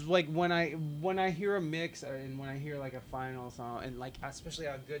it's like when I hear a mix and when I hear like a final song and like especially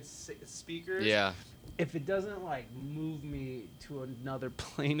on good speakers. Yeah. If it doesn't like move me to another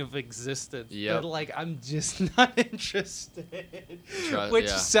plane of existence, Yep. then like I'm just not interested. Which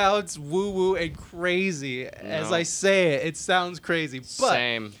yeah. sounds woo woo and crazy. As No. I say it, it sounds crazy, but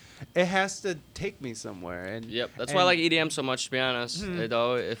Same. it has to take me somewhere. And Yep. That's why I like EDM so much, to be honest. Mhm. You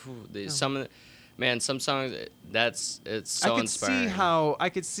know, some songs, it's so inspiring. I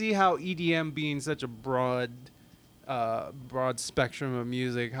could see how EDM being such a broad spectrum of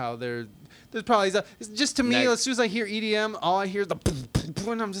music, how there's probably it's just to me Next. as soon as I hear EDM, all I hear is the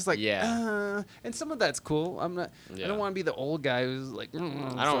and I'm just like Yeah. and some of that's cool. I Yeah. don't want to be the old guy who's like I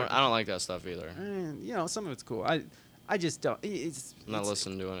don't like that stuff either. you know, some of it's cool. I just don't. I'm not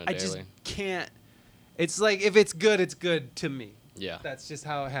listening to it I daily. just can't. It's like if it's good to me. Yeah. That's just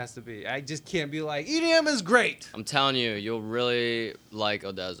how it has to be. I just can't be like EDM is great. I'm telling you, you'll really like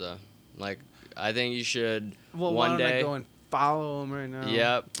Odessa. Like, I think you should Well, one why don't I day. go and follow them right now?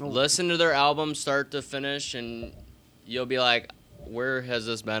 Yep. Oh. Listen to their album start to finish, and you'll be like, where has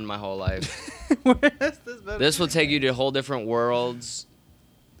this been my whole life? Where has this been? This will take you to whole different worlds.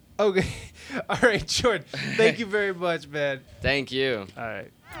 Okay. All right, Jordan. Thank you very much, man. Thank you. All right.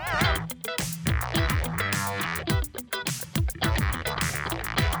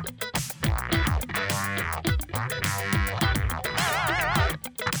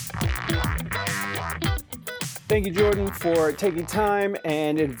 Thank you, Jordan, for taking time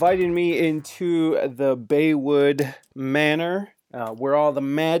and inviting me into the Baywood Manor, where all the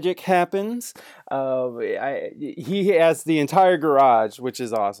magic happens. He has the entire garage, which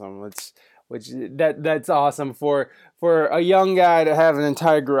is awesome. That's awesome for a young guy to have an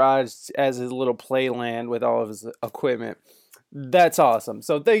entire garage as his little playland with all of his equipment. That's awesome.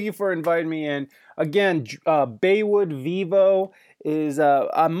 So thank you for inviting me in. Again, Baywood Vivo is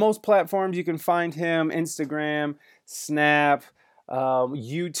on most platforms. You can find him: Instagram, Snap,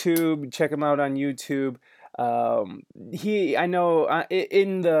 YouTube. Check him out on YouTube. I know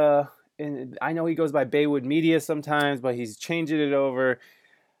he goes by Baywood Media sometimes, but he's changing it over.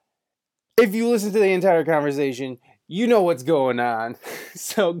 If you listen to the entire conversation, you know what's going on.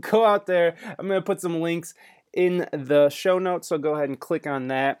 So go out there. I'm going to put some links in the show notes, so go ahead and click on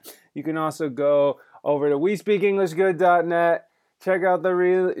that. You can also go over to WeSpeakEnglishGood.net. Check out the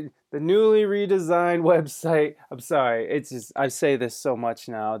newly redesigned website. I'm sorry, it's just I say this so much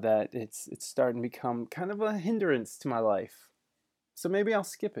now that it's starting to become kind of a hindrance to my life. So maybe I'll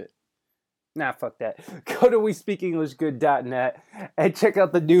skip it. Nah, fuck that. Go to WeSpeakEnglishGood.net and check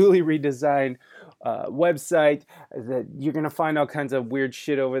out the newly redesigned website. That you're gonna find all kinds of weird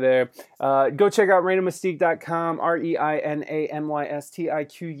shit over there. Go check out ReinaMystique.com,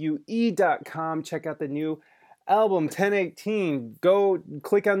 ReinaMystique.com. Check out the new album 1018. Go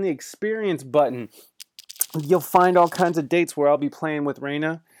click on the experience button. You'll find all kinds of dates where I'll be playing with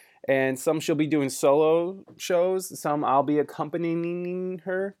Reina, and some she'll be doing solo shows. Some I'll be accompanying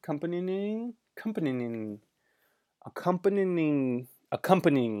her, accompanying.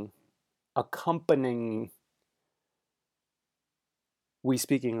 We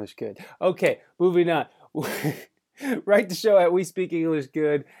Speak English Good. Okay, moving on. Write the show at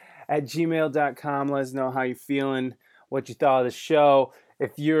WeSpeakEnglishGood@gmail.com. Let us know how you're feeling, what you thought of the show.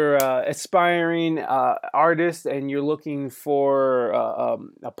 If you're an aspiring artist and you're looking for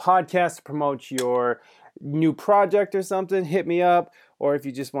a podcast to promote your new project or something, hit me up. Or if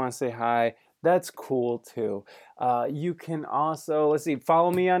you just want to say hi, that's cool too. You can also,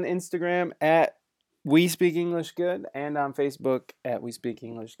 follow me on Instagram at We Speak English Good and on Facebook at We Speak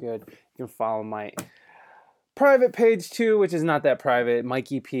English Good. You can follow my private page too, which is not that private,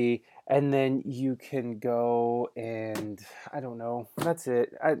 Mikey P. And then you can go and, I don't know, that's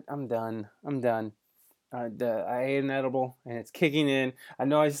it. I'm done. I ate an edible and it's kicking in. I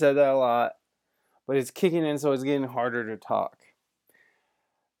know I said that a lot, but it's kicking in, so it's getting harder to talk.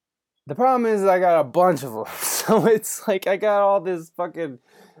 The problem is I got a bunch of them. So it's like I got all this fucking,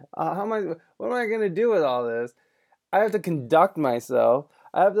 what am I going to do with all this? I have to conduct myself.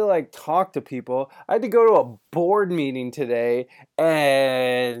 I have to talk to people. I had to go to a board meeting today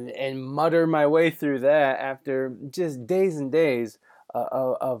and mutter my way through that after just days and days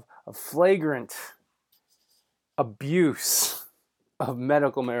of flagrant abuse of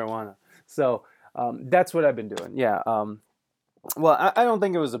medical marijuana. So that's what I've been doing. Yeah. Well, I don't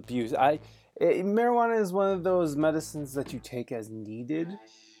think it was abuse. Marijuana is one of those medicines that you take as needed.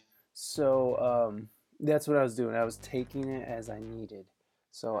 So that's what I was doing. I was taking it as I needed,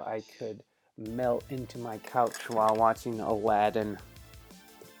 so I could melt into my couch while watching Aladdin.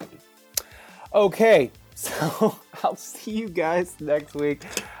 Okay, So I'll see you guys next week.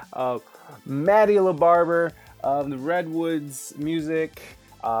 Maddie LaBarber of the Redwoods Music.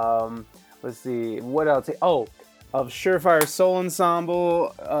 Let's see, what else? Oh, of Surefire Soul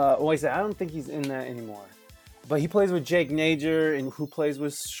Ensemble. Wait, I don't think he's in that anymore. But he plays with Jake Nager, and who plays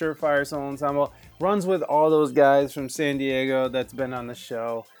with Surefire Soul Ensemble. Runs with all those guys from San Diego that's been on the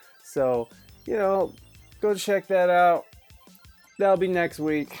show. So, go check that out. That'll be next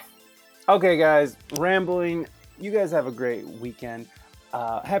week. Okay, guys, rambling. You guys have a great weekend.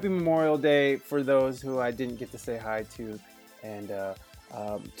 Happy Memorial Day for those who I didn't get to say hi to. And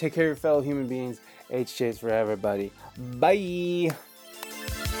take care of your fellow human beings. HJ's for everybody. Bye.